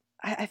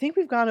I think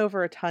we've gone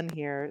over a ton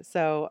here.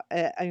 So,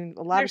 I mean,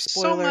 a lot of There's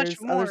so much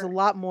spoilers. There's a more.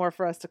 lot more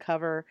for us to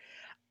cover.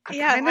 I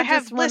Yeah, kind I of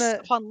have just want lists to.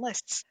 upon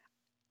lists.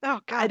 Oh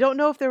I god. don't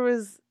know if there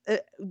was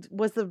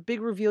the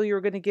big reveal you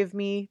were going to give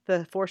me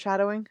the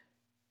foreshadowing.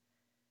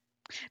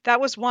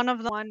 That was one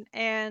of the one.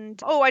 And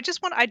oh, I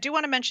do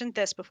want to mention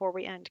this before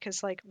we end,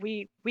 because like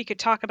we could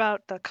talk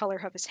about the color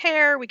of his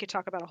hair, we could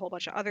talk about a whole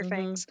bunch of other Mm-hmm.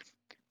 things,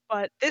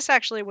 but this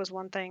actually was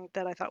one thing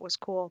that I thought was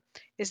cool,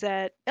 is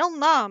that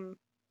Ilnam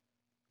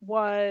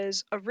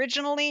was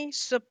originally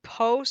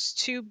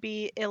supposed to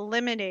be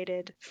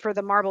eliminated for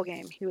the marble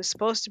game. He was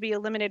supposed to be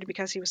eliminated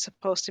because he was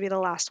supposed to be the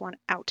last one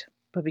out.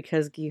 But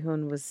because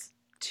Gihun was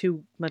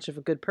too much of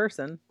a good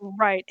person.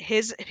 Right.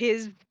 His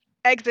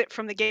exit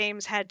from the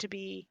games had to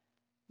be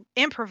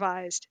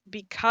improvised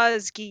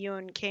because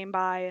Giyun came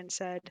by and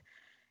said,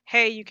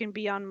 "Hey, you can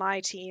be on my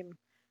team.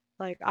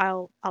 Like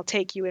I'll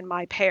take you in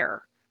my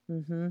pair."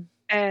 Mm-hmm.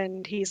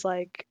 And he's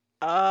like,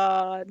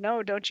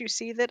 no, don't you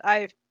see that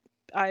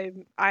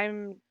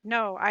I'm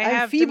no, I I'm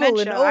have feeble and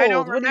dementia. I don't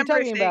old. What are you remember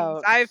talking things.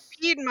 about? I've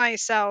peed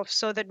myself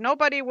so that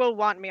nobody will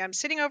want me. I'm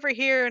sitting over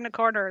here in a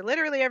corner.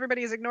 Literally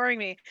everybody's ignoring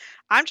me.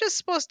 I'm just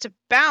supposed to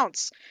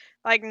bounce.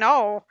 Like,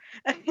 no.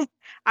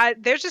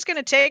 They're just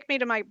gonna take me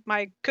to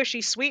my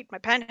cushy suite, my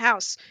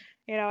penthouse,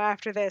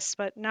 after this.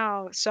 But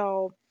no.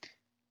 So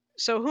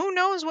who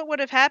knows what would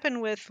have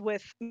happened with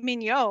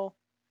Mignot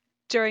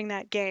during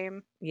that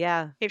game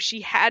Yeah, if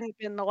she hadn't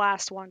been the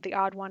last one, the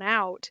odd one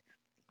out.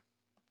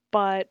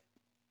 But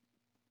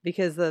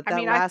because I that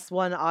mean, I last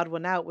one odd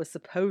one out was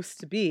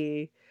supposed to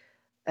be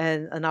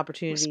an was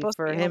opportunity supposed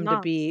to for be him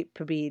Ilnam.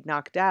 to be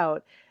knocked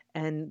out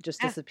and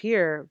just Yeah,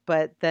 disappear,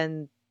 but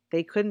then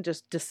they couldn't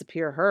just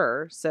disappear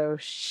her, so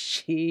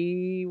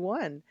she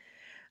won.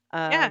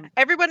 yeah. Um,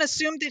 Everyone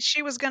assumed that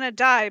she was gonna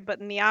die,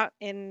 but in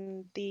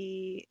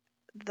the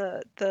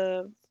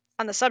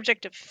on the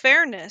subject of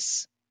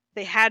fairness,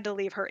 they had to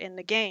leave her in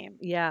the game.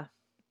 yeah,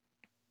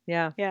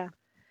 yeah. Yeah.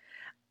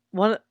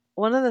 one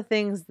one of the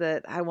things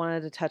that I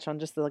wanted to touch on,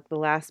 just like the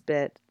last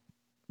bit,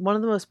 one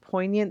of the most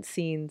poignant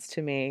scenes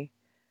to me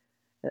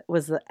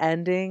was the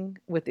ending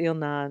with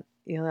Ilnan,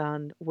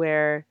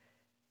 where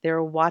they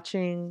were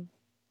watching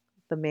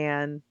the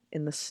man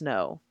in the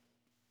snow,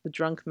 the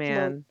drunk Float.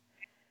 man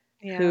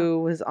Yeah. who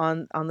was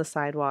on the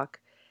sidewalk.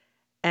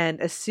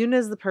 And as soon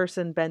as the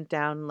person bent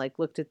down and like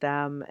looked at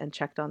them and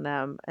checked on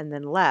them and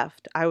then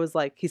left, I was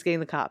like, he's getting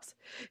the cops.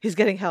 He's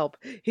getting help.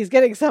 He's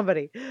getting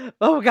somebody.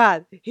 Oh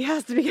God, he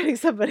has to be getting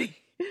somebody.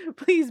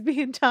 Please be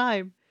in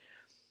time.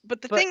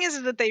 But the But thing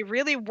is that they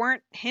really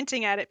weren't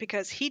hinting at it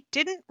because he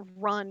didn't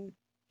run.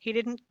 He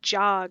didn't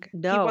jog. He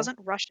no, wasn't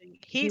rushing.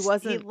 he He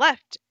wasn't.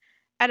 left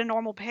at a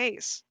normal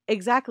pace.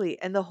 Exactly.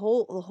 And the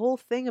whole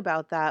thing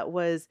about that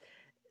was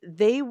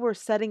they were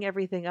setting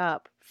everything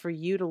up for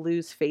you to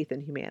lose faith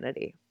in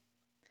humanity.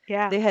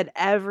 Yeah. They had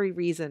every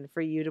reason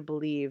for you to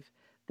believe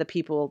that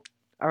people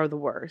are the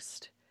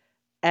worst.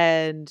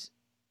 And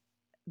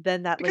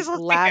then that Because like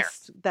let's be fair.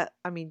 last that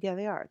I mean, yeah,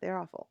 they are. They're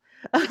awful.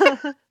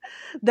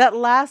 That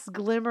last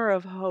glimmer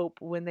of hope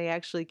when they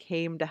actually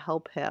came to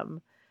help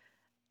him.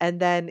 And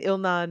then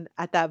Ilnan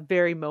at that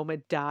very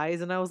moment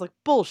dies and I was like,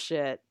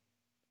 "Bullshit.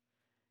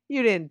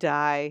 You didn't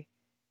die.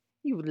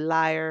 You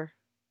liar."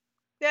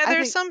 Yeah, I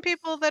there's think some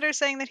people that are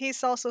saying that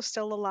he's also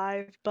still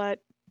alive, but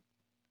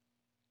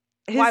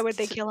why his would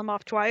they kill him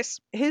off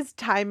twice? his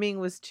timing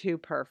was too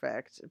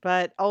perfect,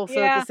 but also at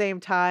the Yeah, same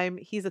time,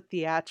 he's a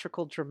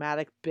theatrical,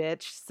 dramatic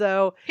bitch.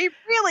 So he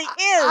really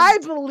I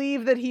is.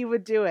 believe that he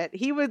would do it.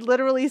 He would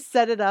literally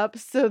set it up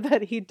so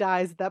that he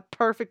dies at that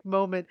perfect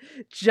moment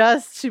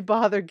just to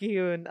bother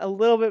Gyun a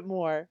little bit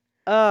more.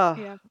 Ugh.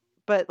 Yeah,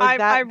 But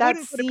like I that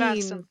wouldn't put it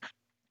past scene, him.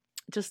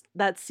 just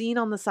that scene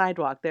on the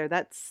sidewalk there,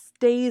 that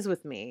stays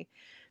with me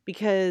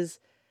because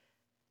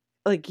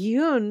like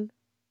Gyun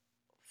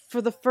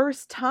for the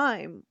first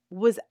time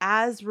was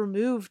as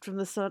removed from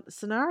the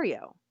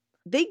scenario.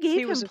 They He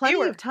gave was him a plenty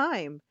of viewer.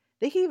 time.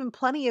 They gave him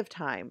plenty of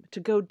time to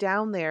go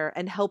down there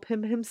and help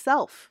him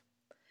himself.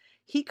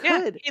 He Yeah,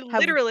 could he have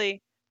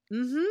literally.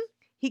 mhm.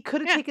 He could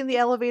have Yeah, taken the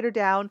elevator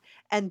down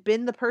and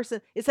been the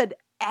person. It said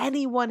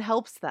anyone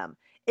helps them.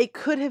 It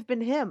could have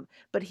been him,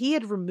 but he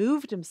had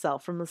removed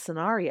himself from the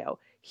scenario.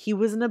 He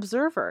was an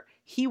observer.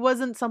 He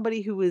wasn't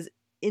somebody who was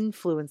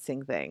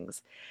influencing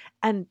things.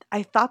 And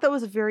I thought that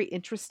was a very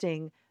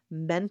interesting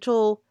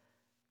mental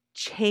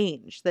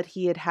change that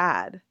he had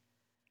had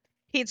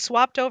he'd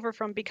swapped over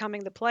from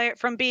becoming the player,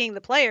 from being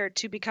the player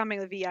to becoming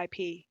the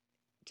VIP.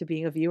 to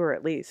being a viewer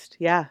at least.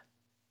 Yeah.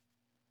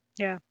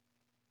 Yeah,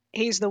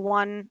 he's the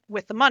one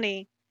with the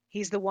money.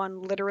 He's the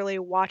one literally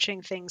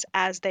watching things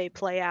as they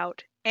play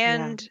out Yeah.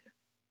 and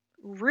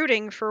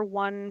rooting for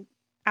one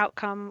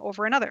outcome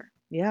over another.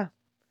 Yeah.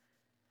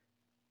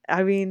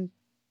 I mean,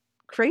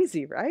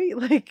 crazy, right?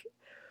 Like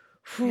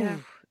Yeah.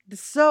 whew,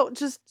 so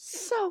just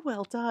so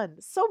well done.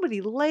 So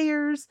many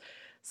layers,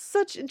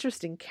 such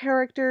interesting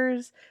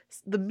characters,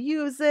 the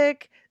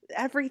music,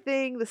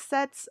 everything, the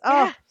sets.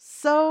 Yeah. Oh,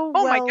 so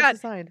Oh my well God.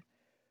 designed.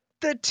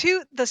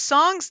 The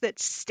songs that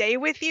stay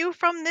with you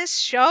from this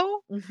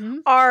show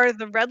Mhm. are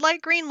the Red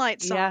Light Green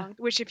Light Yeah. song,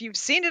 which if you've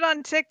seen it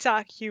on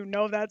TikTok, you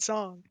know that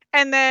song.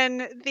 And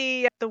then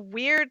the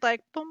weird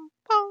like boom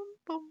boom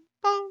boom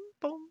boom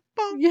boom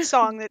boom Yeah.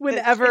 song that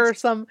Whenever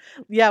it's some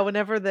yeah,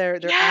 whenever they're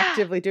yeah.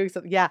 actively doing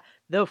something. Yeah.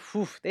 The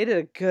whew, they did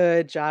a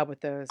good job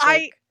with those.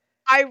 I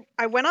Like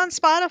I went on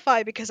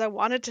Spotify because I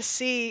wanted to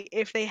see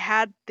if they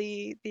had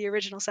the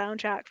original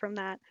soundtrack from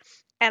that.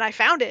 And I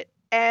found it.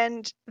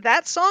 And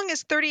that song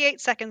is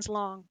 38 seconds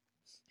long.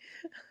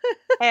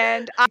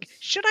 And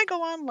should I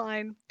go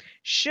online?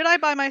 Should I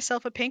buy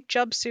myself a pink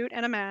jumpsuit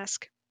and a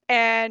mask?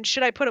 And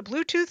should I put a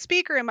Bluetooth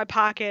speaker in my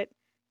pocket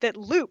that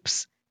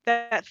loops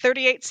that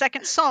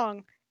 38-second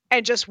song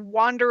and just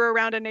wander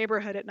around a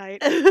neighborhood at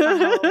night on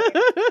Halloween?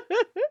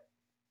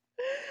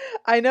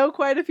 I know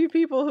quite a few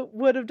people who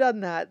would have done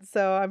that,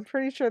 so I'm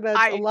pretty sure that a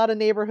I lot of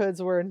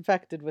neighborhoods were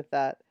infected with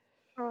that.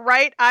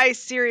 right? I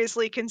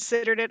seriously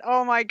considered it.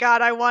 Oh my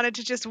god, I wanted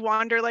to just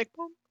wander like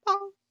boom,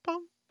 boom,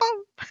 boom,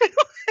 boom.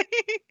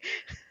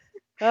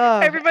 Oh,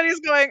 Everybody's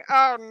going,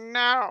 oh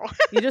no.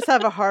 you just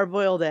have a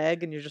hard-boiled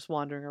egg and you're just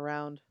wandering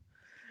around.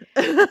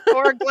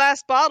 Or a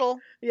glass bottle.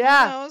 Who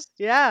Yeah, knows?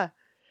 yeah.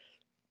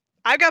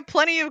 I've got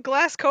plenty of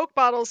glass Coke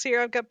bottles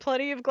here. I've got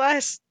plenty of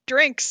glass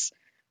drinks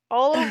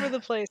all over the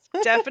place.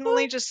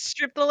 Definitely just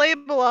strip the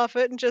label off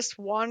it and just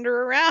wander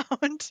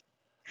around.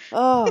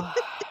 Oh,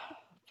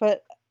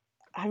 but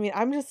I mean,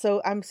 I'm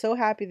so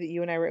happy that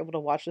you and I were able to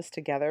watch this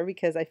together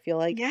because I feel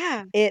like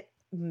Yeah. it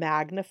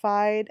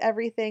magnified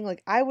everything.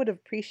 Like I would have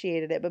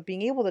appreciated it, but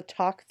being able to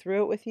talk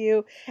through it with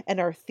you and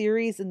our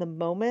theories in the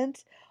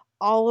moment,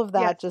 all of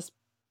Yes. that just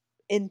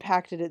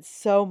impacted it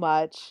so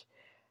much.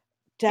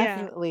 Yeah.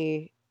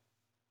 Definitely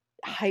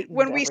heightened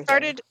When we everything.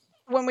 started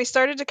when we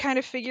started to kind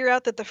of figure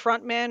out that the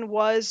front man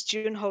was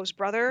Junho's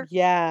brother,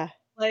 Yeah.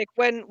 like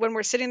when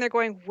we're sitting there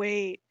going,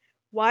 "Wait,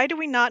 why do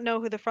we not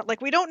know who the front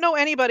like we don't know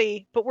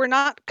anybody, but we're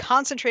not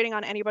concentrating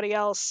on anybody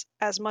else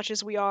as much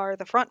as we are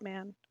the front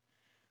man."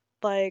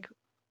 Like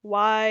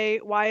Why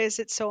is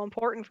it so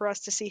important for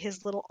us to see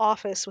his little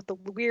office with the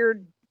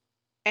weird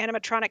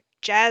animatronic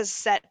jazz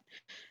set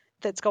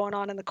that's going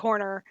on in the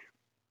corner?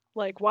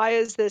 Like, why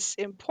is this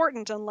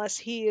important unless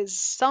he is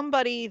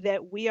somebody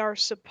that we are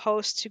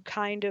supposed to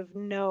kind of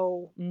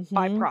know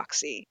by Mm-hmm.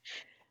 proxy?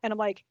 And I'm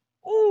like,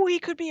 oh, he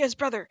could be his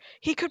brother.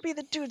 He could be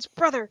the dude's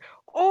brother.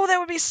 Oh, that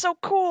would be so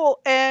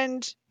cool.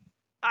 And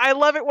I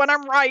love it when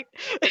I'm right.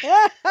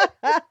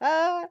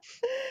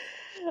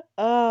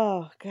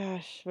 Oh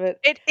gosh,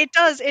 but It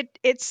does.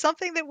 It's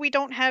something that we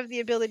don't have the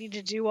ability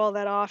to do all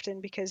that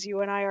often because you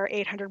and I are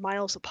 800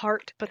 miles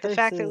apart. But the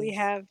fact that we curses.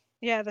 have,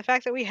 yeah, the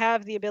fact that we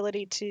have the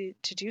ability to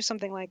do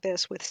something like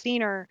this with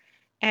Thener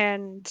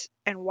and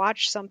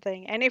watch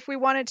something, and if we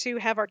wanted to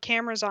have our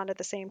cameras on at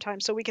the same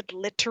time so we could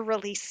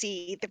literally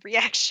see the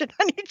reaction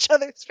on each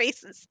other's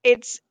faces.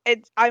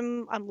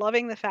 I'm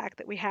loving the fact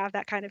that we have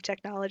that kind of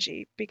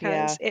technology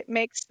Yeah. because it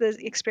makes the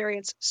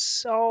experience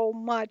so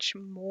much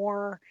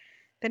more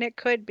than it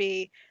could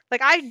be.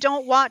 Like, I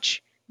don't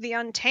watch The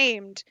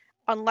Untamed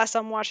unless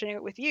I'm watching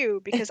it with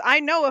you because I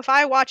know if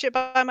I watch it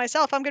by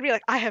myself, I'm gonna be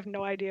like, I have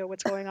no idea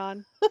what's going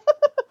on.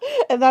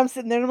 And I'm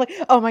sitting there and I'm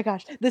like, oh my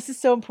gosh, this is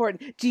so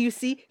important. Do you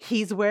see?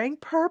 He's wearing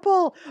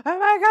purple. Oh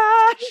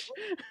my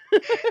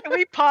And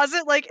we pause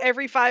it like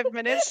every 5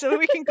 minutes so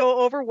we can go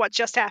over what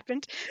just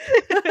happened.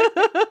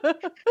 gosh.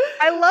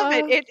 I love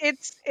it. uh,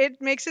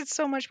 It makes it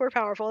so much more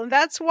powerful, and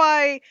that's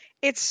why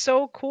it's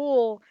so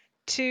cool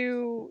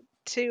to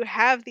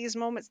have these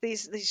moments,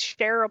 these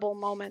shareable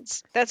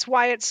moments. That's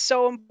why it's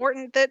so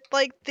important that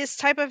like this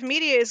type of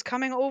media is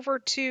coming over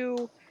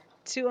to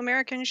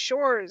American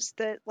shores.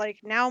 That like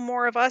now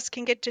more of us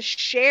can get to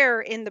share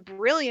in the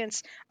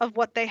brilliance of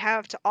what they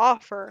have to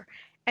offer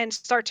and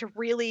start to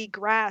really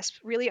grasp,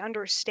 really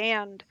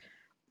understand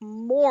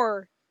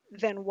more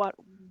than what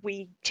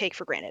we take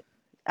for granted.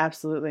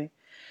 Absolutely.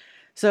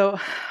 So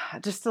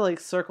just to like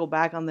circle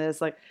back on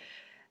this, like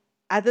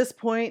at this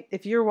point,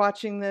 if you're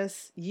watching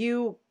this,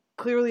 you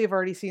clearly have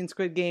already seen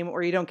Squid Game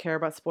or you don't care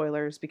about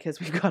spoilers because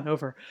we've gone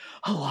over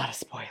a lot of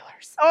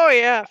spoilers. Oh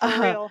yeah, for Uh,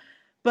 real.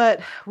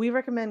 but we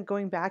recommend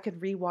going back and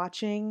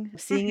rewatching,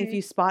 seeing if Mhm.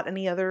 you spot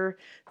any other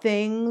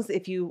things,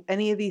 if you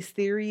any of these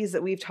theories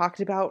that we've talked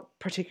about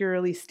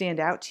particularly stand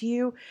out to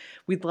you.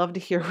 We'd love to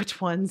hear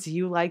which ones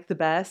you like the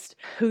best,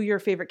 who your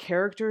favorite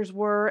characters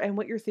were, and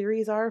what your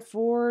theories are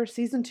for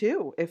season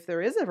 2, if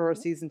there is ever a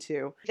season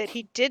 2. That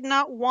he did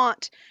not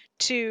want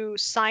to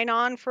sign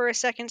on for a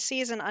second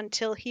season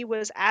until he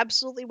was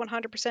absolutely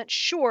 100%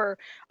 sure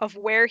of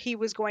where he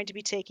was going to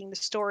be taking the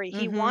story.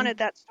 He Mhm. wanted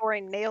that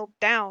story nailed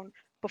down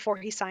before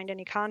he signed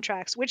any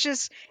contracts, which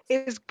is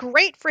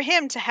great for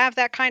him to have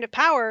that kind of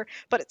power,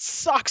 but it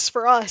sucks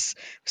for us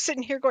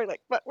sitting here going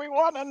like, but we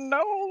want to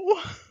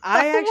know.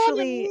 I I want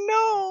actually to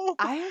know.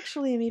 I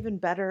actually am even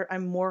better.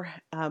 I'm more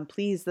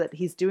pleased that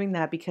he's doing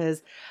that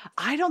because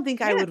I don't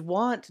think I Yeah, would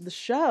want the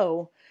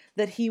show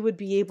that he would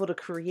be able to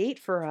create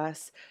for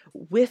us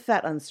with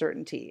that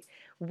uncertainty,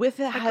 with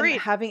him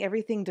agreed. having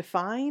everything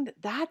defined.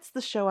 That's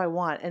the show I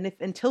want. And if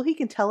until he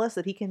can tell us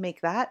that he can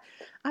make that,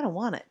 I don't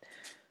want it.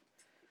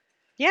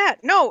 Yeah,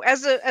 no,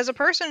 as a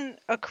person,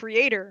 a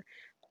creator,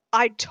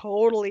 I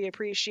totally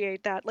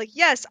appreciate that. Like,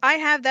 yes, I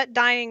have that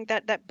dying,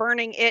 that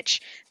burning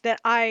itch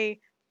that I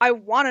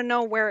want to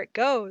know where it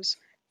goes,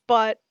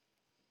 but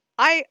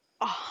I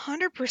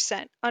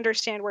 100%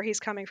 understand where he's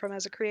coming from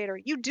as a creator.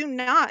 You do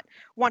not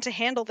want to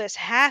handle this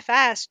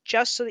half-assed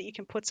just so that you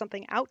can put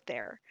something out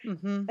there.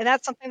 Hmm. And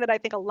that's something that I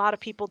think a lot of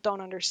people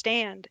don't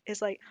understand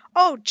is like,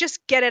 "Oh,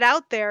 just get it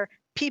out there,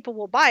 people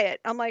will buy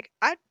it." I'm like,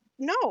 "I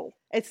no.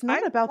 It's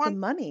I not about the want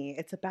money.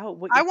 It's about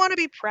what I you're. want to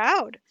be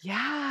proud.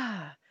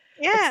 Yeah.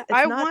 Yeah,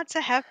 It's I not. want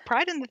to have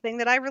pride in the thing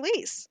that I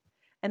release."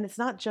 And it's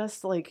not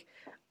just like,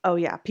 oh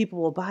yeah,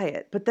 people will buy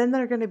it, but then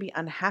they're going to be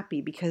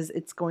unhappy because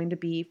it's going to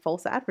be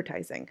false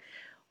advertising.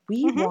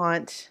 We Mhm.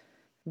 want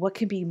what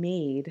can be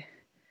made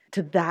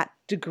to that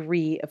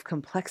degree of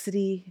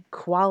complexity,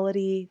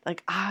 quality.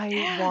 Like,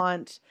 I Yeah,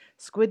 want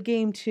Squid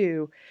Game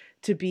 2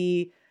 to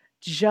be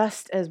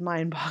just as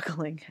mind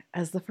boggling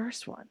as the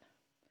first one,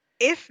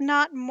 if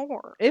not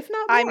more. if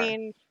not I more.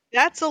 mean,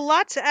 that's a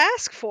lot to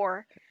ask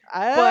for,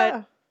 but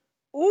Ah.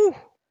 ooh,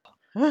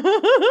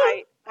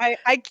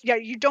 yeah,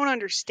 you don't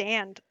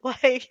understand.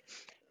 Like,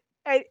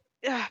 I,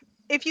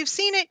 if you've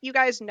seen it, you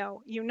guys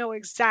know. You know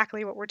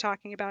exactly what we're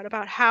talking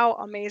about how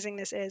amazing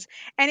this is.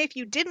 And if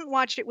you didn't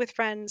watch it with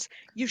friends,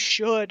 you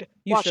should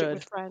You watch it should.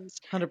 with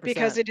friends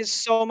because 100%. it is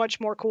so much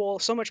more cool,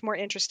 so much more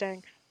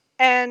interesting.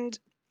 And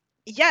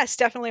yes,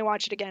 definitely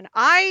watch it again.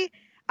 I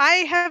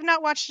have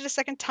not watched it a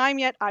second time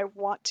yet. I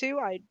want to.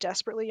 I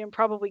desperately am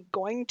probably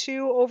going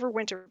to over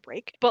winter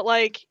break. But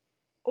like,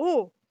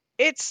 oh,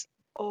 it's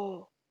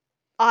oh,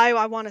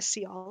 I want to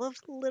see all of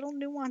the little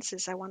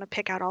nuances. I want to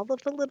pick out all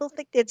of the little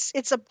things.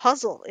 It's a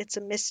puzzle. It's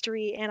a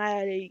mystery, and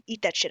I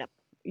eat that shit up.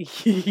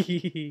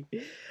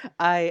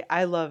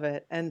 I love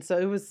it. And so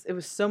it was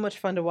so much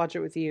fun to watch it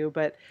with you,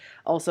 but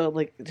also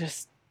like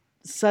just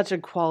such a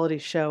quality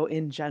show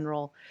in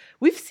general.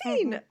 We've Hmm.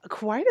 seen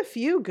quite a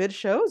few good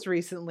shows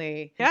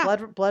recently. Yeah.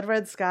 Blood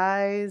Red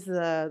Skies,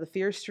 the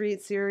Fear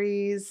Street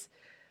series.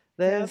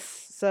 Yep. This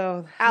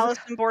so Alice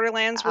in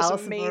Borderlands was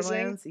Alice in amazing.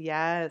 Borderlands,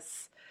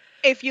 yes.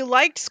 If you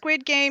liked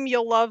Squid Game,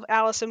 you'll love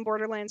Alice in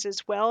Borderlands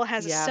as well. It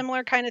has a Yeah.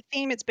 similar kind of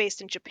theme. It's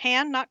based in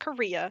Japan, not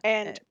Korea.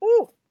 And, eh,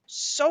 ooh,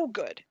 so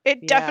good. It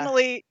Yeah.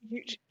 definitely,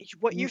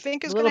 what you A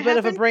think is going little to bit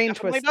of a happen, brain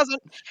definitely twist.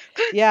 doesn't.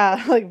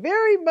 Yeah, like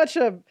very much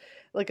a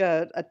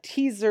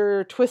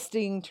teaser,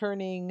 twisting,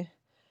 turning,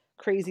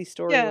 crazy Yeah.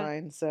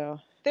 storyline. So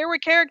There were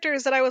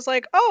characters that I was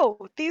like,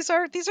 oh, these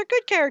are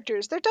good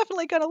characters. They're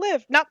definitely going to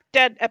live. Nope,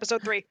 dead,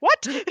 episode 3.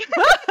 What?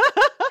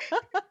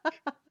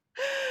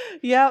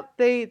 Yep,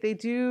 they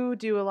do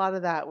a lot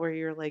of that where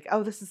you're like,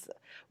 oh, this is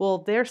well,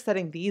 they're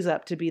setting these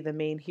up to be the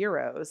main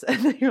heroes,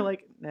 and then you're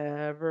like,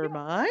 never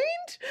mind.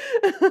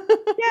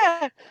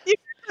 Yeah, you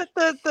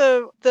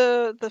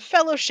the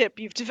fellowship.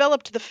 You've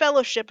developed the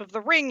fellowship of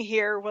the ring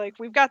here. Like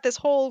we've got this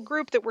whole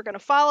group that we're going to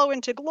follow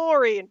into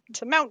glory and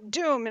to Mount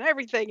Doom and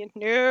everything. And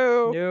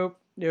no, Nope,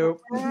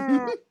 nope.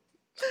 mm,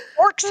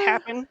 orcs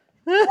happen.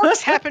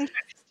 Orcs happen.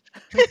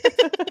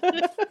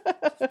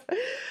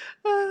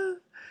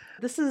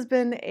 This has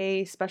been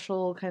a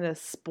special kind of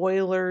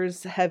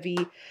spoilers heavy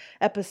Oh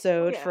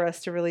episode yeah. for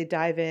us to really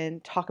dive in,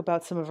 talk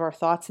about some of our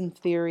thoughts and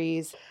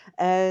theories,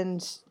 and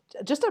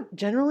just to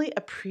generally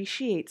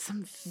appreciate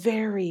some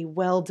very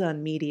well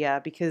done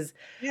media because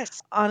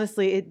Yes,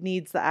 honestly, it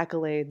needs the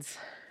accolades.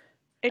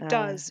 it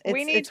does.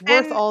 We need It's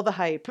worth all the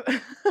hype.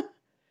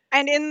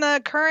 and in the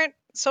current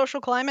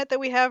social climate that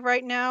we have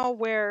right now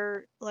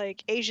where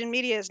like Asian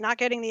media is not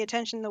getting the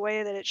attention the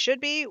way that it should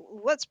be,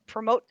 let's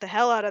promote the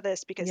hell out of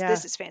this because Yeah.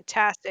 this is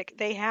fantastic.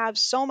 They have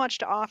so much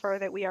to offer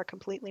that we are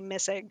completely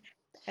missing.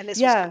 And this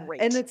was Yeah, and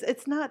great.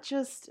 it's not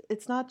just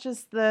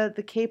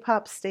the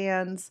K-pop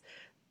stans.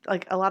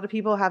 Like a lot of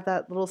people have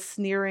that little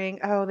sneering,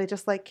 oh, they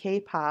just like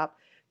K-pop.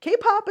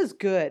 K-pop is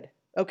good,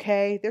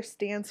 okay? There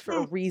stands for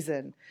a Hmm.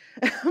 reason.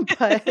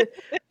 but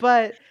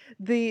but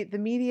the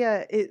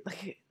media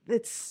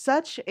it's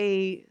such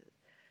a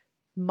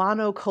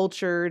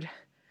monocultured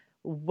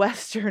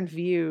Western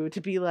view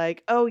to be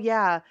like, oh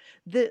yeah,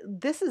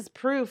 this is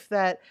proof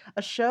that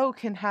a show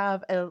can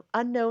have an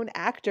unknown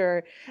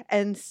actor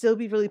and still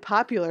be really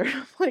popular.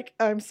 I'm like,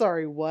 I'm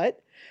sorry,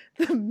 what?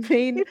 The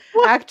main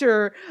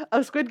actor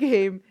of Squid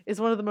Game is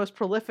one of the most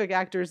prolific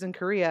actors in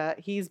Korea.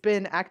 He's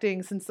been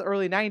acting since the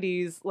early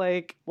 90s.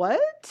 Like,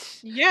 what?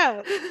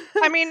 Yeah.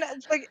 I mean,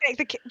 like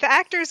the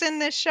actors in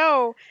this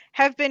show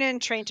have been in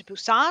Train to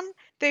Busan.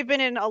 They've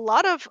been in a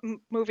lot of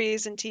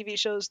movies and TV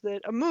shows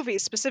that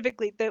movies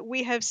specifically that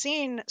we have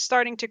seen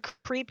starting to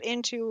creep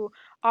into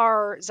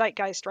our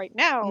zeitgeist right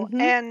now. Hmm.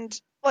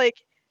 And like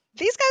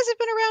these guys have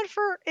been around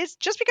for it's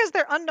just because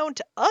they're unknown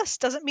to us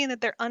doesn't mean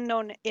that they're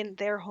unknown in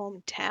their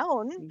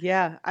hometown.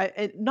 Yeah,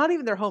 and not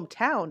even their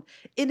hometown,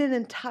 in an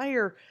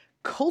entire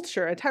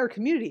culture, entire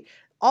community.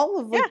 All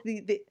of Yeah.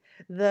 like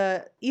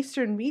the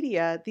Eastern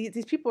media,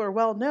 these people are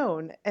well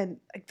known, and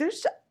like,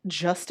 there's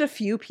just a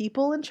few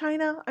people in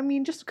China. I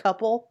mean, just a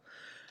couple.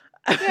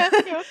 Yeah,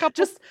 a couple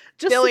just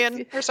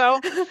billion or so.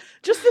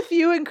 just a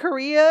few in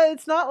Korea.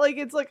 It's not like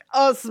it's like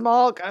a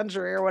small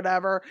country or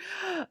whatever.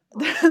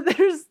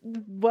 There's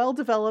well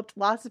developed,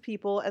 lots of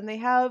people, and they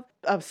have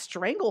a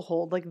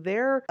stranglehold. Like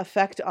their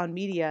effect on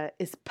media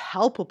is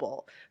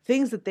palpable.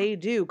 Things that they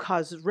do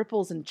cause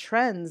ripples and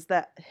trends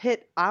that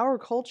hit our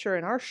culture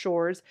and our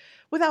shores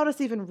without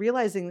us even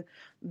realizing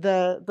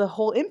the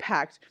whole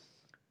impact.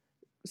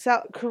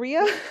 South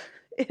Korea,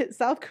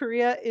 South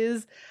Korea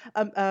is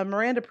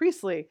Miranda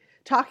Priestley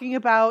talking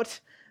about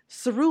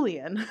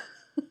cerulean.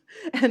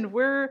 And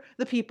we're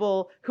the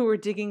people who are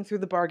digging through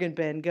the bargain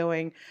bin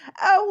going,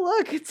 oh,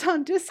 look, it's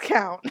on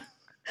discount.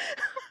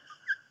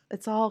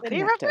 It's all Any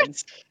connected.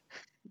 reference?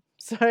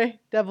 Sorry,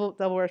 Devil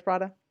Wears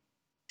Prada.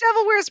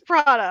 Devil Wears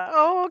Prada.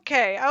 Oh,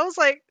 okay. I was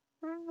like,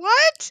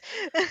 what?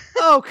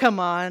 Oh, come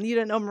on. You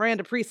didn't know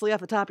Miranda Priestley off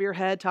the top of your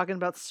head talking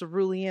about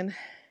cerulean.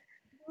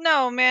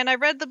 No, man. I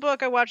read the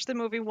book. I watched the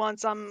movie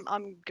once. I'm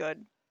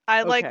good.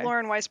 I like Okay.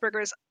 Lauren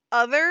Weisberger's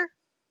other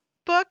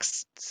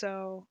books.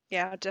 So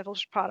yeah, Devil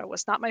Wears Prada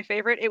was not my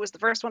favorite. It was the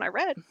first one I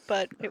read,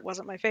 but it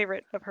wasn't my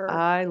favorite of her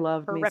I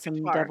loved her me some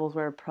repertoire. Devil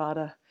Wears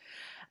Prada.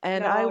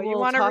 And I No, you will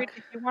want to read talk.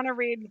 if you want to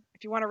read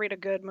if you want to read a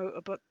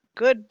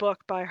good book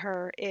by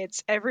her.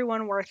 It's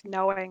Everyone Worth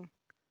Knowing.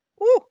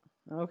 Ooh,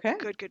 Okay.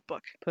 good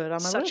book. Put it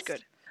on my Such list.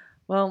 good.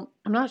 Well,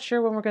 I'm not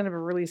sure when we're going to be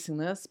releasing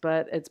this,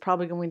 but it's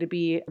probably going to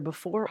be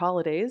before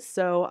holidays.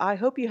 So I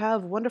hope you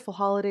have wonderful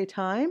holiday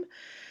time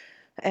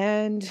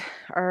and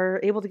are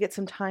able to get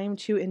some time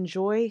to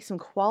enjoy some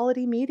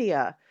quality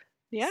media.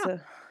 Yeah. So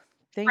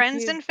thank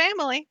Friends you. and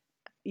family.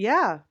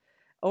 Yeah.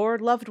 Or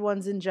loved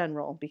ones in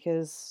general,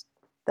 because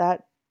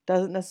that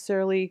doesn't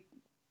necessarily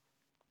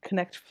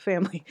connect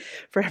family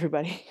for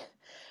everybody.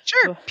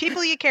 Sure,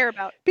 people you care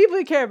about. People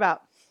you care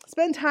about.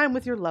 Spend time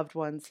with your loved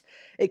ones.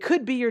 It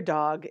could be your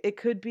dog. It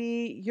could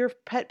be your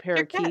pet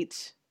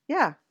parakeet.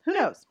 Yeah, who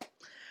knows?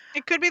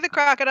 It could be the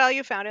crocodile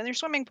you found in your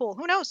swimming pool.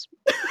 Who knows?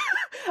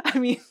 I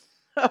mean,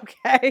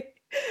 Okay.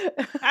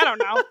 I don't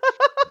know.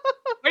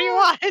 What do you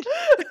want?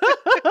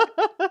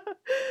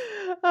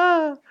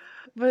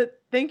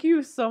 But thank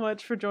you so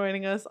much for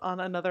joining us on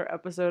another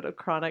episode of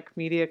Chronic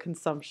Media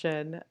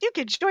Consumption. You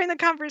can join the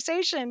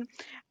conversation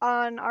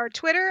on our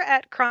Twitter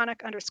at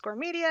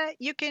chronic_media.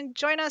 You can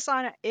join us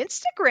on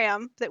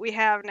Instagram that we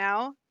have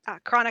now,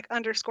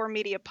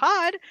 chronic_media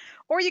pod,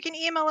 or you can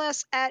email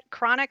us at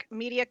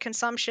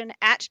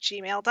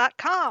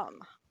chronicmediaconsumption@gmail.com.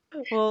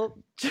 Well,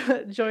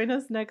 join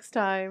us next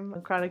time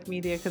on Chronic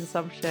Media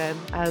Consumption.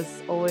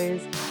 As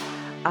always,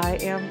 I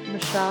am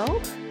Michelle.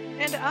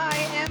 And I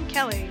am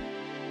Kelly.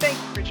 Thank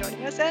you for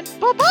joining us, and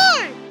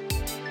bye-bye!